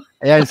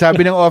 Ayan,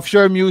 sabi ng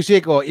Offshore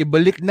Music,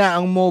 ibalik na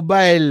ang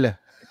mobile.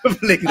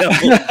 Ibalik na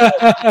po.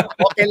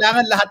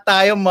 Kailangan lahat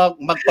tayo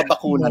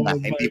magpabakuna na,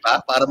 hindi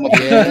ba? Para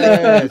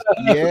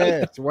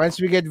Yes.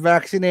 Once we get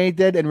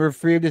vaccinated and we're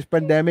free of this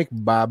pandemic,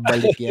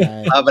 babalik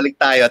yan.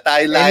 Babalik tayo.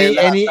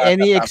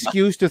 Any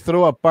excuse to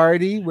throw a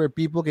party where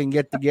people can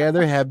get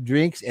together, have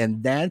drinks,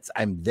 and dance,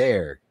 I'm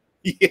there.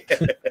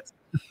 Yes.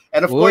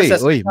 And of course,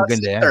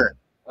 maganda yan.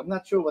 I'm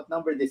not sure what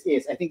number this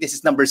is. I think this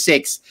is number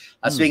 6.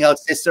 Swing Out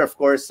Sister, of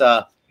course,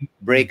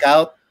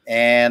 Breakout.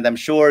 And I'm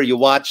sure you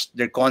watched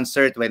their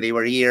concert when they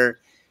were here,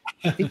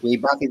 I think way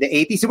back in the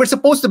 80s. They were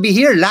supposed to be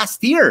here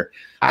last year.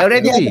 I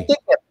already had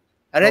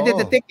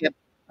the ticket.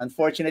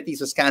 Unfortunately, it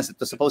was canceled.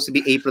 It was supposed to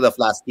be April of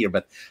last year.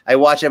 But I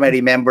watched them, I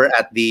remember,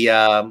 at the,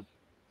 I'm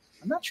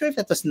not sure if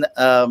that was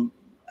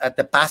at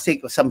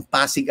the some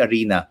Pasig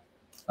Arena.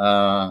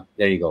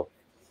 There you go.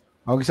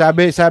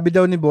 Sabi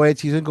daw ni Boy at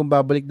Season, kung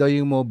babalik daw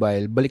yung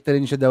mobile, balik na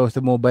rin siya daw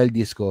sa mobile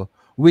disco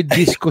with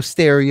disco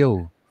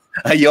stereo.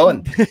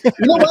 Ayun.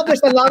 You know what?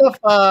 There's a lot of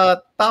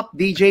top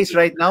DJs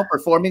right now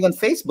performing on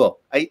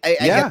Facebook. I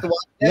get to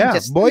watch them. Yeah,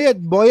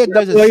 Boyet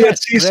does a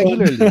set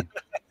regularly.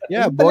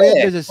 Yeah, Boyet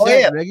does a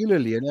set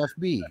regularly on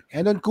FB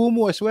and on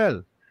Kumu as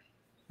well.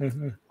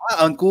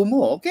 On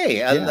Kumu,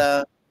 okay.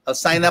 I'll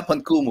sign up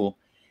on Kumu.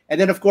 And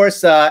then, of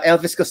course,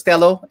 Elvis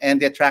Costello and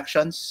the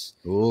Attractions.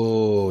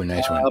 Oh,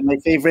 nice one. My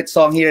favorite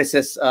song here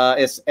is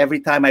Every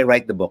Time I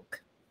Write the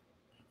Book.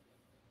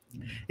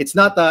 It's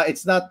not a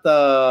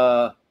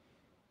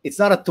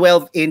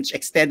 12-inch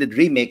extended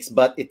remix,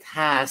 but it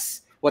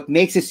has, what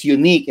makes it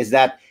unique is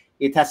that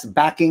it has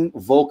backing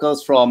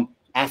vocals from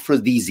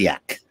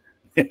Aphrodisiac.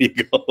 There you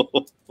go.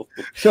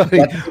 Sorry.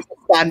 That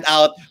stand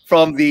out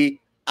from the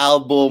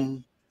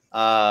album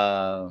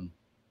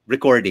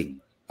recording.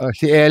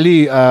 Si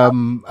Ellie,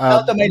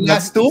 Out of my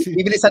last two,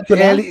 bibilisan ko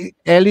na.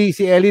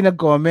 Si Ellie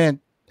nag-comment.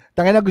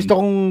 Tangina, gusto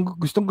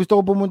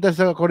ko pumunta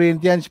sa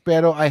Corinthians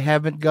pero I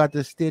haven't got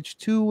a stitch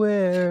to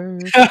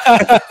wear.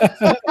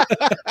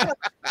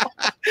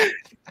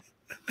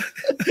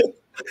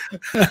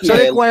 So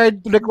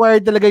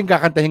required talaga yung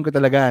kakantahin ko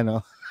talaga,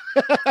 no?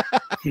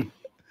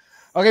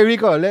 Okay,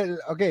 Rico.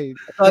 Okay.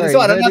 This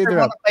one, another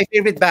one of my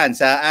favorite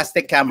bands,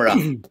 Aztec Camera.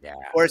 Of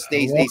course,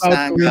 they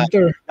sang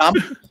Jump,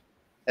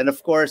 and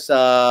of course,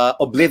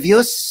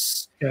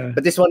 Oblivious. Yeah.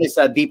 But this one is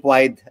Deep,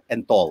 Wide,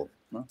 and Tall.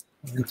 No?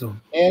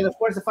 And of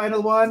course, the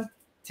final one,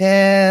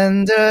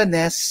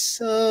 Tenderness.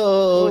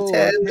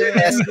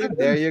 Tenderness.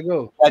 There you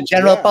go.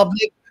 General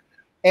Public.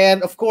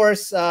 And of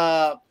course,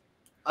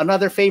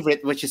 another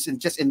favorite, which is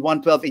just in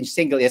 112-inch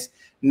single, is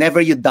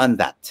Never You Done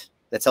That.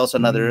 That's also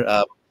another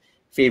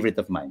favorite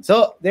of mine.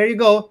 So there you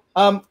go.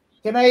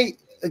 Can I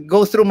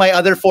go through my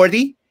other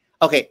 40?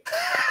 Okay.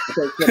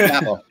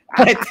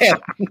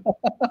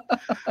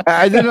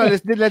 I don't know.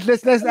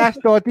 Let's ask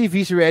Toti if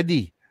he's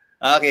ready.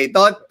 Okay,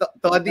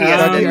 Toti,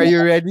 are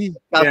you ready?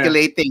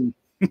 Calculating.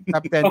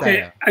 Top 10.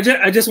 Okay,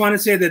 I just want to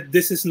say that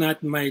this is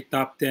not my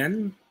top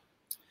 10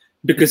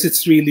 because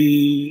it's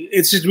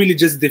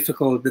just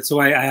difficult. That's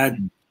why I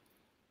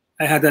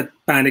had that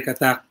panic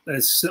attack,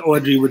 as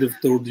Audrey would have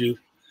told you.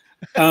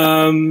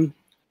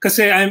 Because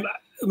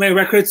my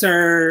records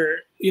are,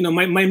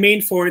 my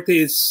main forte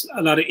is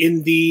a lot of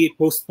indie,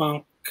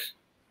 post-punk,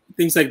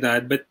 things like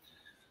that. But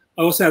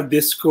I also have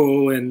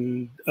disco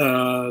and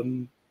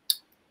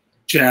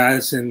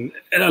jazz and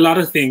a lot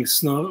of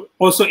things. No,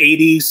 also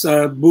 80s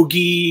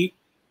boogie,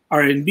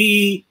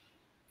 R&B,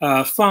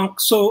 funk.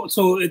 So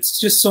it's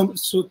just so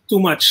too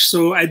much.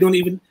 So I haven't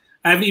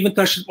even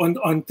touched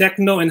on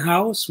techno and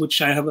house,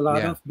 which I have a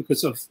lot of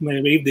because of my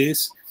rave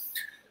days.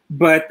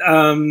 But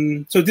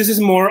so this is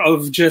more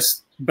of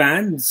just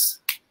bands,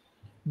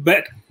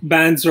 but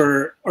bands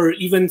or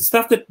even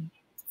stuff that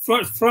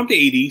from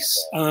the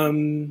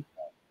 80s,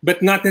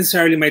 but not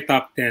necessarily my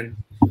top 10.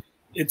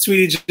 It's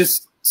really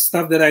just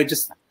stuff that I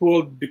just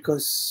pulled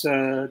because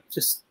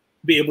just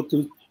be able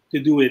to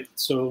do it.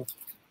 So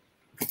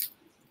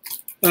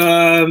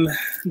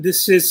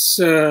this is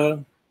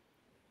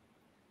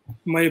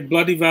my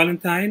Bloody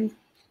Valentine.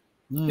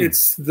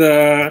 It's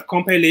the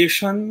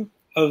compilation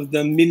of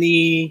the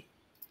mini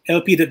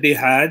LP that they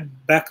had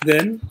back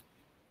then.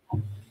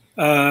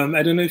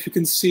 I don't know if you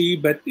can see,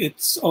 but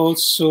it's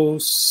also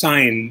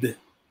signed.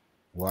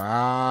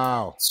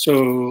 Wow.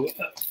 So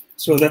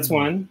that's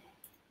one.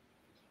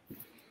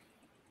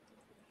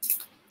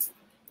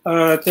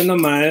 Ito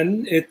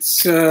naman,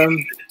 it's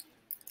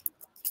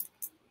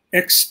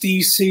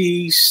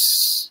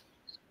XTC's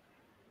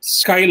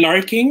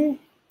Skylarking,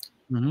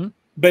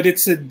 but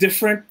it's a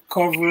different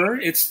cover.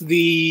 It's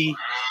the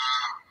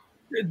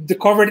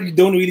cover that you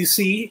don't really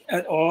see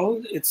at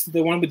all. It's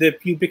the one with the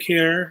pubic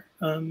hair,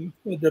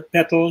 with the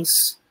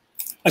petals,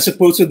 as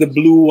opposed to the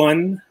blue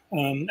one.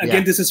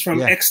 Again, this is from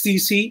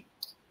XTC,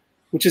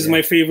 which is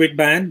my favorite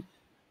band,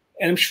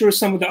 and I'm sure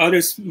some of the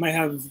others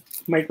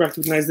might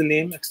recognize the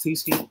name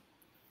XTC.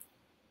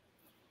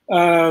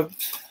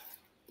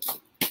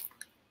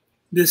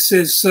 This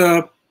is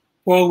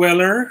Paul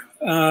Weller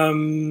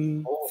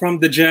from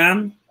the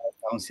Jam.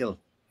 Council.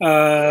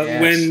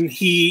 When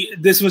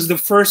this was the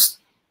first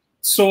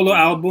solo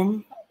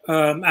album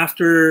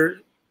after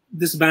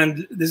this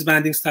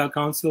banding style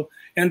Council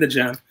and the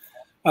Jam.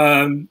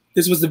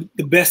 This was the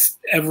best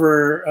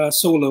ever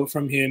solo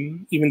from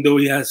him, even though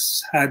he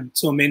has had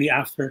so many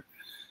after.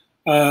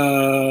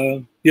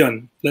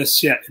 Yun.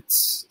 Plus,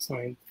 it's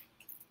fine.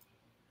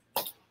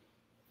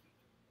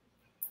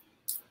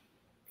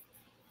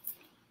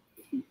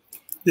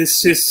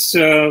 This is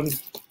the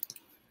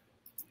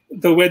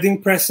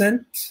wedding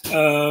present.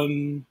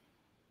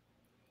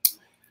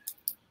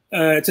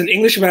 It's an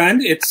English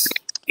band. It's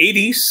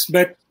 80s,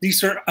 but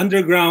these are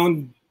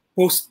underground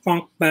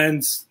post-punk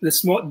bands.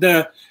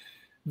 The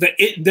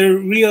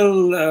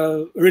real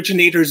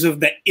originators of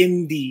the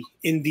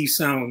indie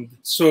sound.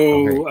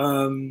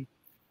 So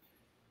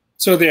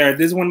so this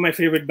is one of my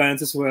favorite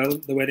bands as well.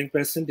 The Wedding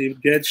Present,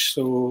 David Gedge.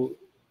 So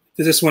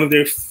this is one of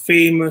their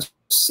famous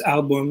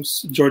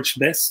albums, George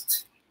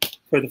Best,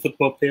 for the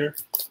football player.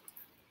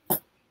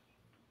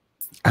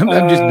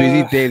 I'm just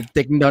busy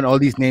taking down all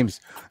these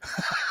names.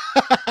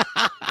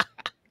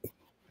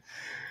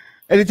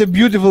 And it's a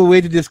beautiful way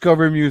to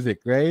discover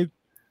music, right?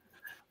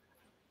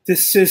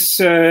 This is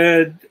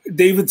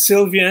David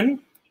Sylvian,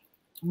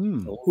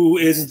 who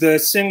is the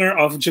singer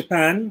of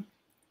Japan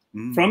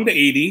from the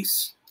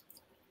 80s.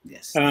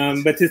 Yes.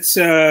 But it's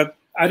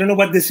I don't know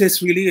what this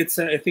is really. It's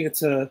I think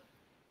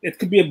it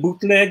could be a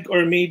bootleg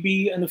or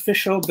maybe an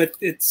official, but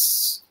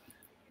it's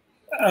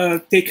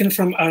taken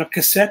from a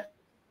cassette.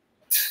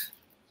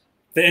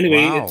 But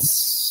anyway,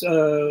 it's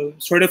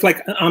sort of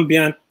like an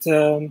ambient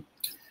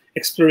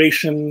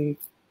exploration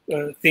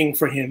thing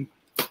for him.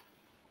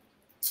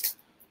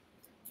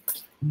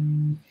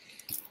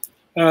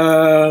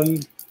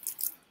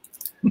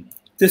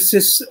 This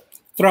is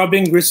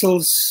Throbbing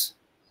Gristle's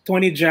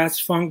 20 jazz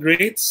funk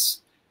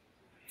greats,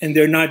 and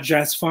they're not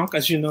jazz funk,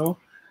 as you know.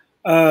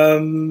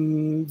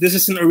 This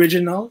is an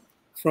original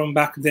from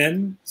back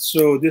then,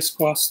 so this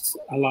costs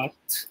a lot.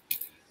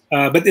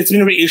 But it's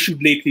been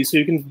reissued lately, so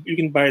you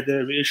can buy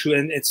the reissue,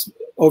 and it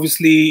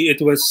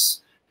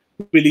was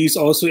released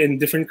also in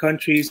different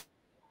countries.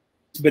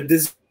 But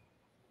this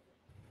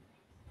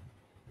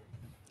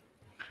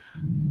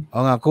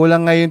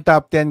kulang nga yung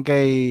top 10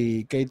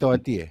 kay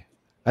Toti eh.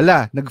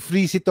 Ala,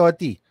 nag-free si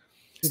Toti.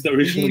 This is the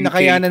original. Hindi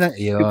nakayanan ng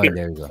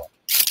there you go.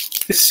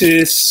 This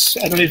is,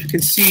 I don't know if you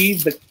can see,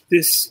 but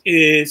this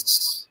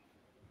is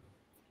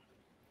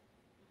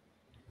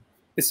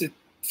it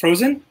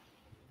frozen?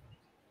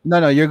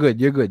 No, you're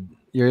good. You're good.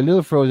 You're a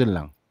little frozen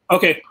lang.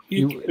 Okay.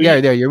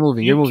 There, you're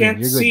moving. You're moving. You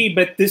can't see,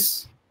 but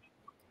this,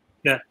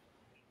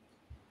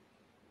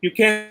 you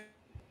can't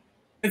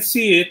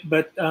see it,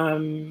 but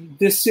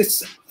this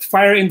is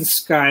Fire in the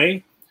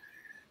Sky.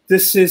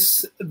 This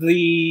is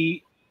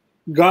the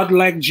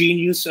godlike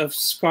genius of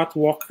Scott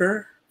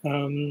Walker. I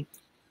don't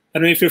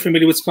know if you're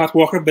familiar with Scott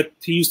Walker, but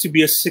he used to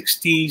be a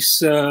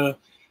 60s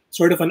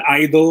sort of an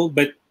idol,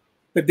 but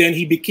then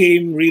he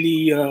became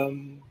really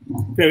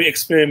very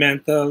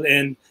experimental,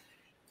 and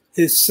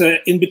his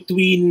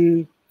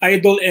in-between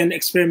idol and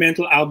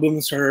experimental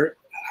albums are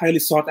highly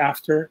sought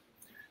after.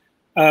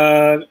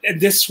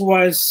 This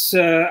was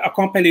a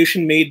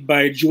compilation made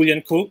by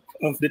Julian Cope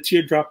of The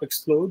Teardrop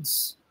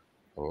Explodes.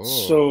 Oh.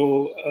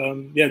 So,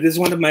 this is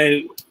one of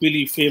my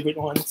really favorite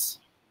ones.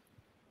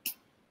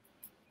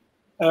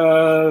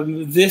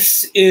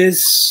 This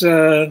is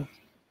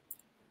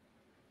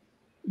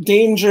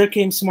Danger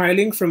Came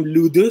Smiling from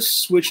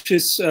Ludus, which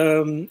is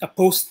a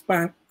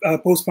post-punk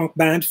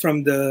band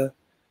from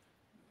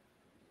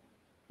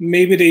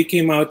maybe they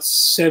came out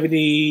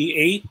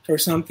 78 or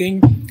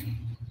something.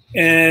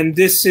 And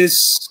this is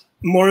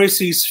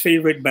Morrissey's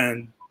favorite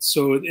band,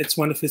 so it's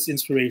one of his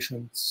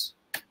inspirations,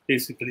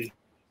 basically.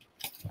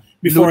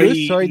 Before Ludus?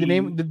 he, Sorry, the he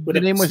name put the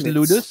up name was Smiths.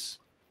 Ludus.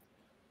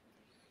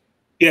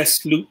 Yes,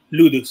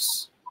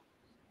 Ludus.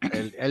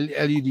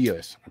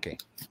 Ludus. Okay,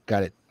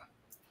 got it.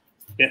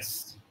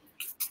 Yes.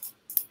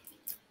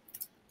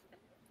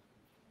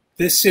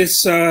 This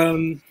is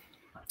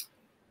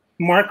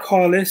Mark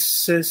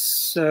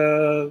Hollis's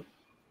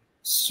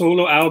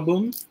solo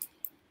album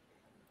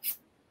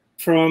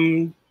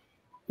from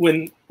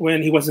when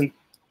he wasn't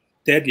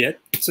dead yet.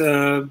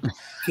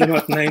 Came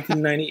out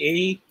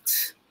 1998.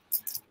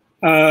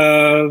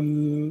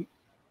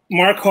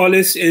 Mark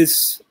Hollis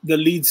is the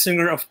lead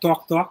singer of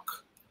Talk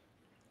Talk,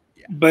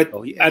 but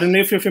Oh, yes. I don't know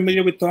if you're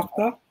familiar with Talk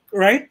Talk,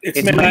 right?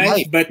 It's My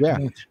Life, but Yeah.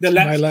 the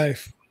My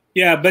life.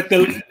 yeah, but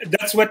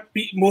that's what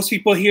most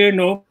people here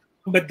know.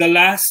 But the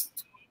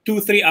last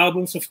 2-3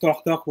 albums of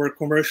Talk Talk were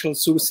commercial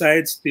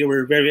suicides. They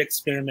were very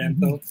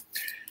experimental,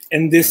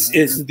 and this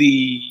is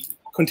the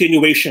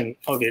continuation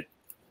of it.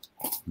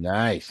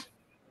 Nice.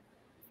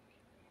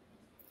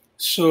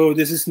 So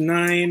this is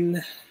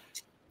 9.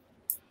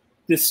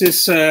 This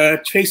is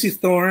Tracy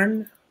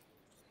Thorn.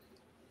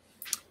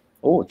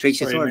 Oh,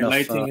 Tracy Sorry, Thorn my of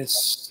lighting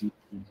is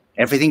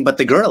Everything But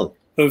the Girl.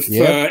 of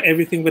Yep.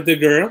 Everything But the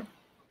Girl.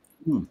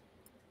 Hmm.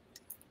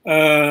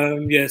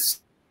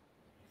 Yes.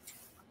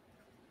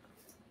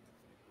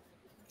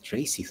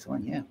 Tracy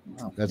Thorn, yeah.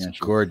 Wow. That's Yeah,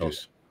 sure.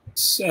 gorgeous.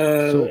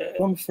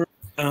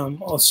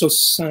 Also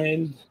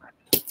signed.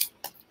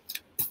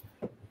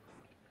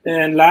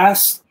 And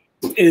last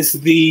is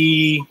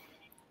the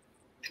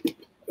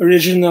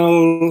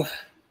original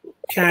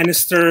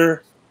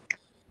canister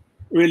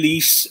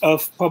release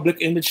of Public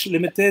Image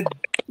Limited,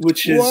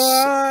 which is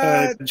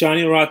What?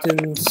 Johnny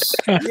Rotten's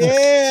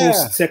Yeah.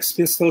 post-Sex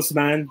Pistols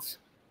band.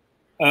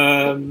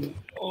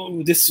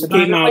 This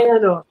came out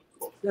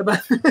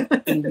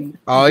in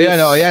Oh, yan,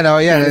 oh, yan, oh,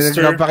 yan.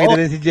 canister. Nagpapakita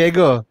din si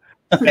Diego.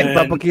 And,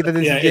 Nagpapakita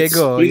din si it's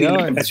Diego. really,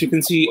 Yun. as you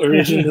can see,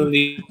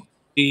 originally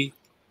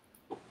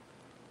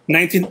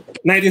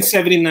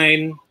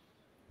 1979.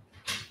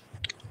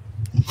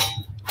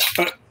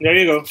 There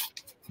you go.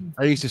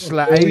 I used to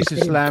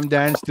slam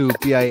dance to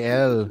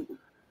PIL,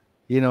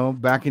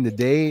 back in the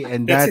day,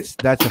 and That's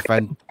that's a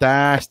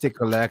fantastic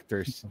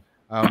collector's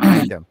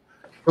item.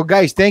 So,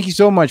 guys, thank you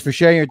so much for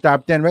sharing your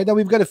top 10. Right now,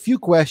 we've got a few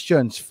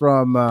questions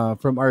from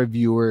our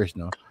viewers.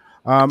 No,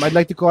 I'd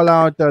like to call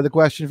out the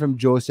question from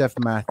Joseph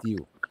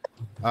Matthew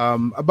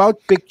about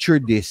picture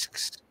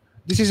discs.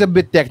 This is a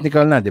bit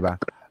technical, na, di ba?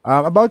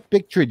 About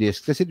picture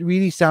discs, does it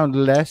really sound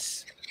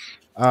less?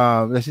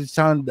 Does it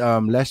sound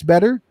less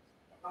better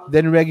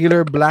than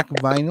regular black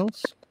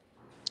vinyls?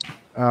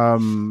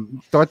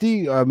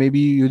 Toti, maybe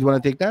you'd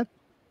want to take that.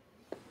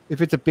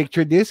 If it's a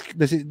picture disc,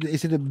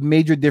 is it a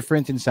major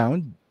difference in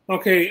sound?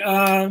 Okay.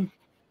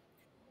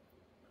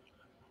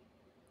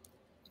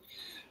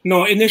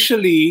 No,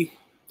 initially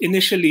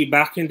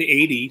back in the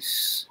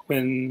 80s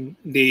when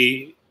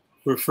they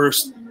were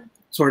first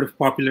sort of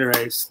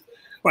popularized,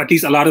 or at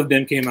least a lot of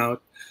them came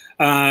out,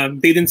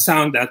 they didn't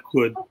sound that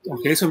good.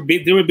 Okay, so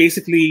they were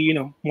basically,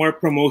 more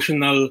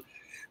promotional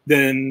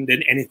than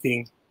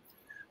anything.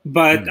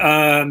 But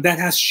that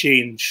has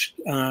changed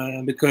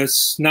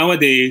because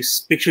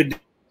nowadays picture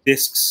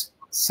discs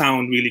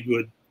sound really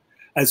good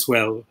as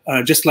well.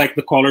 Just like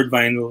the colored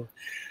vinyl,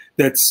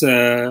 that's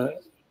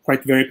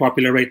quite very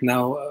popular right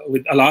now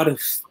with a lot of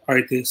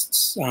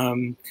artists.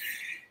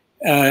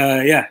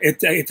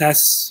 It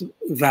has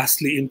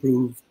vastly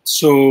improved.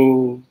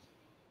 So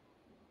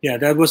yeah,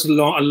 that was a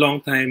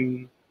long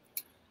time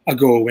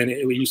ago when it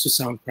used to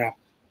sound crap.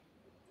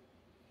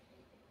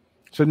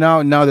 So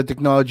now the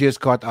technology has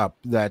caught up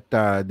that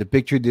the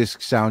picture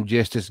discs sound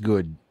just as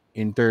good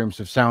in terms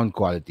of sound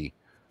quality.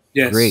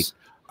 Yes. Great.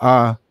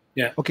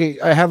 Yeah. Okay,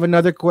 I have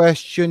another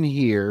question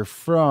here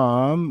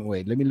from.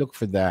 Wait, let me look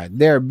for that.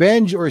 There,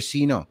 Benj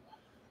Orsino.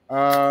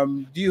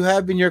 Do you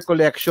have in your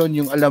collection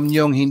yung alam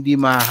nyong hindi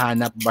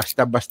mahanap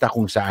basta-basta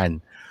kung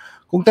saan?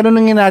 Kung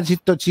tanongin natin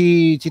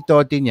si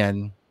Toti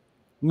niyan,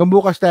 hanggang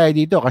bukas tayo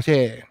dito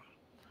kasi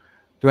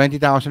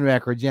 20,000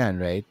 records yan,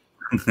 right?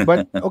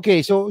 But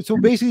okay, so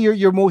basically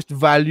your most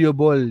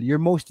valuable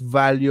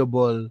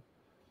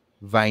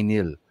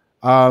vinyl.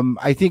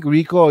 I think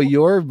Rico,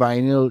 your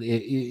vinyl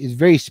is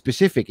very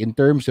specific in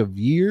terms of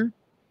year,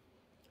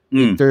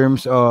 in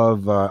terms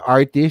of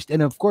artist,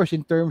 and of course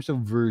in terms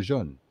of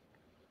version.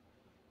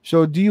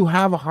 So do you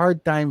have a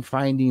hard time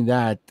finding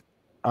that?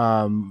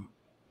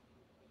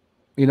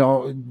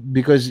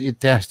 Because it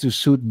has to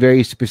suit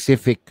very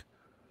specific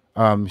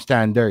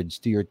standards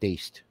to your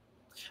taste.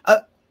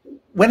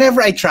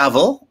 Whenever I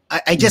travel,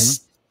 I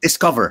just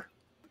discover.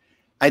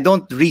 I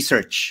don't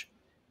research.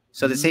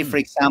 So let's say, for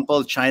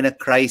example, China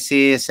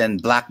Crisis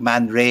and Black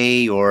Man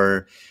Ray,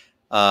 or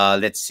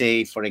let's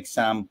say, for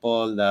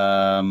example,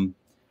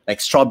 like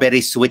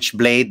Strawberry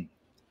Switchblade.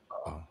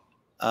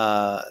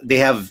 They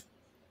have,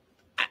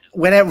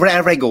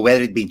 wherever I go,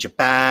 whether it be in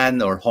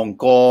Japan or Hong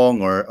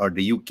Kong or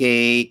the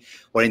UK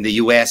or in the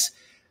US,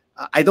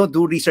 I don't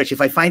do research.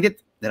 If I find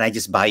it, then I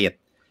just buy it.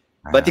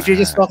 But if you're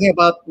just Ah, talking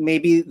about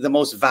maybe the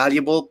most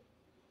valuable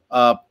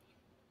uh,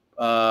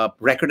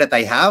 record that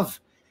I have,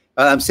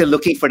 I'm still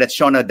looking for that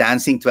Shona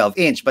Dancing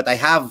 12-inch, but I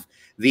have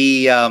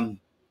the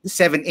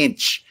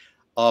 7-inch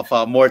of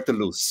More to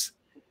Lose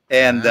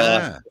and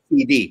ah.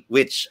 CD,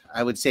 which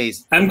I would say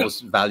is the I'm.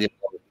 most valuable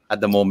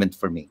at the moment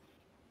for me.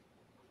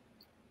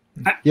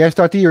 Yes,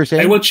 Toti, you were I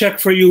saying? will check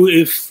for you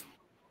if.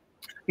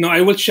 No,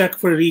 I will check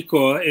for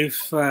Rico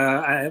if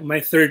my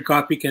third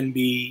copy can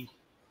be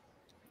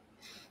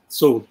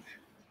sold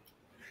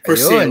for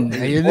sale. Ayun, I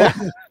mean. ayun na.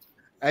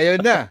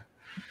 Ayun na.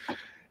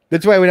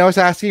 That's why when I was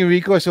asking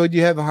Rico, so do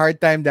you have a hard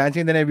time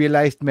dancing? Then I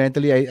realized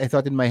mentally, I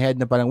thought in my head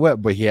na parang, well,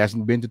 but he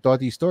hasn't been to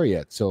Toti's store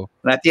yet. So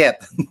Not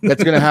yet.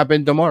 that's gonna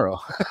happen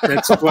tomorrow.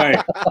 That's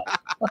why.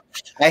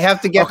 I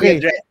have to get the Okay.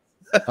 address.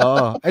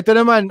 Oh, ito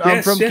naman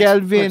Yes, from yes,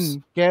 of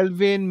course.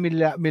 Kelvin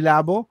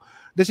Milabo.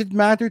 Does it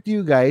matter to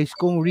you guys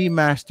kung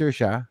remaster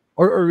siya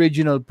or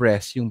original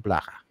press yung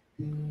plaka?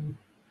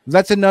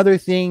 That's another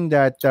thing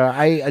that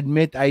I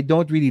admit I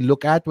don't really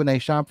look at when I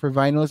shop for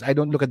vinyls. I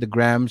don't look at the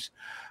grams.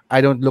 I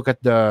don't look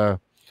at the,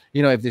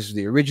 if this is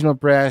the original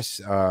press,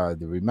 the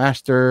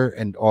remaster,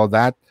 and all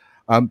that.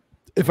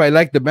 If I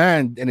like the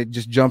band and it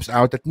just jumps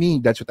out at me,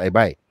 that's what I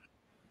buy.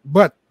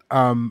 But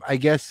I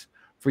guess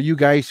for you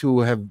guys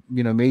who have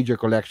major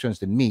collections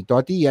than me,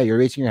 Toti, yeah, you're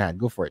raising your hand.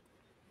 Go for it.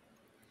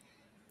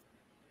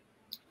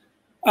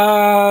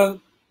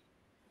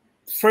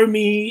 For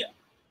me,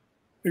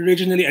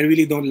 originally, I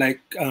really don't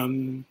like.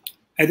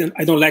 I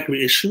don't like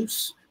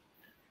reissues.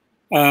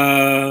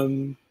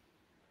 I'm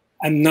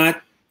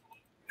not.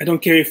 I don't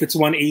care if it's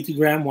 180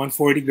 gram,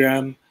 140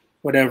 gram,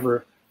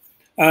 whatever.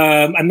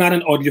 I'm not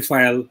an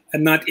audiophile.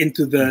 I'm not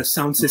into the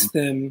sound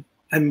system.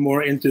 I'm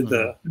more into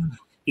the,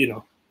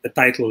 the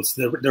titles,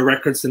 the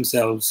records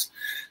themselves.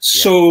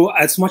 So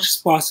as much as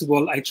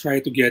possible, I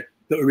try to get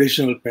the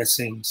original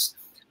pressings.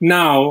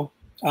 Now,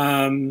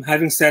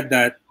 having said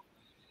that,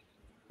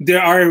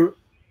 there are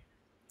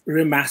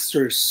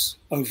remasters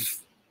of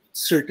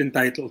certain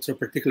titles or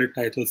particular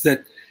titles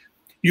that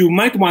you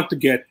might want to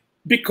get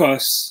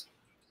because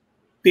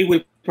they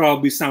will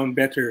probably sound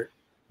better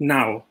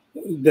now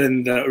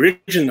than the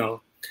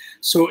original.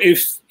 So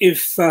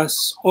if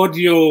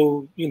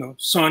audio,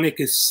 sonic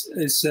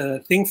is a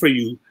thing for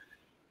you,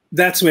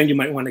 that's when you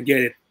might want to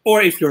get it.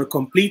 Or if you're a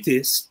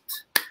completist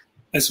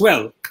as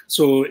well.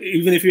 So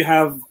even if you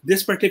have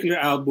this particular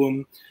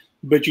album,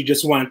 but you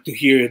just want to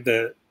hear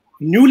the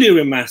newly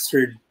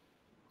remastered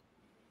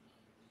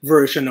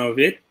version of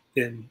it,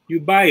 then you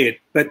buy it.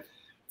 But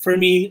for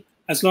me,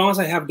 as long as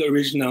I have the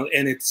original,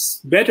 and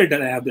it's better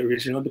that I have the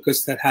original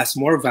because that has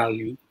more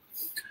value,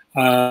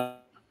 I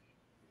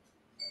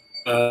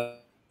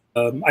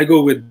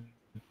go with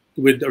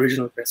the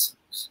original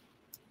pressings.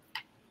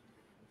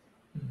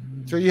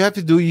 So you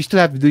still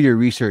have to do your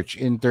research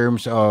in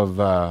terms of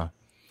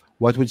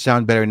what would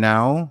sound better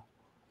now.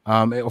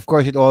 Of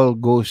course, it all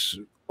goes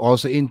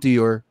also into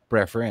your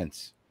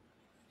preference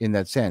in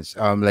that sense.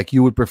 Like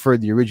you would prefer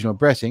the original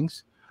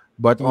pressings,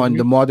 but on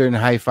the modern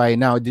hi-fi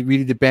now, it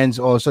really depends.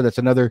 Also, that's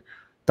another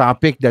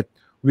topic that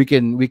we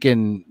can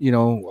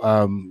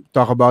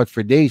talk about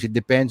for days. It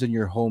depends on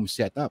your home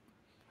setup,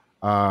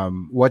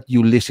 what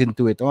you listen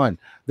to it on.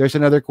 There's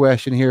another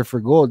question here for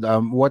Gold.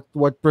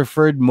 What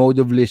preferred mode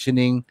of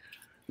listening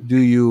do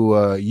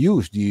you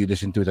use? Do you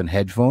listen to it on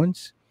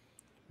headphones?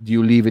 Do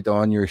you leave it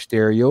on your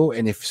stereo?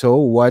 And if so,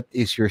 what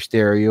is your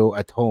stereo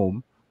at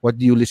home? What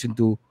do you listen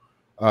to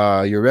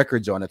your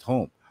records on at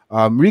home?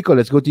 Rico,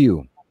 let's go to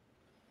you.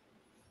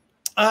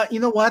 You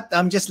know what?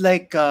 I'm just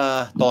like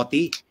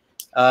Toti.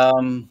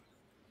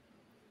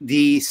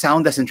 The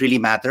sound doesn't really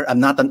matter. I'm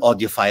not an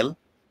audiophile.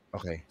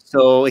 Okay.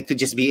 So it could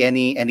just be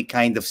any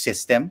kind of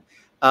system.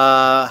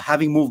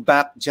 Having moved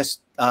back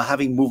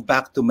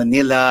to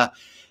Manila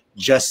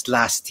just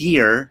last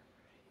year,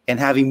 and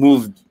having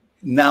moved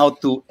now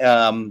to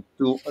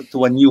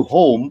a new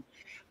home,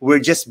 we're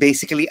just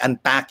basically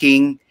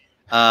unpacking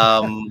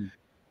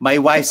my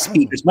wife's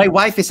speakers. My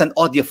wife is an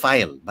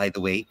audiophile, by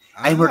the way.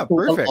 I'm her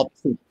total Perfect.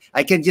 opposite.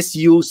 I can just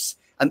use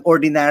an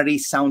ordinary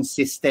sound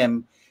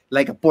system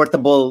like a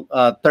portable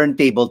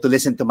turntable to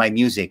listen to my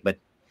music, but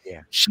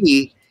Yeah.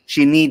 she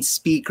needs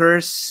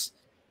speakers.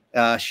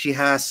 She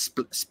has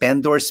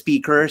Spendor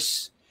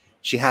speakers.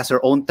 She has her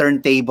own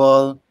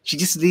turntable. She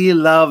just really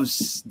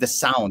loves the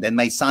sound, and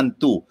my son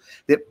too.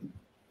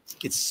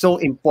 It's so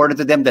important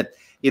to them that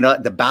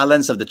the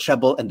balance of the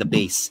treble and the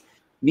bass.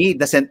 Me, it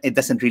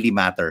doesn't really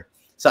matter.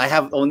 So I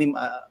have only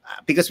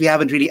because we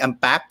haven't really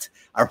unpacked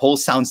our whole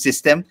sound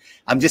system.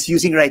 I'm just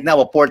using right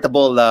now a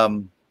portable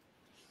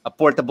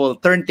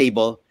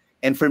turntable,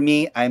 and for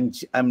me, I'm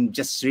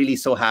just really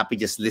so happy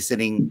just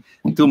listening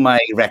to my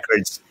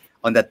records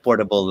on that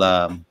portable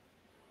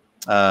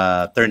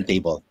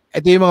turntable.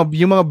 Ito yung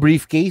mga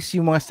briefcase,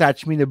 yung mga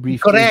Satchme na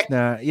briefcase. Correct.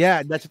 Na,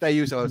 yeah, that's what I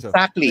use also.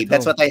 Exactly.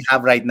 That's what I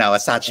have right now, a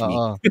Satchme.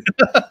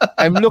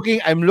 I'm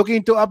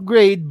looking to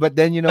upgrade, but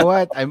then you know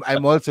what?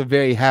 I'm also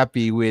very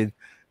happy with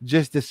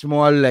just the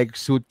small like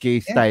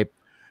suitcase type.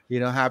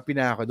 Happy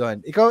na ako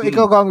doon.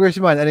 Ikaw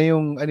Congressman, ano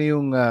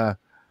yung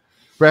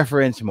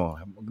preference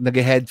mo?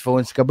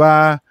 Nag-headphones ka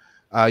ba?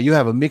 You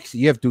have a mix.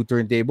 You have two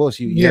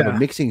turntables. You have a Yeah.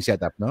 mixing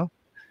setup, no?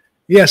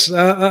 Yes,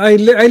 I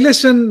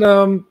listen.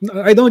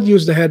 I don't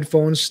use the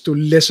headphones to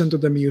listen to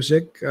the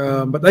music,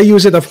 but I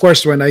use it, of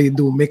course, when I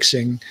do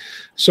mixing.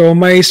 So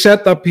my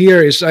setup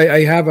here is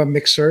I have a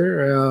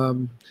mixer,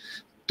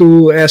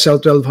 two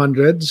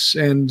SL1200s,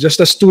 and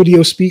just a studio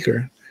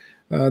speaker.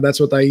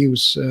 That's what I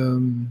use.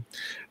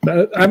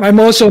 But I'm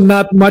also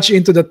not much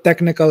into the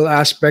technical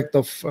aspect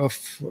of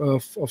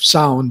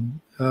sound.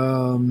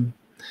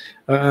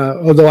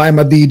 Although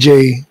I'm a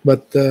DJ,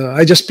 but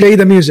I just play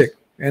the music,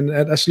 and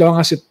as long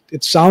as it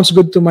sounds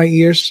good to my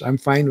ears,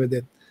 I'm fine with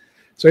it.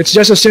 So it's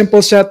just a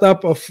simple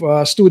setup of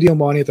studio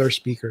monitor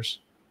speakers.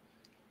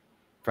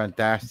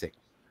 Fantastic.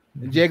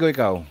 Diego,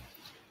 ikaw?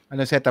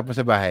 Ano setup mo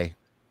sa bahay?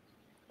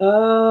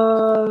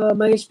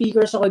 My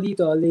speakers ako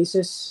dito,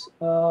 Laces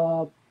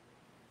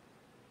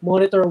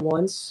monitor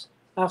ones.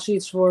 Actually,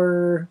 it's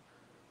for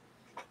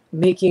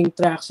making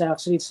tracks.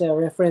 Actually, it's a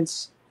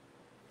reference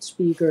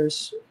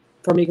speakers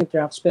for making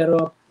tracks.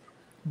 Pero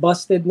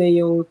busted na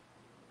yung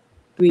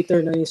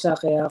Twitter ng isa,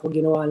 kaya ako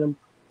ginawa ng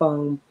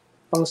pang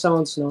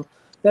sounds, no?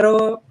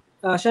 Pero,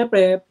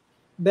 syempre,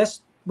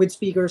 best with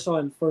speakers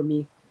on for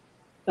me.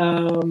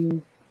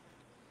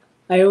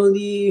 I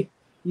only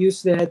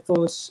use the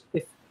headphones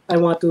if I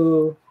want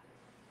to,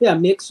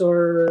 mix,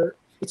 or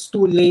it's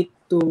too late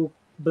to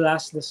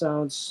blast the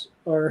sounds,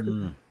 or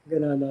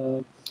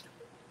ganun.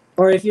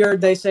 Or if you're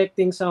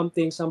dissecting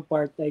something, some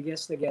part, I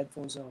guess the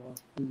headphones ako.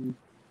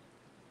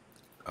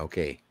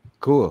 Okay,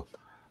 cool.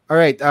 All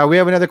right, we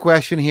have another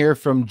question here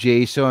from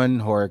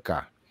Jason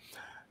Horka.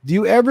 Do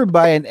you ever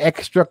buy an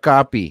extra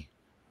copy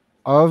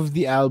of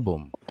the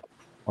album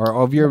or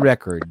of your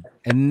record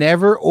and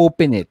never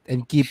open it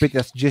and keep it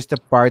as just a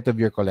part of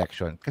your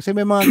collection? Kasi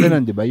may mga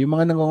ganun, di ba? Yung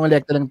mga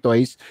nangongolekta ng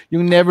toys,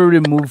 yung never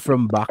remove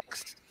from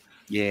box.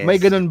 Yes. May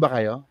ganun ba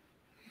kayo?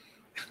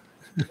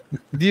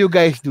 Do you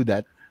guys do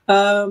that?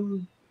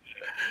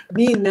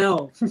 Me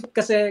now.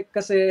 kasi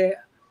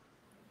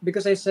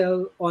because I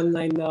sell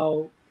online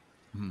now,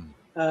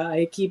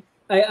 I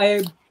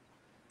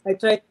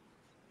try,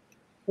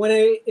 when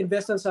I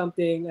invest on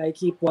something, I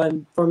keep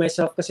one for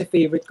myself kasi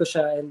favorite ko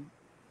siya, and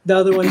the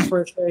other one is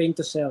for sharing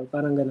to sell.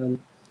 Parang ganun.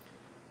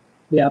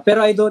 Yeah,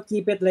 pero I don't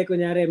keep it like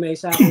kunyari may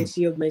isa akong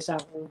sealed, may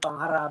isa akong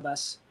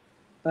pangharabas.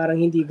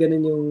 Parang hindi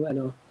ganun yung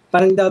ano.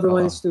 Parang the other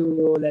one is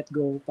to let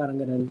go. Parang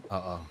ganun.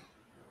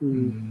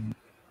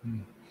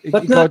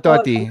 But not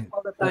Toti,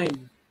 all the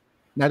time.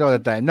 Not all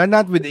the time.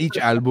 Not with each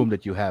album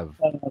that you have.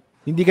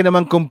 Hindi ka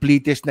naman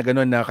completist na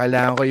ganun na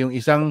kailangan ko yung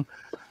isang,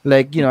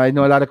 like, you know, I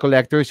know a lot of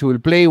collectors who will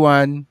play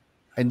one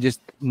and just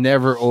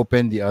never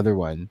open the other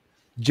one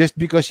just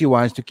because he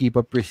wants to keep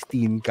a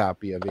pristine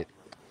copy of it.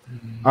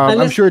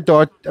 I'm sure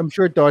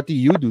Toti,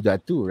 you do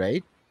that too,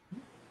 right?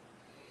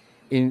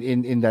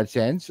 In that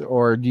sense,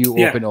 or do you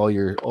open all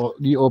your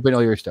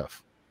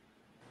stuff?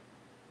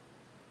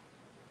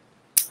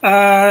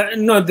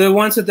 No, the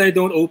ones that I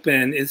don't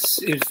open is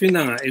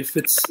if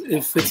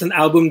it's an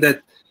album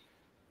that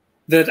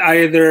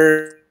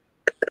either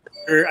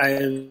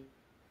I've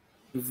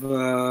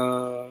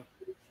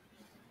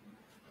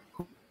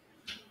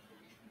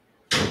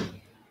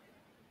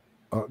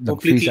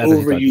completely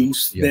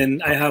overused,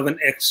 then I have an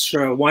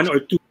extra 1 or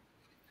 2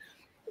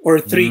 or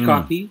 3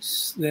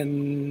 copies,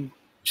 then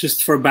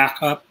just for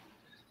backup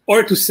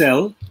or to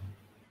sell.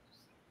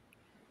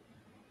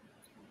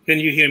 Can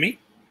you hear me?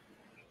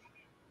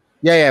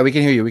 Yeah, we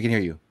can hear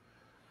you.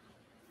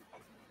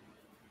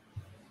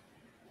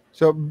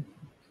 So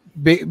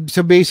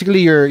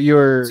basically, you're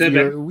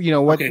you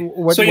know what okay.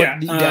 what so,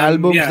 the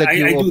albums that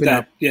you I open do that.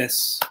 up.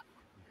 Yes.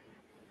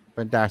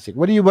 Fantastic.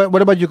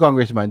 What about you,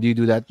 Congressman? Do you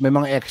do that? May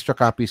mga extra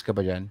copies ka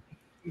ba dyan?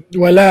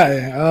 Wala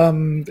eh.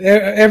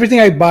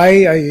 Everything I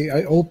buy,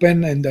 I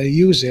open and I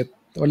use it.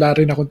 Wala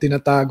rin akong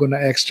tinatago na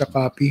extra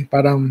copy.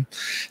 Parang,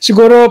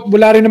 siguro,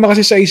 wala rin naman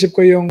kasi sa isip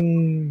ko yung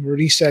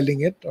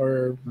reselling it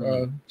or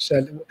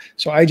sell.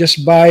 So I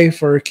just buy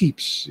for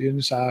keeps.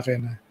 Yun sa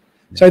akin.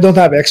 So I don't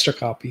have extra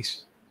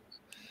copies.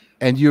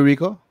 And you,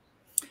 Rico?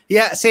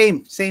 Yeah,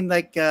 same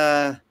like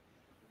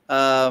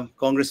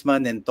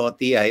Congressman and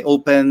Toti. I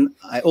open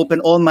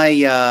all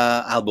my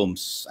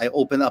albums. I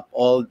open up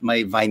all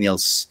my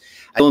vinyls.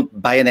 I don't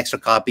buy an extra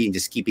copy and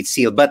just keep it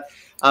sealed. But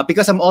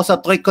because I'm also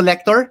a toy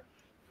collector,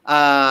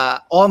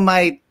 all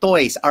my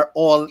toys are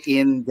all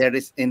in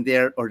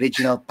their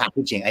original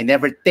packaging. I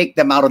never take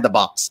them out of the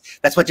box.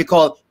 That's what you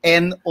call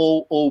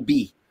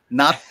NOOB,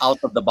 not out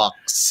of the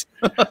box.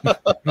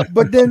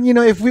 But then, you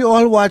know, if we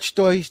all watch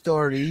Toy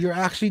Story, you're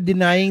actually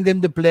denying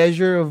them the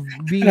pleasure of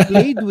being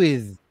played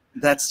with.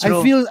 That's true.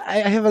 I feel I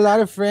have a lot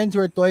of friends who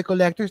are toy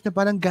collectors na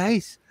parang,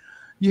 guys,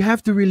 you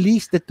have to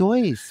release the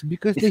toys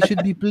because they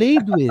should be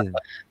played with.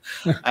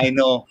 I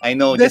know.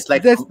 Just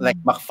like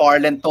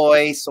McFarlane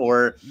toys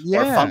or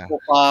Funko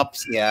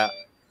Pops. Yeah.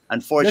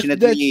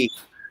 Unfortunately,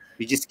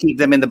 we just keep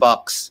them in the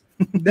box.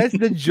 That's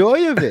the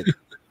joy of it.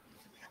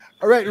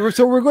 All right,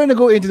 so we're going to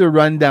go into the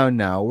rundown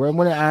now, where I'm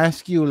going to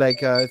ask you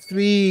like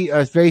 3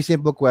 very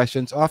simple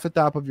questions off the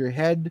top of your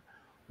head.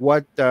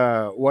 what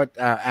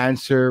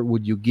answer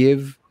would you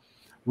give?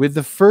 With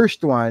the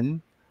first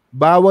one,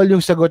 bawal yung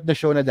sagot na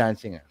show na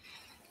dancing.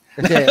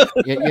 Kasi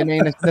yan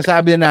yung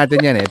nasabi na natin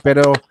yan eh.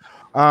 Pero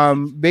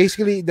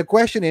basically, the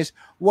question is,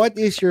 what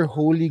is your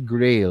holy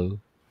grail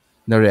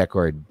na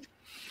record?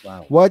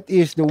 Wow. What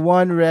is the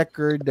one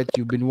record that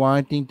you've been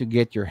wanting to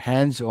get your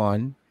hands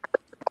on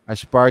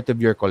as part of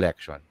your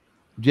collection?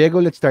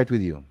 Diego, let's start with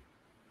you.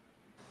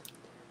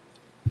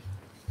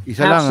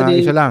 Isa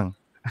lang.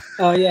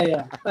 Oh,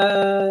 yeah.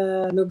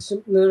 Nung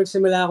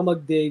nagsimula ako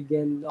mag-dig,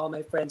 and all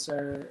my friends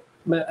I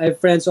have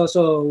friends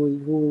also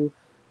who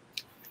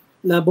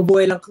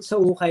nabubuhay lang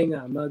sa ukay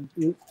nga,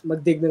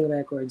 mag-dig ng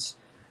records.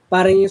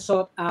 Parang yung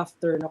sought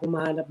after na kung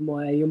mahanap mo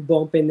ay yung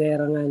Bong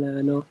Penera nga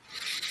na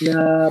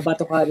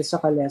Batukada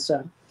sa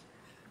Kalesa.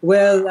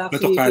 Well,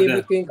 actually,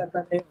 favorite ko yung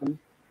kanta na yun.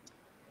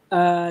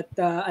 At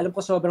alam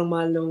ko sobrang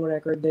mahal ng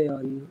record na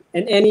yun.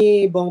 And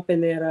any Bong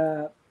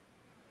Penera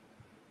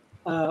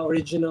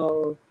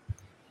original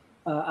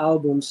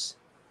albums.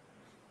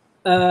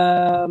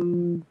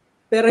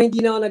 Pero hindi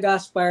na ako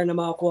nag-aspire na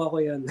makakuha ko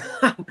yun.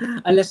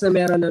 Unless na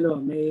meron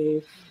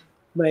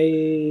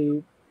may...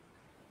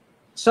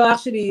 So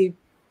actually,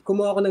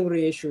 kumuha ko ng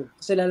reissue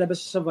kasi lalabas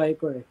siya sa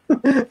Vicor eh.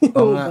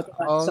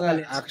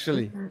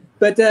 Actually.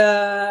 But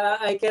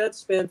I cannot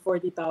spend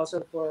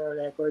 40,000 for a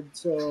record.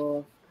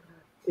 So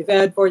if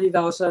I had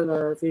 40,000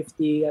 or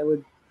 50, I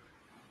would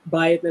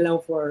buy it na lang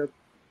for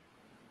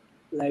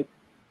like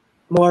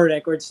more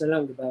records na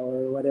lang, diba?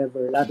 Or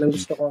whatever. Lahat lang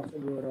gusto ko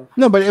siguro.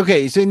 No, but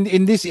okay. So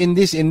in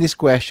this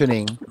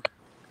questioning,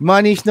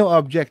 money is no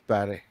object,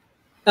 pare.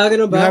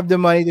 Ganun ba? You have the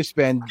money to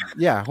spend.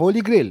 Yeah,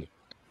 Holy Grail.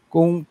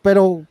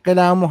 Pero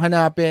kailangan mo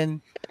hanapin,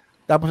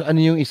 tapos ano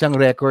yung isang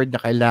record na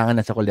kailangan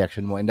na sa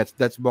collection mo, and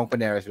that's Bong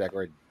Panera's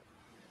record.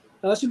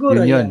 Siguro,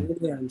 yun.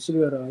 Yeah,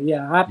 siguro.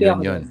 Yeah, happy ako.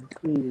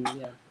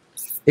 Yeah.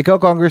 Ikaw,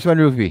 Congressman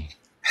Ruffy.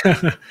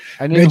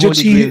 Ano yung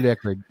Holy Grail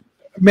record?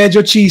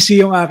 Medyo cheesy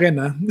yung akin,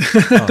 ha?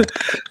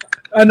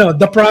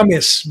 The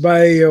Promise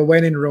by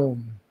When in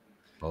Rome.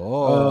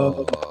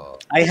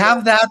 I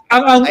have that.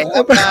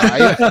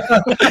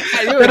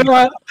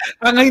 Pero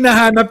ang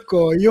hinahanap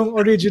ko, yung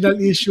original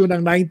issue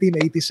ng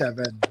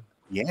 1987.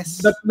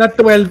 Yes. That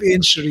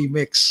 12-inch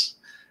remix.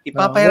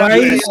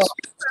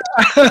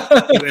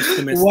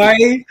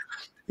 Why?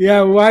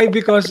 Yeah, why?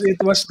 Because it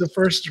was the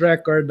first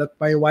record that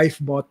my wife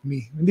bought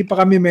me. Hindi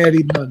pa kami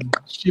married nun.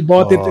 She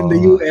bought it in the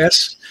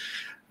US.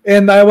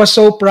 And I was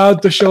so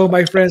proud to show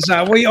my friends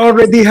that we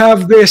already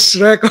have this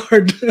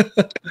record.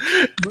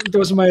 It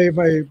was my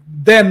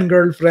then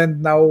girlfriend,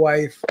 now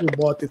wife, who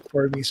bought it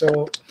for me.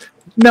 So,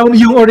 now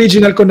yung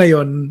original ko na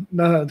yun,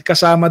 na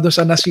kasama doon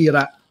sa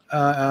nasira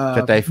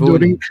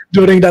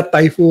during that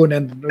typhoon,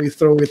 and we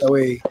throw it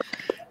away.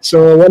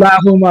 So,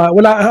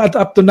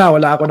 up to now,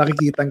 wala ako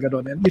nakikitang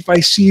ganun. And if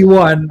I see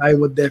one, I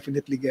would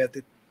definitely get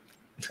it.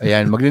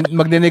 Ayan,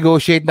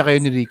 magne-negotiate na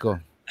kayo ni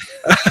Rico.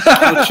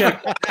 I'll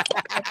check.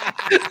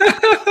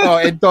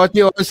 And Toti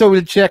also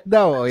will check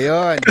daw.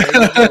 Yun.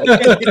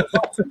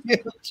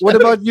 What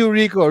about you,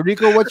 Rico?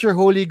 Rico, what's your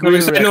holy grail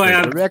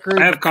record?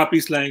 I have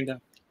copies lying down.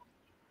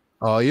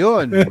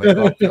 Yun.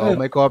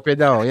 May copy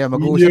daw. Yeah,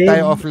 mag-uusap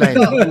tayo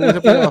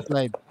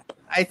offline.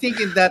 I think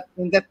in that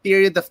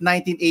period of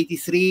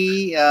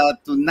 1983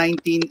 to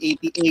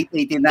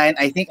 1988-89,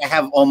 I think I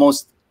have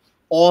almost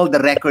all the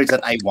records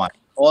that I want.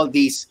 All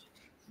these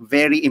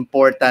very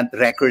important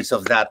records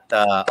of that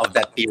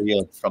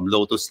period, from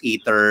Lotus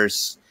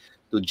Eaters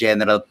to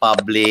General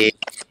Public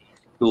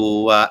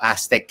to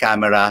Aztec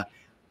Camera.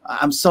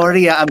 I'm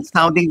sorry, I'm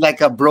sounding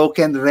like a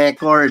broken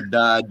record,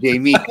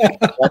 Jamie.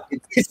 What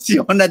is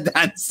yun na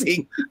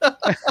dancing?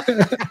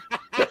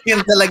 Yun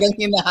talagang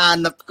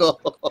hinahanap ko.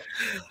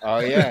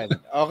 Yan.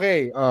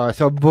 Okay.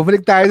 So,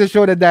 bumalik tayo sa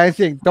show na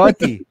dancing.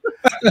 Toti.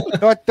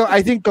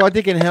 I think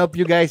Toti can help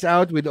you guys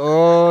out with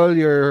all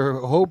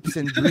your hopes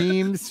and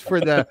dreams for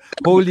the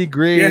Holy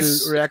Grail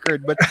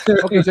record. But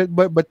okay, so,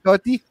 but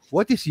Toti,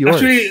 what is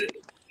yours?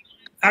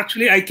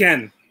 Actually, I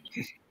can.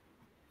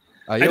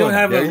 I don't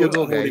have a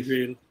Holy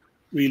Grail,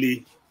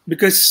 really,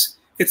 because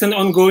it's an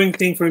ongoing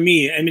thing for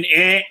me. I mean,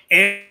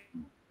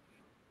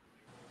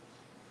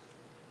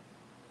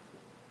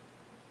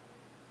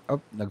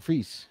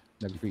 nag-freeze.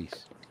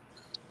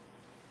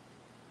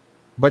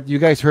 But you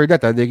guys heard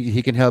that,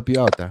 he can help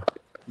you out, huh?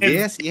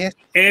 Yes.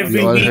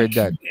 Every all week, heard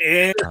that.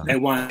 I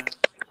want.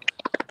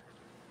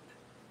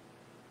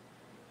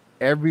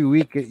 Every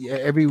week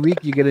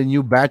you get a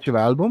new batch of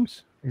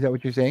albums? Is that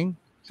what you're saying?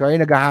 Sorry,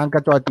 nagahang ka,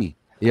 Toti.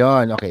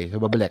 Yon, okay. So,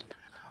 babalik.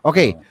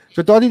 Okay,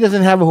 so Toti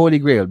doesn't have a holy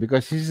grail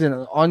because this is an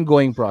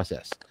ongoing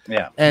process.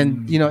 Yeah.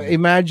 And,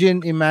 imagine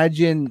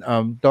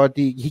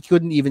Toti, he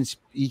couldn't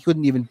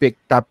even pick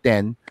top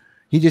 10.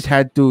 He just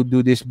had to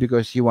do this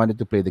because he wanted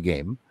to play the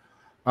game.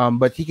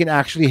 But he can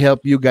actually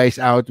help you guys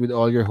out with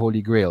all your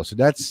holy grail. So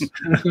that's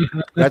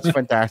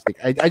fantastic.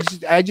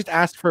 I just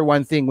asked for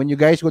one thing. When you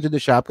guys go to the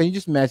shop, can you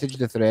just message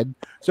the thread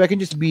so I can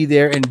just be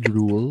there and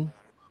drool?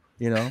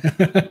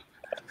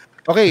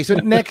 Okay, so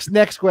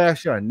next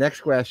question.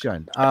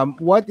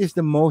 What is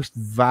the most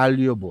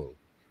valuable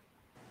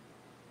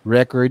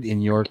record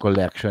in your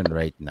collection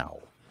right now?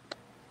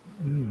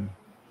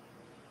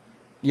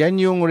 Yan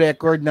yung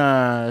record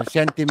na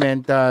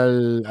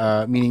sentimental,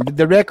 meaning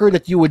the record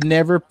that you would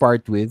never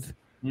part with,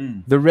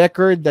 the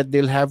record that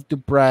they'll have to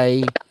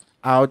pry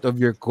out of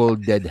your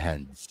cold dead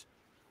hands.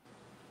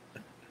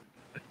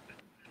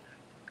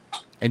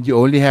 And you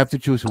only have to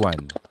choose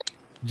one.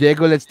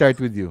 Diego, let's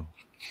start with you.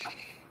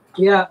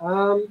 Yeah,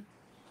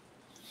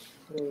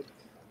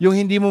 Yung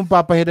hindi mo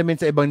papahiramin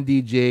sa ibang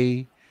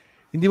DJ,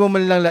 hindi mo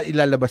man lang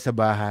ilalabas sa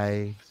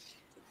bahay.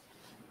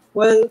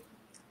 well,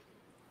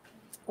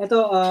 ito,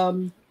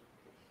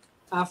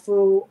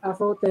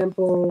 Afro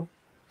Tempo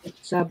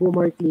Sabu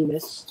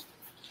Martinez.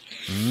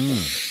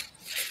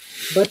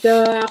 But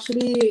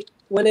actually,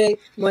 when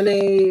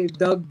I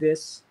dug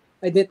this,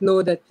 I didn't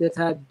know that it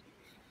had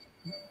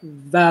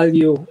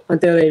value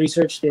until I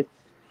researched it.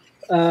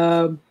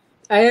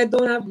 I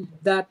don't have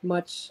that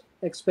much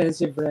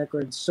expensive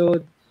records,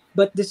 so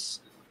but this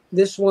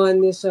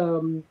one is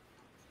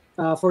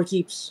for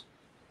keeps.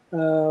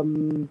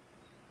 I'm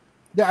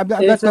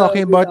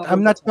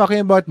not talking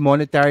about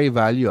monetary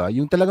value.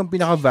 Yung talagang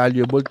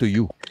pinaka-valuable to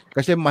you.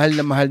 Kasi mahal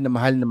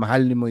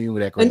mo yung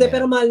record. Hindi,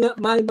 pero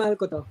mahal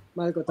ko to.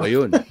 Oh,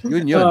 yun.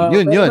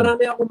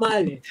 Marami akong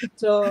mahal eh.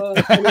 So,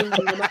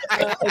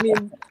 I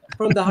mean,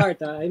 from the heart,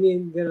 I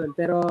mean, gano'n.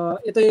 Pero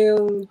ito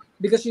yung,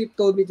 because you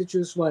told me to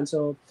choose one,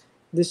 so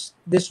this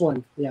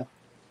one, yeah.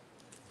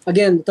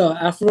 Again, ito,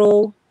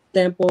 Afro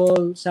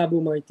Temple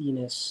Sabu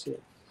Martinez.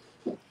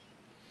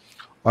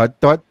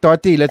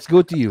 Toti, let's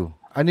go to you.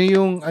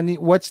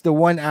 What's the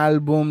one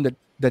album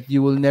that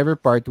you will never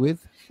part with?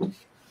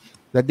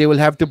 That they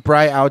will have to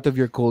pry out of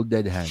your cold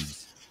dead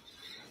hands?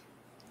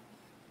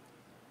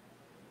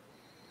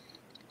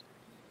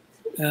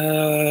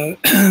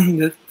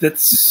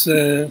 That's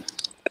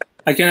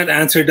I cannot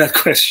answer that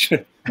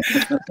question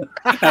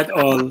at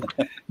all,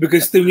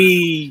 because to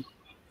me,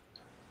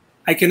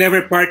 I can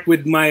never part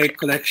with my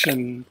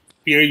collection.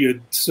 Period.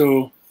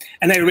 So,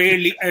 and I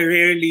rarely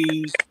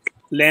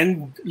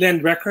lend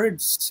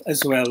records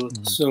as well.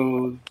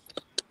 So,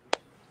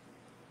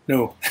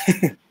 no.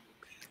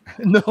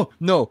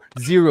 No,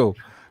 zero.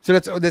 So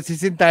that's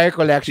his entire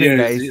collection,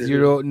 guys.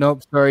 Zero.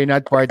 Nope, sorry,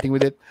 not parting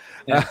with it.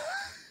 Yeah.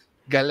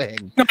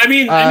 Galing. No, I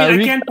mean, I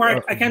can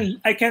part. I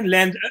can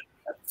lend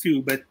a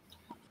few,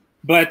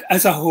 but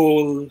as a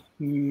whole,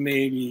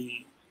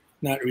 maybe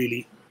not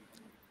really.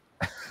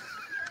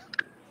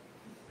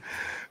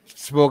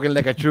 Spoken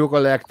like a true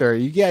collector.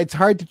 Yeah, it's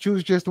hard to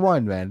choose just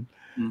one, man.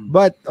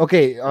 But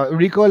okay,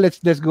 Rico, let's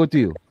go to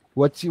you.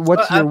 What's your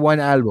one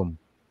album?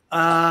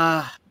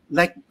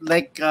 Like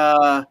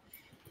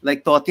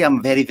Toti,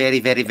 I'm very, very,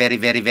 very, very,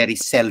 very, very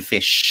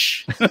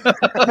selfish.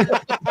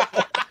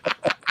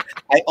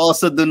 I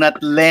also do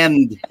not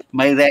lend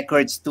my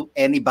records to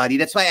anybody.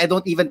 That's why I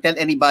don't even tell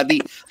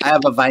anybody I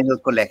have a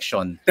vinyl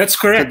collection. That's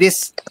correct.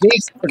 So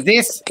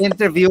this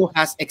interview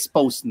has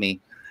exposed me.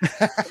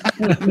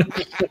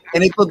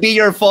 And it will be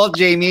your fault,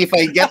 Jamie, if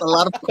I get a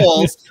lot of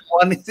calls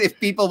on if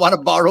people want to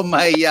borrow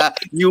my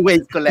New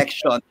Wave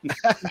collection.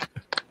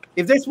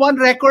 If there's one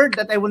record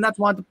that I will not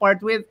want to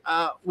part with,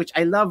 which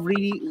I love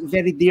really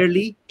very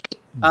dearly,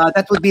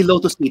 that would be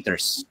Lotus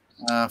Eaters,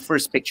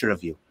 First Picture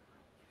of You.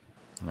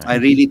 Nice. I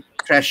really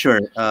treasure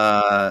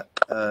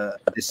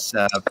this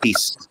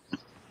piece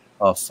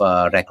of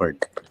record.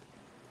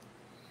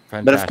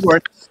 Fantastic. But of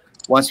course,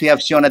 once we have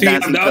Shiona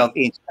dancing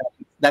 12-inch,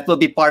 that will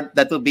be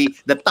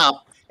the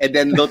top, and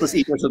then Lotus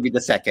Eaters will be the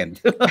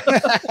second.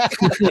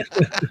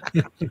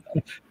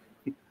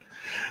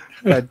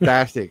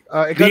 Fantastic.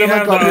 Do you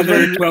have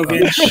other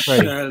 12-inch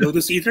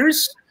Lotus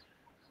Eaters?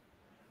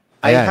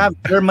 I have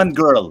German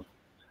Girl,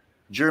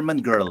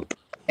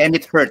 and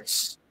It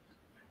Hurts.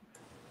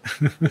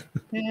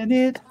 And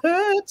it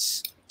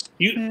hurts.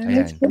 You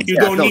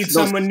don't need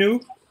someone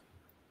new?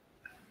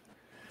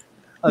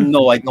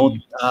 No, I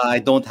don't. I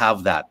don't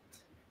have that.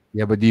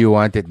 Yeah, but do you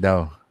want it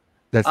though?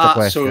 That's the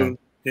question. So,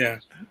 yeah.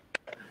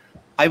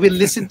 I will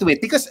listen to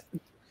it because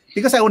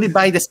I only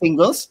buy the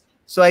singles,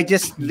 so I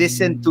just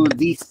listen to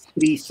these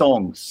 3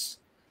 songs.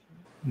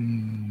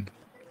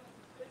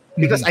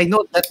 Because I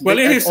know that it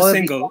is a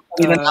single.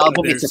 In an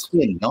album, it's a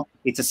sin, no?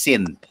 It's a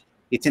sin.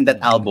 It's in that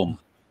album.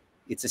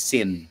 It's a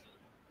sin.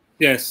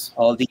 Yes.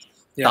 All the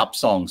top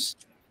songs.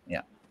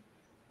 Yeah.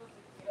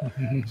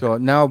 So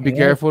now be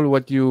careful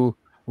what you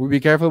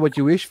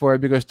wish for,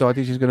 because Toti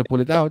is going to pull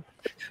it out.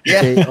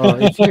 Yeah. Say,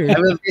 it's here. I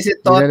will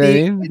visit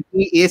Toti when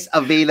he is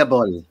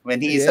available.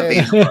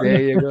 Available.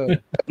 There you go.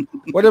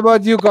 What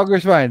about you,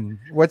 Congressman?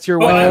 What's your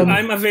one?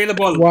 I'm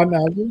available. One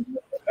album.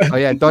 Oh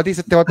yeah, Toti's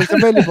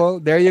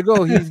available. There you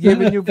go. He's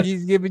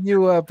giving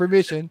you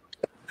permission.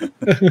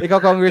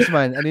 Ikaw,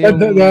 Congressman, ano yung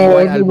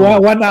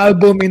one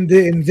album in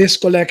this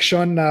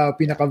collection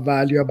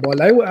pinaka-valuable?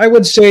 I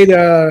would say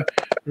the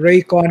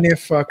Ray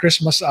Conniff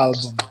Christmas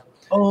album.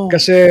 Oh.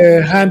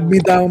 Kasi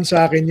hand-me-down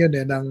sa akin yun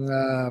ng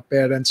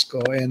parents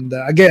ko. And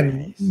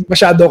again,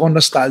 masyado akong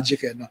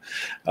nostalgic. No?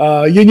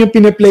 Yun yung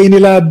piniplay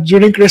nila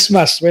during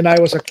Christmas when I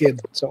was a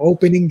kid. So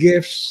opening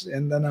gifts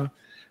and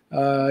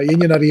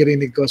Yun yung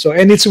naririnig ko. So,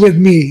 and it's with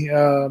me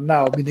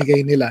now,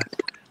 binigay nila.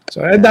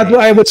 So, and that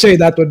I would say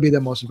that would be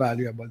the most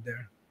valuable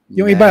there.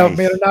 Yung iba,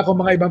 mayroon na ako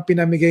mga ibang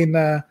pinamigay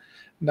na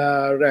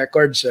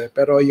records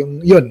pero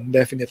yun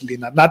definitely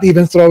not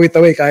even throw it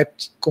away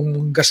kahit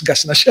kung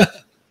gasgas na siya.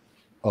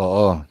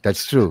 Oh,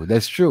 that's true.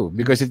 That's true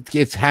because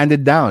it's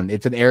handed down.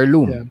 It's an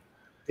heirloom.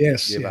 Yeah.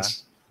 Yes, diba?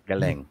 Yes.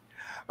 Galing.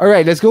 All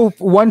right, let's go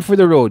one for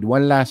the road.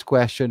 One last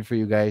question for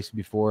you guys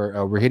before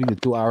we're hitting the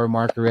 2-hour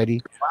mark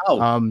already.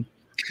 Wow.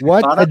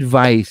 What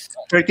advice?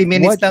 30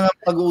 minutes lang ang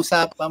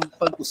pag-uusapan.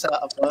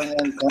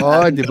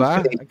 Oh, di ba?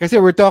 Kasi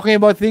we're talking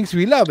about things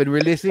we love and we're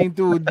listening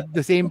to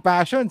the same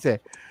passions.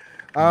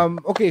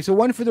 Okay, so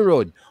one for the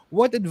road.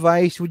 What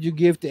advice would you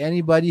give to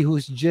anybody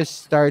who's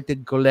just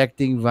started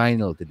collecting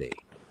vinyl today?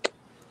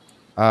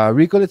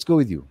 Rico, let's go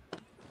with you.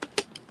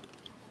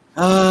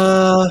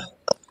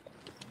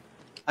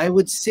 I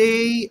would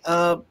say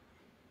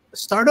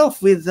start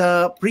off with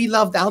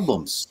pre-loved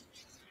albums.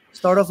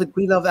 Start off with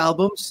pre-loved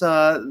albums.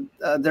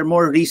 They're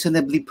more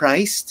reasonably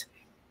priced.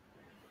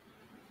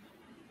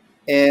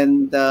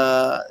 And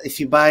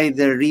if you buy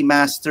the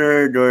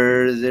remastered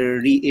or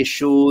the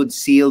reissued,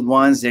 sealed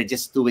ones, they're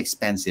just too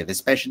expensive,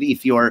 especially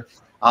if you're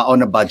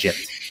on a budget.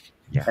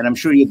 Yeah. And I'm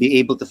sure you'll be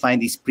able to find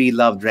these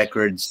pre-loved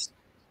records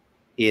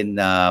in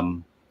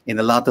a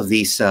lot of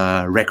these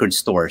record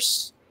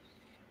stores.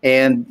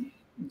 And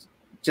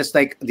just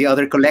like the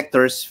other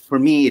collectors, for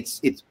me, it's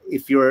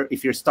if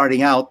you're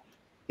starting out,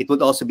 it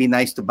would also be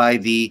nice to buy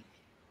the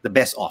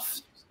best of,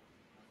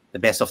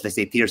 let's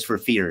say, Tears for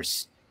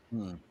Fears,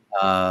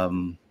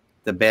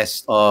 the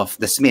best of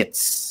the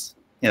Smiths.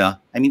 You know,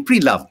 I mean,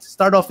 pre-loved.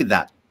 Start off with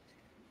that.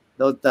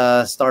 Don't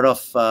start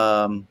off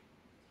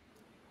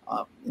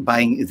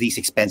buying these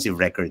expensive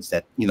records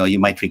that you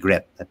might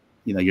regret that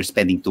you're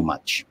spending too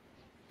much,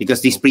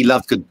 because these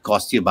pre-loved could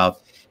cost you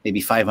about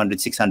maybe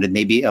 500, 600,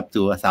 maybe up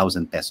to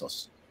 1,000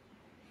 pesos.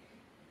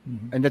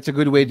 And that's a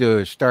good way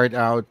to start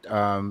out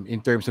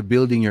in terms of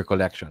building your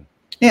collection.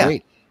 Yeah.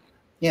 Great.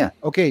 Yeah.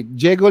 Okay,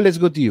 Diego, let's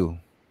go to you.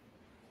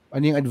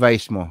 Ano yung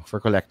advice mo for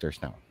collectors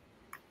now?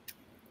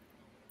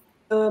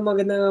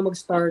 Maganda nga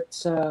mag-start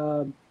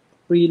sa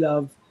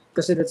pre-love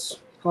kasi that's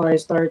how I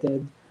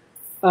started.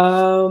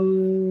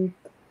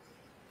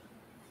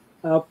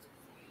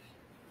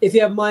 If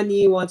you have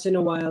money once in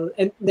a while,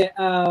 and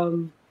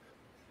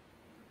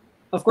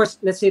of course,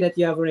 let's say that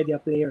you have already a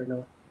player,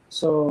 no?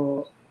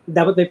 So,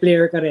 dapat may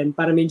player ka rin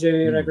para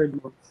ma-enjoy yung record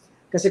mo.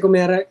 Kasi kung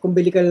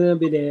bili ka lang ng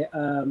bili,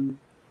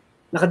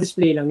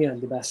 naka-display lang yan,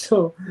 di ba?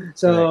 So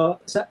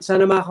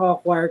sana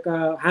maka-acquire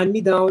ka,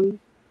 hand-me-down,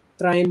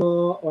 try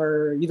mo,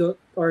 or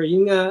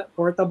yung nga,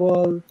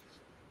 portable,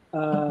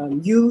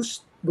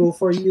 used, go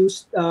for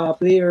used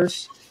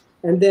players.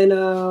 And then,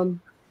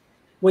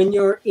 when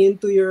you're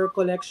into your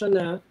collection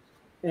na,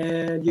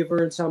 and you've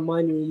earned some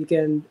money, you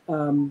can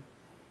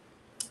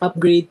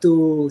upgrade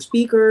to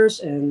speakers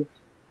and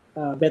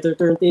better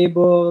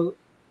turntable,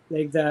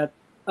 like that.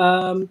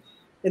 And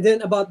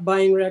then about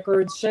buying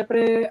records,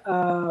 syempre,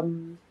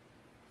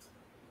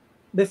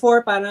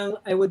 before parang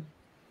I would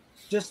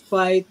just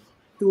buy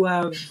to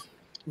have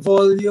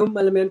volume,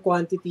 alam mo yun,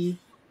 quantity.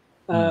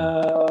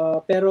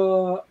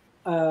 Pero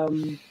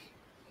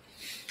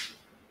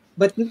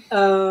but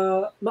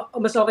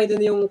mas okay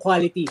din yung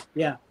quality.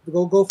 Yeah,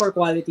 go for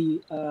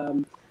quality.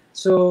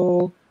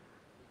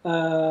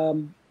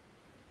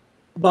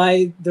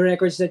 Buy the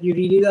records that you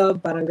really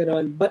love, parang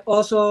ganon. But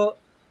also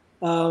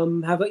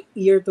have an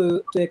ear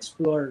to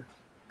explore.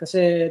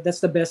 Kasi that's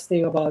the best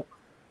thing about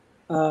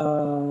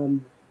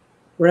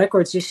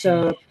records is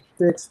to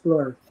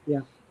explore.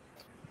 Yeah.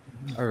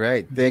 All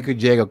right. Thank you,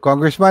 Diego.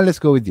 Congressman, let's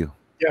go with you.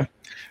 Yeah.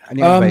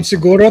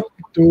 Siguro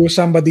to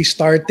somebody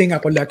starting a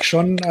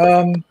collection,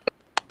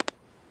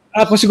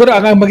 ako siguro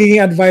ang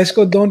magiging advice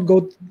ko,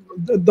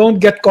 don't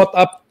get caught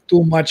up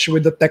too much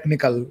with the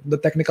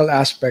technical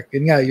aspect.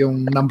 Yun nga,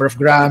 yung number of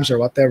grams or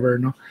whatever,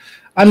 no?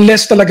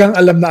 Unless talagang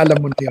alam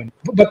mo na yun.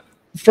 But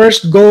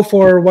first, go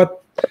for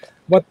what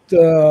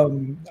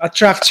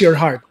attracts your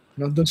heart,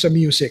 no, dun sa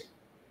music.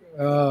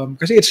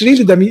 Kasi it's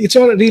really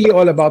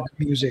all about the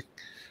music.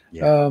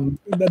 Yeah.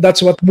 That's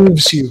what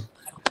moves you.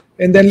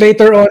 And then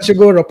later on,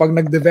 siguro, pag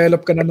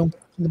nag-develop ka na nung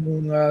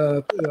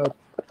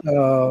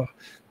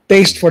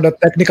taste for the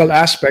technical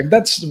aspect,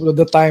 that's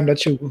the time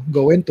that you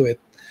go into it.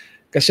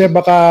 Kasi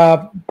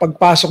baka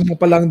pagpasok mo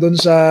pa lang dun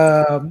sa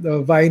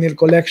vinyl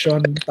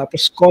collection,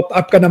 tapos caught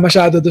up ka na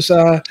masyado dun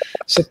sa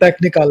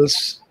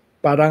technicals,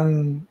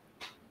 parang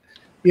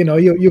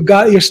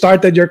you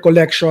started your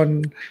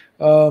collection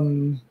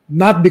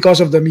not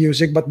because of the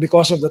music but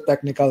because of the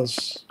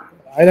technicals.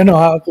 I don't know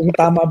kung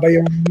tama ba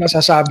yung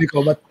nasasabi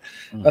ko, but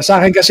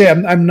sa akin kasi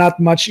I'm not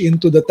much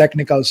into the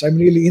technicals. I'm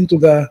really into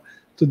the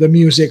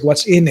music,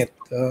 what's in it.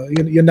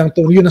 Yun ang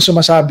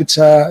sumasabit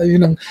sa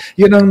yun ang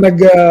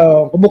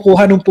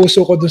kumukuha ng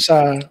puso ko dun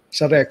sa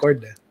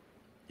record.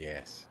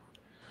 Yes.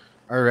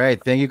 All right.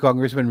 Thank you,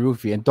 Congressman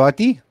Ruffy. And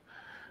Toti,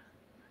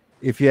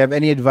 if you have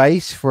any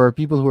advice for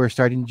people who are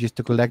starting just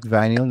to collect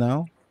vinyl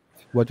now,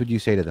 what would you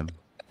say to them?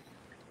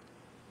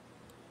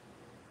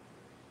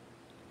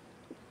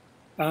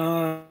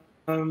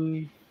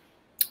 Um,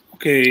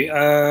 okay.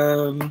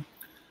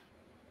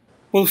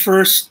 Well,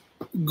 first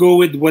go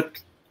with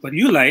what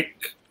you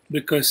like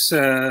because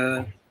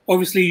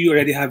obviously you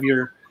already have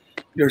your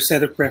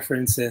set of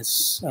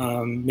preferences.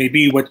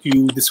 Maybe what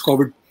you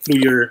discovered through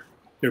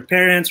your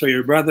parents or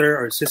your brother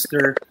or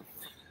sister.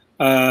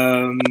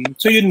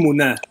 So yun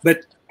muna.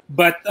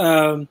 But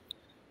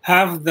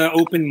have the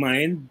open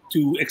mind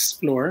to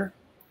explore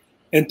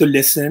and to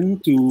listen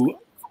to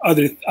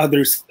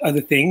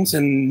other things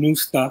and new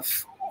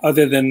stuff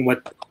other than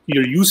what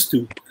you're used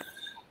to.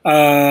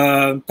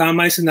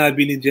 Tama yung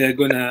sinabi ni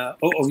Diego na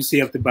obviously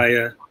you have to buy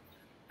a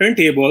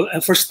turntable.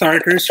 And for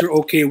starters, you're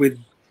okay with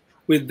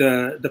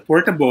the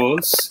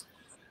portables,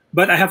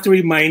 but I have to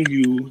remind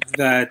you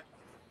that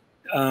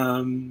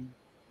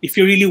if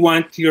you really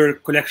want your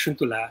collection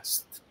to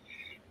last,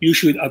 you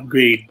should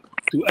upgrade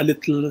to a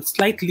little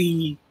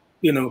slightly,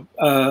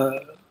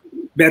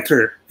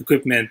 better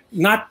equipment.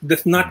 Not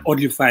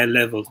audiophile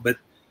levels, but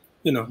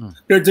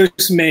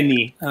there's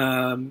many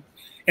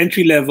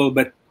entry level,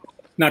 but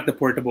not the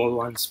portable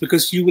ones,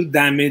 because you will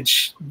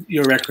damage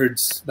your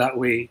records that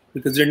way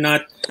because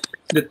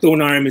the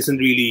tone arm isn't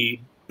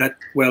really that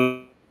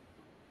well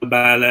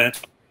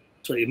balanced,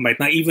 or it might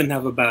not even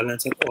have a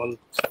balance at all,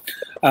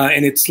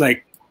 and it's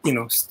like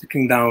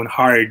sticking down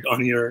hard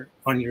on your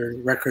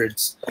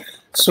records.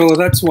 So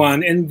that's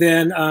one, and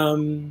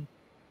then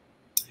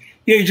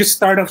you just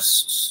start off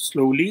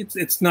slowly.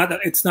 It's not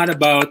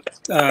about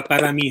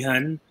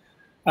paramihan.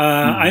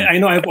 I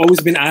know I've always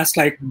been asked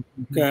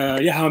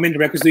how many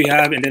records do you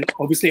have, and then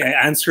obviously I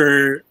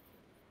answer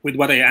with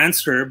what I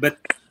answer, but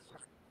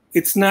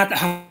it's not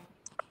how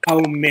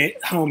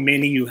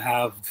many you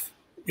have.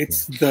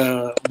 It's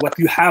what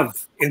you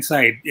have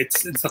inside.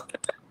 It's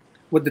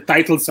what the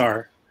titles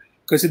are,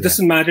 because it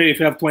doesn't matter if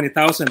you have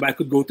 20,000, but I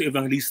could go to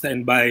Evangelista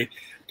and buy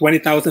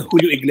 20,000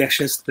 Julio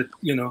Iglesias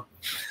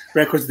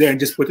records there and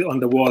just put it on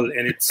the wall,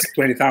 and it's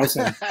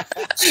 20,000.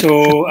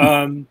 So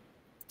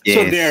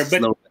so there,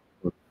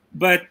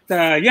 but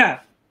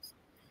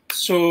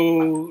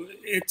so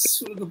it's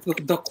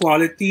the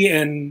quality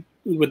and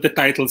what the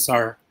titles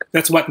are.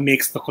 That's what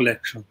makes the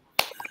collection,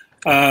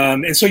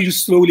 and so you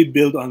slowly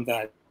build on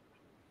that,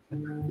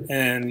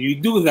 and you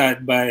do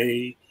that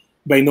by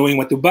knowing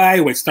what to buy.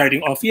 When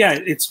starting off,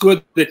 it's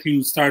good that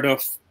you start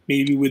off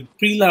maybe with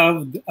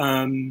pre-loved.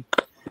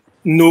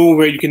 Know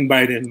where you can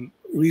buy them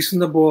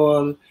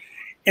reasonable,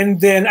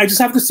 and then I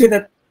just have to say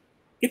that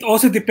it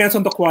also depends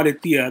on the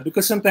quality,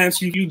 because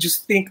sometimes you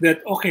just think that,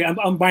 okay,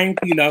 I'm buying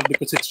pre-loved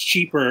because it's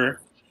cheaper,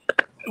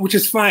 which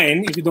is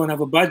fine if you don't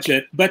have a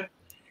budget. But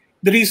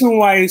the reason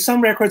why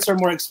some records are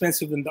more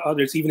expensive than the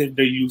others, even if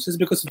they're used, is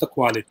because of the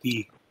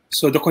quality.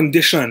 So the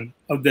condition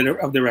of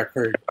the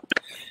record,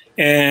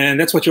 and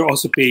that's what you're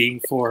also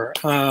paying for.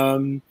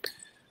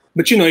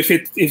 But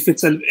if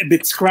it's a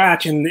bit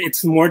scratch and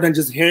it's more than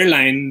just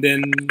hairline,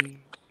 then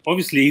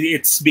obviously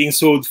it's being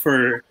sold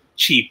for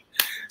cheap.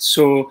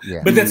 So,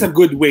 but that's a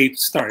good way to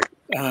start.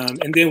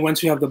 And then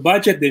once you have the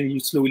budget, then you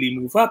slowly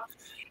move up.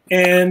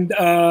 And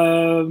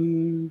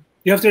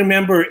you have to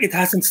remember, it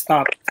hasn't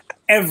stopped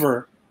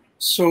ever.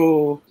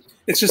 So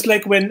it's just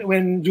like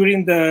when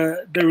during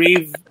the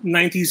rave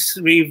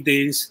 90s rave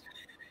days,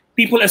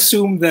 people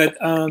assume that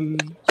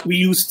we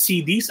used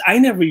CDs. I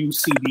never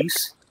used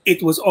CDs.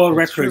 It was all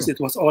records. True. It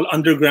was all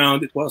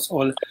underground. It was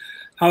all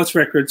house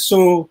records.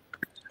 So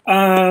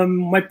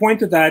my point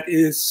to that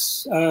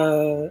is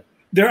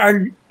there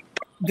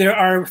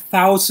are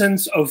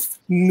thousands of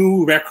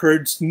new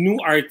records, new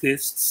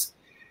artists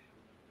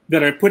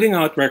that are putting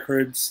out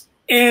records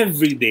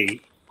every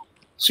day.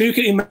 So you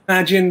can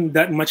imagine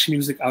that much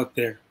music out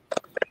there.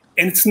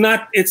 And it's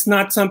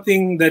not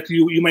something that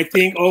you might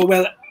think, oh,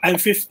 well, I'm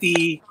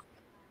 50,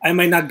 I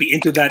might not be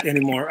into that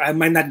anymore. I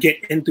might not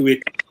get into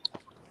it.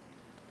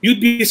 You'd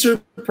be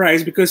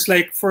surprised because,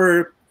 like,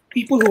 for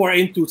people who are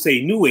into,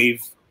 say, new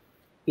wave,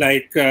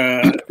 like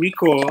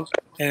Rico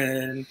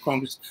and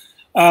Cong,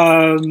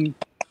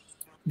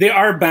 there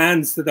are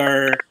bands that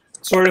are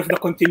sort of the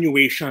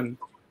continuation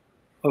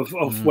of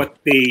what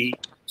they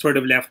sort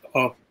of left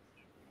off.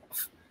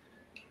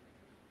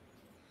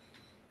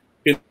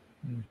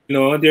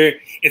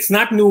 It's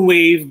not new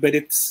wave, but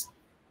it's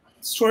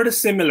sort of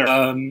similar.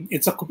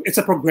 It's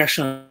a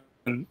progression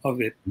of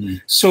it.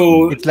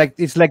 So it's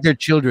like their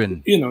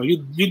children.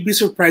 You'd be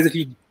surprised that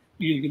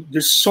you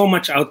there's so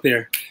much out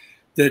there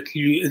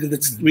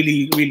that's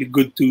really, really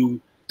good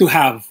to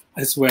have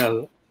as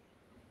well.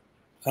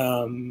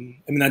 I mean,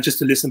 not just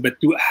to listen, but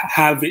to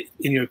have it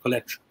in your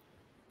collection.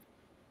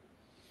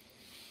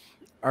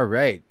 All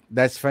right.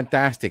 That's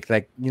fantastic.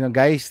 Like,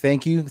 guys,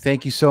 thank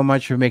you so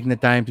much for making the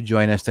time to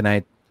join us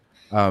tonight.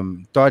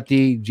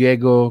 Toti,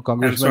 Diego,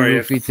 Congressman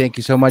Ruffy, thank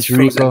you so much,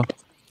 Rico.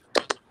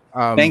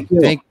 Thank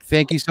you.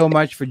 Thank you so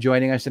much for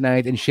joining us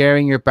tonight and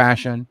sharing your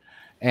passion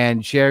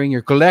and sharing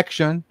your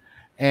collection.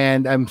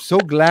 And I'm so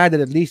glad that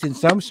at least in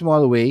some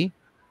small way,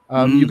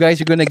 you guys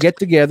are going to get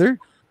together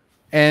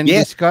and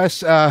Yes.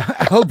 discuss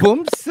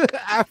albums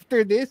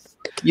after this.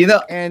 You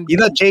know, And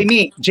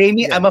Jamie,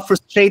 yeah, I'm a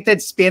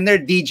frustrated spinner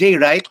DJ,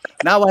 right?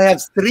 Now I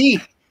have three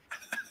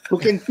who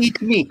can teach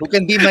me, who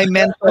can be my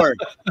mentor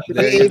to be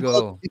there you able to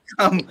go.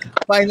 become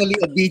finally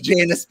a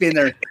DJ and a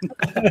spinner.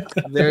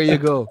 There you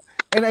go.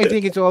 And I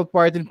think it's all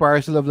part and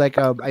parcel of like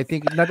I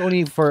think not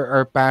only for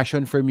our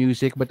passion for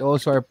music, but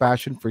also our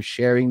passion for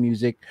sharing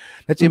music.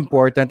 That's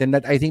important, and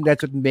that I think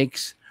that's what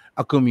makes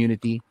a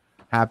community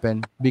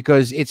happen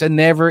because it's a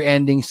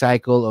never-ending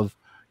cycle of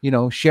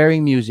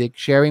sharing music,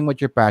 sharing what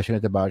you're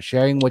passionate about,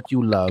 sharing what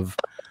you love,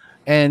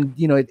 and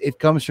it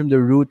comes from the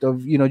root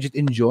of just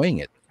enjoying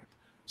it.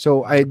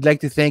 So I'd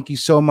like to thank you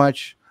so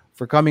much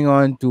for coming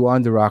on to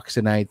On the Rocks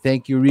tonight.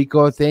 Thank you,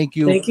 Rico. Thank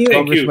you, Thank you.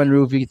 Thank you. Congressman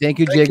Rufy. Thank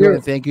you, Thank Jago, you.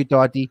 and thank you,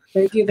 Toti.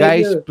 Thank you.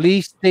 Thank Guys, you.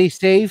 please stay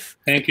safe.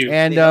 Thank you.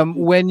 And Stay healthy.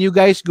 when you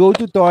guys go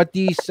to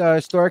Toti's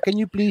store, can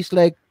you please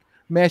like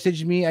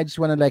message me? I just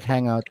want to like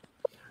hang out.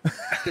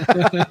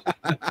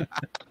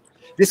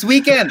 This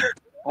weekend,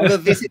 I will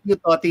visit you,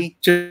 Toti.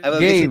 Just, I will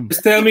visit Game, you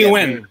just this tell me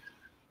weekend. when.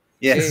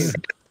 Yes.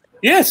 game.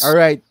 Yes. All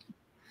right,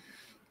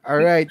 all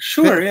right.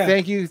 Sure. Yeah.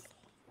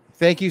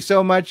 Thank you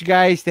so much,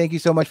 guys. Thank you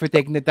so much for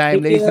taking the time,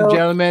 Thank ladies and you.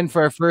 gentlemen,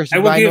 for our first I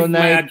will vinyl give my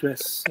night.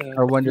 address. Our In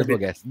a wonderful bit.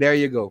 guest. There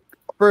you go.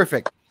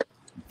 Perfect.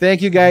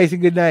 Thank you, guys,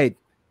 and good night.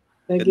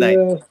 Thank Good night.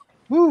 you.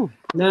 Woo.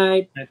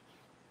 Night.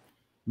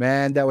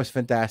 Man, that was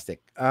fantastic.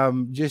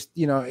 Just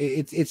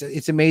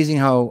it's amazing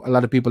how a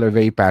lot of people are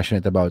very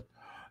passionate about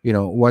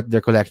what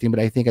they're collecting. But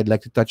I think I'd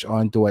like to touch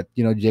on to what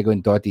Diego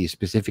and Totti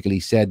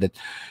specifically said that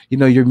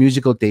your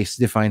musical tastes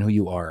define who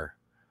you are.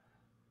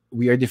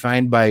 We are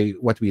defined by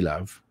what we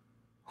love,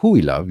 who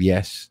we love,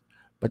 yes,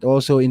 but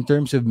also in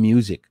terms of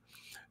music.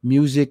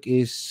 Music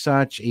is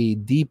such a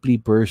deeply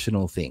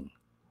personal thing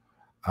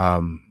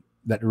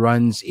that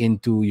runs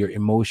into your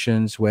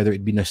emotions, whether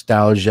it be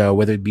nostalgia,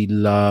 whether it be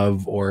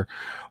love or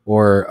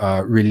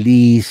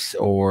release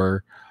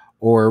or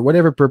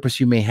whatever purpose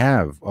you may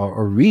have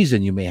or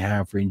reason you may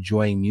have for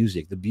enjoying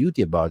music. The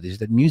beauty about it is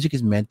that music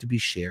is meant to be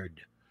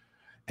shared,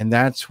 and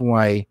that's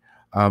why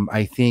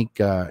I think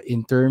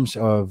in terms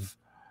of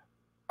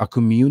a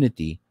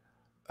community,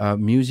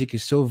 music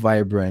is so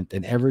vibrant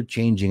and ever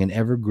changing and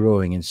ever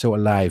growing and so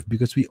alive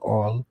because we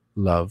all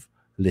love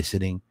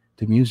listening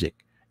to music.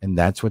 And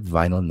that's what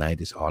Vinyl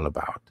Night is all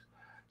about.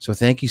 So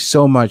thank you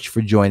so much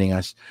for joining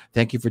us.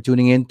 Thank you for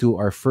tuning in to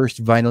our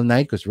first Vinyl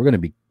Night because we're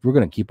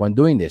gonna keep on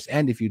doing this.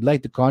 And if you'd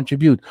like to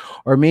contribute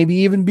or maybe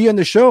even be on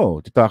the show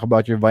to talk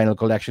about your vinyl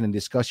collection and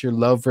discuss your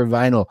love for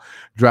vinyl,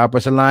 drop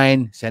us a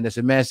line, send us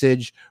a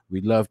message.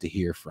 We'd love to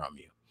hear from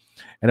you.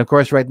 And of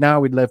course, right now,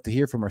 we'd love to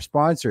hear from our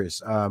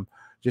sponsors.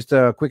 Just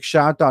a quick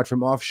shout out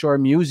from Offshore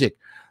Music.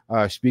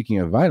 Speaking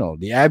of vinyl,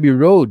 the Abbey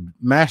Road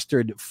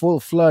Mastered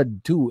Full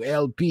Flood 2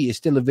 LP is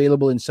still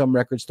available in some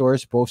record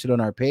stores, posted on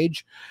our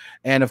page.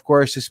 And of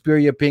course,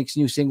 Suspiria Pink's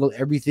new single,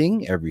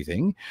 Everything,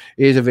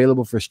 is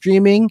available for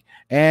streaming.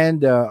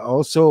 And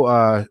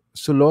also,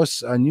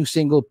 Sulos' new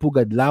single,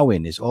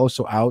 Pugadlawin, is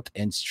also out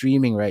and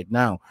streaming right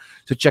now.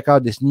 So check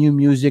out this new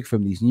music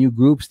from these new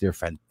groups. They're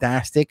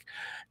fantastic.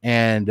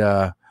 And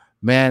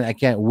man, I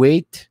can't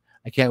wait.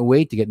 I can't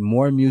wait to get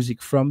more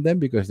music from them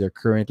because they're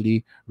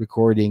currently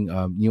recording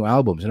new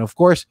albums. And of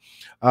course,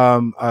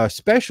 a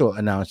special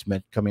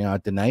announcement coming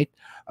out tonight.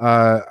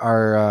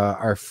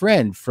 Our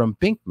friend from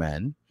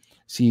Pinkman,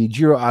 si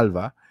Jiro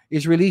Alva,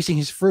 is releasing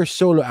his first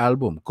solo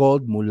album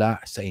called Mula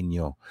Sa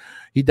Inyo.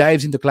 He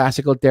dives into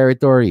classical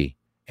territory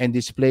and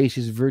displays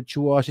his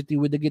virtuosity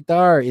with the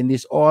guitar in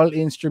this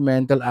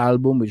all-instrumental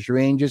album, which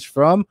ranges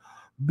from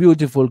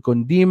beautiful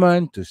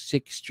condiman to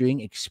six-string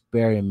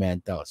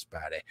experimentals,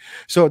 pare.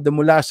 So the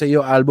Mula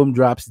Sa'yo album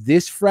drops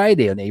this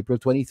Friday on April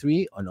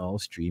 23 on all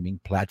streaming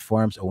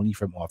platforms, only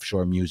from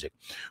Offshore Music.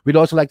 We'd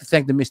also like to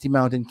thank the Misty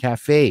Mountain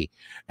Cafe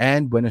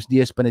and Buenos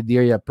Dias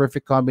Panaderia.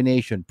 Perfect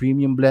combination,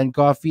 premium blend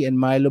coffee and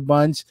Milo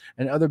buns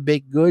and other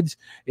baked goods.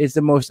 It's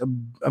the most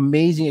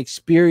amazing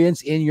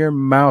experience in your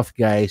mouth,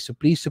 guys. So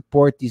please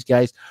support these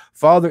guys.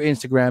 Follow their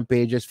Instagram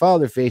pages, follow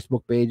their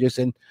Facebook pages,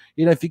 and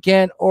if you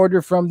can't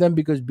order from them,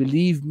 because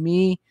believe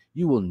me,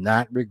 you will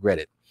not regret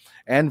it.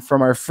 And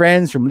from our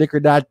friends from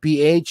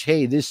Liquor.PH,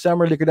 hey, this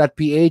summer,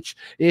 Liquor.PH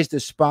is the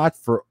spot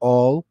for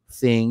all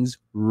things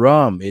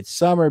rum. It's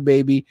summer,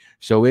 baby,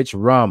 so it's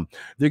rum.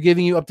 They're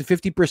giving you up to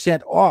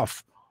 50%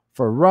 off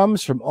for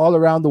rums from all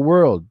around the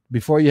world.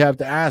 Before you have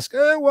to ask,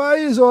 why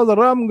is all the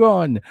rum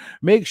gone?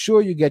 Make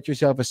sure you get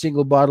yourself a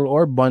single bottle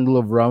or bundle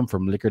of rum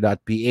from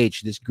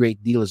Liquor.PH. This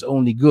great deal is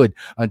only good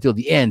until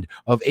the end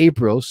of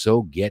April,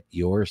 so get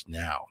yours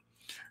now.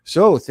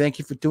 So thank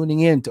you for tuning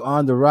in to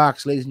On the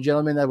Rocks, ladies and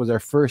gentlemen. That was our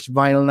first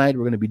vinyl night.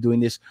 We're going to be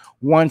doing this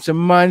once a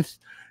month.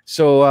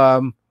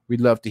 So we'd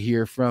love to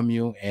hear from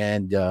you,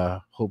 and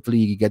hopefully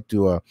you get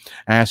to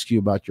ask you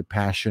about your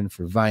passion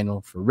for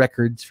vinyl, for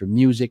records, for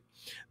music.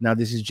 Now,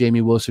 this is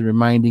Jamie Wilson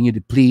reminding you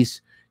to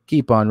please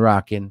keep on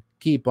rocking,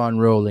 keep on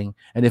rolling,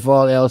 and if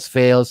all else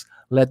fails,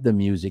 let the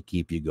music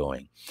keep you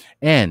going.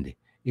 And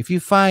if you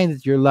find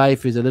that your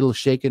life is a little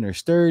shaken or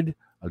stirred,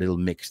 a little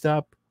mixed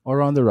up,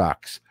 or on the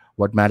rocks,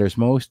 What matters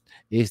most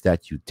is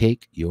that you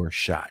take your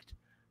shot.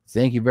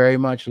 Thank you very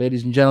much,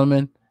 ladies and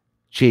gentlemen.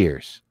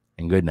 Cheers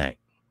and good night.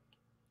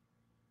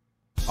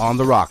 On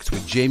the Rocks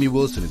with Jamie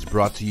Wilson is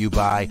brought to you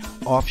by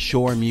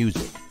Offshore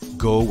Music.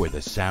 Go where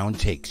the sound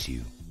takes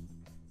you.